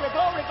 Glory, glory,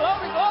 glory,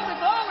 glory, glory,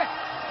 glory.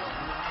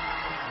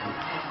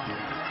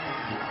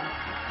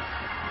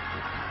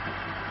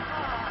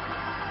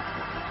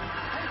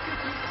 Thank you,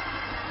 Jesus.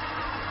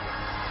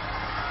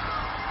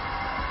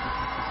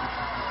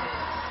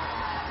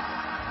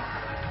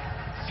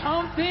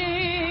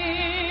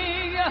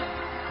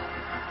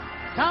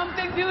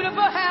 Something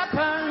beautiful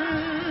happened.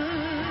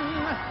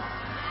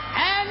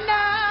 And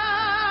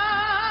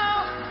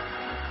now,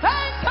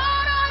 thank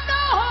God I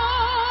know.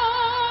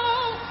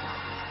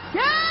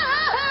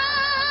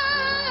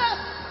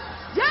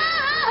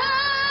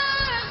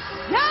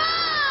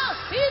 Yeah,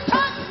 he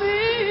touched me.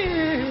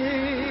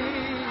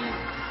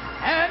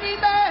 And he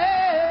made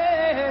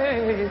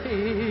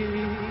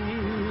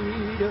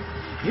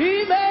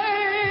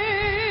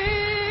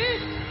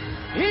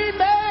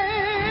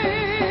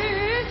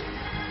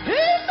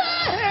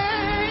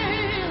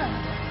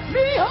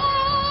me whole.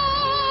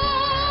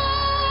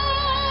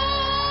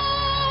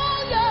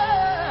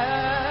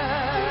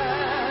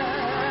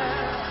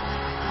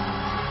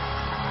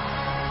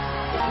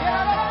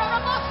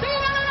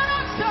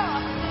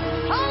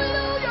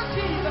 Hallelujah,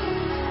 Jesus.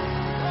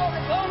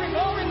 Glory, glory,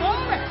 glory,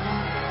 glory.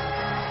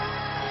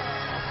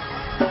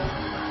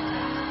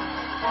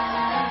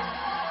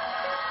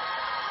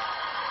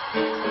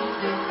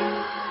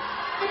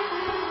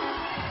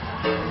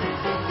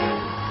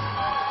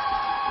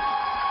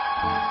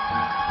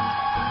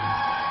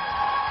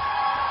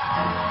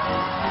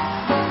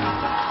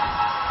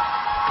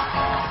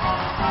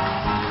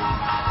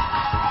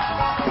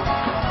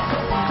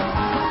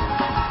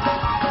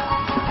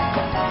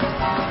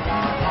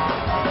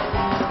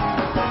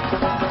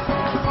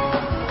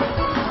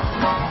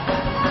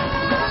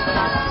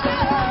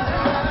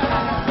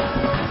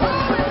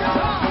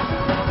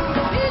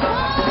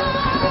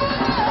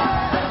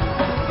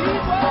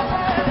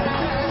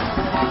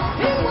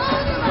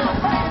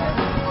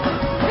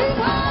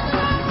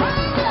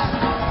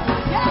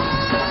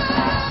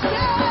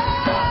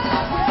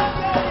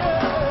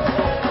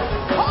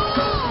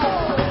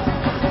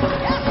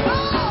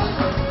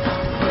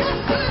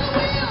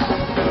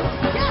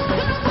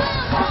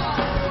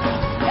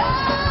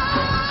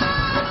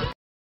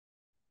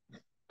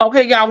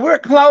 Okay, y'all, we're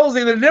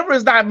closing. The river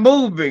is not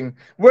moving.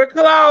 We're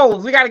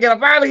closed. We got to get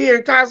up out of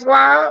here, Tyesse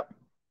Report.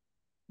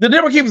 The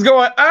river keeps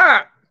going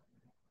up.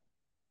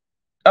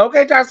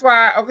 Okay, Tyesse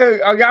Report.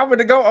 Okay, are y'all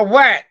ready to go or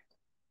what?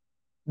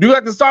 Do you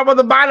have to start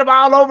Mother Bynum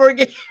all over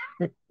again?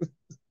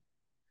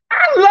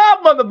 I love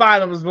Mother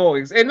Bynum's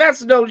voice, and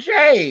that's no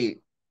shade.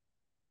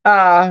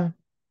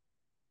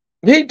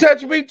 He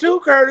touched me too,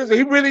 Curtis.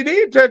 He really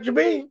did touch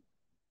me.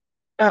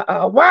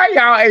 Why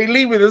y'all ain't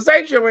leaving the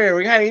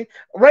sanctuary, honey?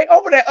 Right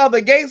over that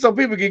other gate so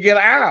people can get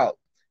out.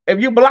 If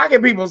you're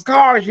blocking people's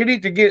cars, you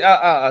need to get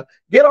on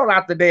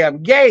out the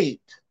damn gate.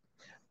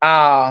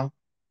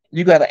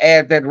 You got to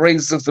add that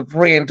race sister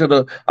praying to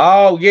the.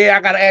 Oh yeah,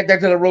 I got to add that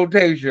to the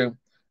rotation.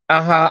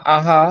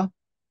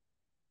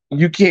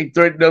 You can't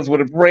threaten us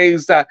with a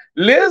praise time.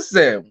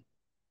 Listen,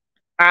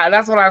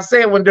 that's what I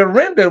said when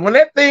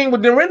that thing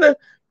with Dorinda.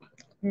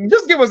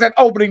 Just give us that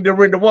opening,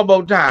 Dorinda, one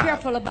more time.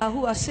 Careful about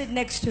who I sit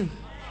next to.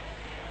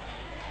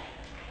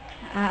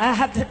 I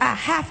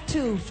have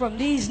to, from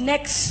these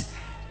next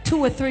 2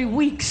 or 3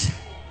 weeks,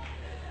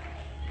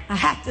 I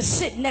have to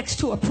sit next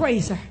to a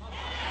praiser.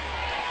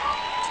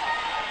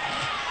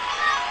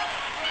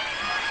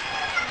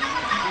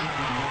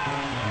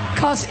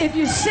 Because if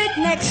you sit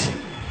next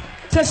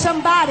to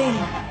somebody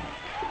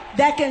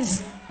that can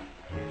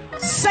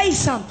say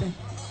something,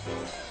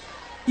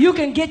 you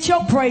can get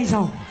your praise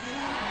on.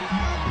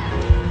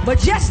 But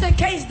just in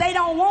case they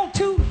don't want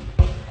to,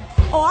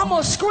 oh, I'm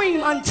going to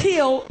scream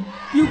until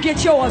you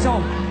get yours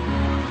on.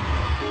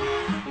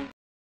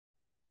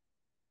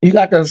 You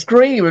got to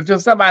scream until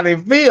somebody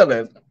feel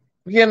it,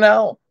 you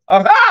know.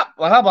 Yeah.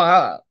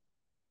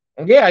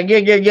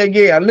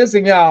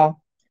 Listen,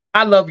 y'all,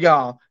 I love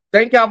y'all.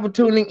 Thank y'all for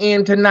tuning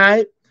in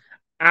tonight.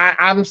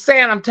 I'm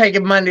saying I'm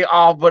taking Monday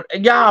off, but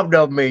y'all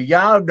know me.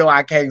 Y'all know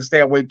I can't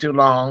stay away too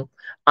long.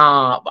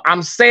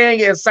 I'm saying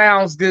it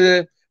sounds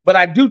good, but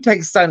I do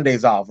take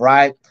Sundays off,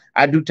 right?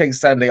 I do take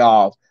Sunday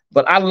off.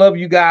 But I love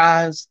you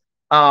guys.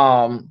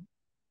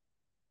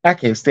 I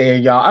can't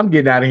stand y'all. I'm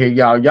getting out of here,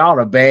 y'all. Y'all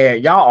are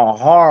bad. Y'all are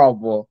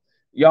horrible.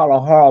 Y'all are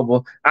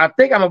horrible. I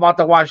think I'm about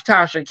to watch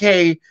Tasha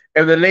K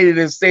and the lady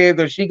that said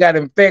that she got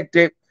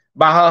infected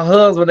by her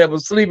husband that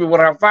was sleeping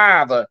with her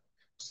father.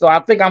 So I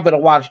think I'm going to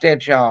watch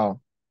that, y'all.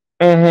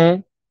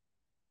 Wait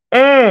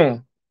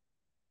a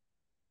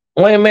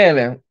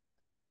minute.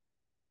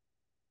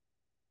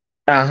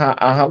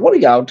 What are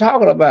y'all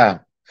talking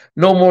about?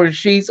 No more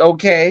sheets,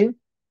 okay.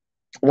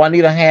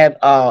 Juanita had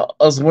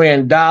us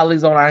wearing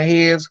dollies on our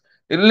heads.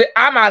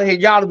 I'm out of here.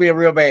 Y'all to be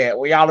real bad.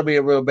 Well, y'all to be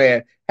real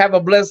bad. Have a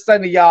blessed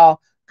Sunday, y'all.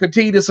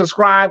 Continue to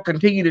subscribe,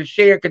 continue to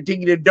share,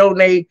 continue to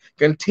donate,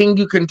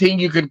 continue,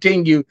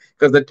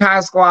 because the Ty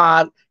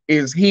Squad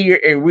is here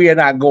and we are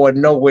not going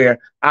nowhere.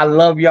 I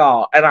love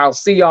y'all, and I'll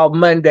see y'all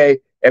Monday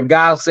if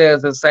God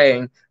says the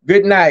same.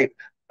 Good night.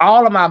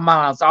 All of my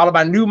mods, all of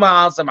my new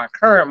mods and my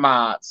current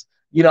mods.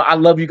 You know, I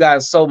love you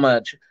guys so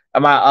much.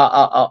 And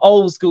my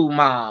old school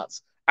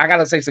mods. I got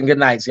to say some good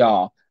nights,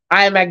 y'all.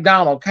 I am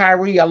McDonald.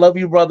 Kyrie, I love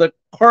you, brother.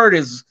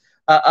 Curtis,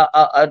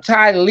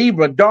 Ty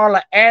Libra,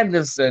 Darla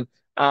Anderson.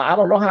 I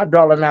don't know how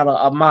Darla not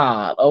a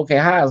mod. Okay,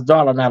 how is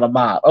Darla not a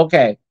mod?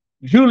 Okay.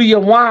 Julia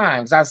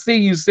Wines, I see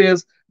you,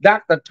 sis.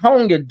 Dr.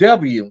 Tonya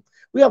W.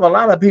 We have a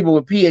lot of people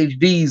with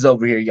PhDs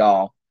over here,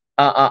 y'all.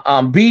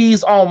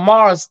 Bees on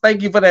Mars,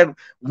 thank you for that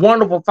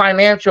wonderful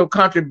financial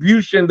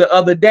contribution the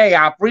other day.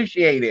 I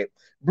appreciate it.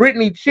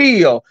 Brittany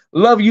Chill,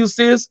 love you,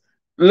 sis.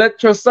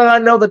 Let your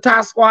son know the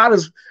Ty Squad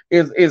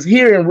is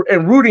here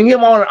and rooting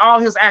him on all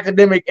his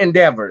academic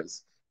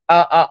endeavors.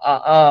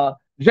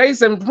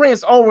 Jason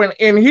Prince over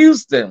in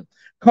Houston.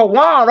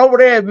 Kawan over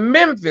there in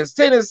Memphis,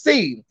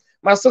 Tennessee.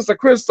 My sister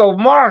Crystal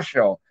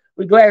Marshall.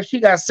 We're glad she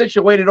got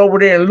situated over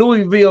there in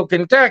Louisville,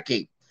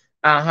 Kentucky.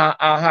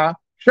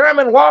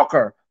 Sherman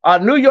Walker,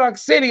 New York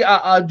City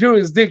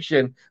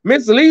jurisdiction.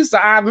 Miss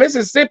Lisa,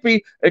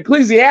 Mississippi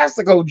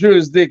ecclesiastical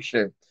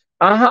jurisdiction.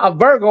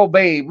 Virgo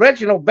Babe,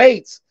 Reginald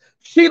Bates,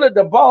 Sheila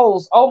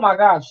DeBose. Oh my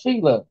God,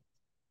 Sheila.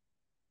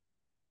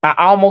 I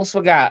almost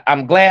forgot.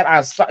 I'm glad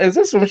I saw. Is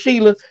this from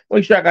Sheila?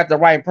 Make sure I got the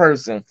right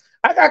person.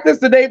 I got this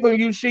today from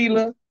you,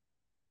 Sheila.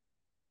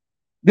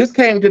 This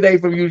came today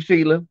from you,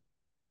 Sheila.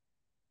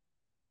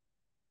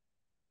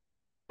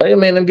 Wait a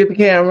minute, let me get the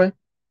camera.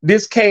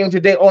 This came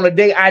today on the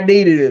day I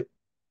needed it.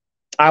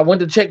 I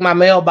went to check my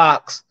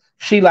mailbox.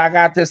 Sheila, I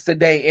got this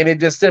today, and it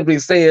just simply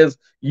says,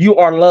 you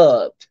are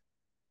loved.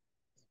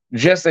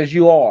 Just as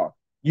you are.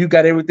 You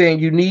got everything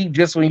you need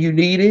just when you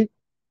need it.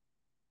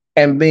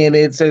 And then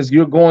it says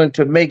you're going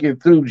to make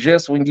it through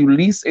just when you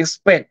least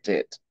expect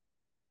it.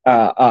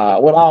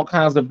 With all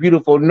kinds of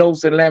beautiful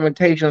notes and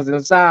lamentations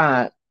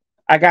inside.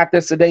 I got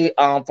this today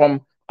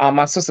from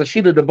my sister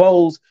Sheila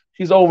DeBose.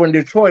 She's over in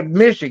Detroit,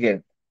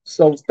 Michigan.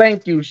 So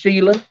thank you,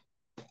 Sheila.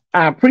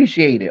 I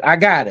appreciate it. I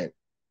got it.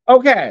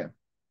 Okay.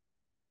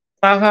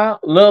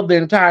 Love the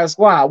entire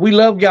squad. We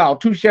love y'all.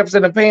 Two chefs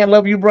in the pan.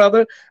 Love you,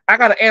 brother. I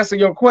got to answer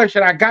your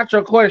question. I got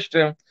your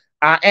question.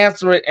 I'll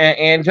answer it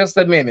in just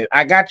a minute.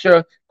 I got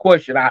your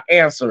question. I'll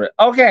answer it.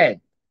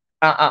 Okay.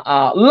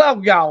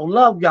 Love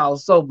y'all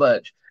so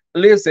much.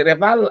 Listen,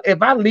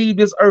 if I leave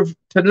this earth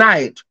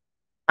tonight,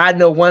 I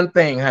know one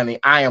thing, honey.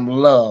 I am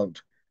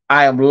loved.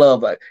 I am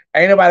loved.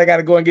 Ain't nobody got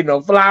to go and get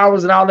no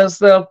flowers and all that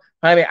stuff.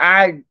 Honey,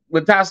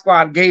 the Ty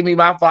Squad gave me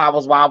my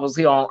flowers while I was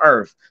here on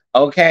earth.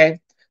 Okay?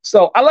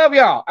 So I love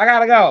y'all. I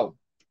gotta go.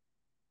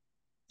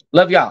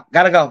 Love y'all.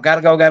 Gotta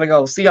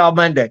go. See y'all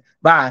Monday.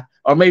 Bye.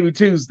 Or maybe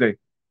Tuesday.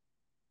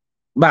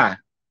 Bye.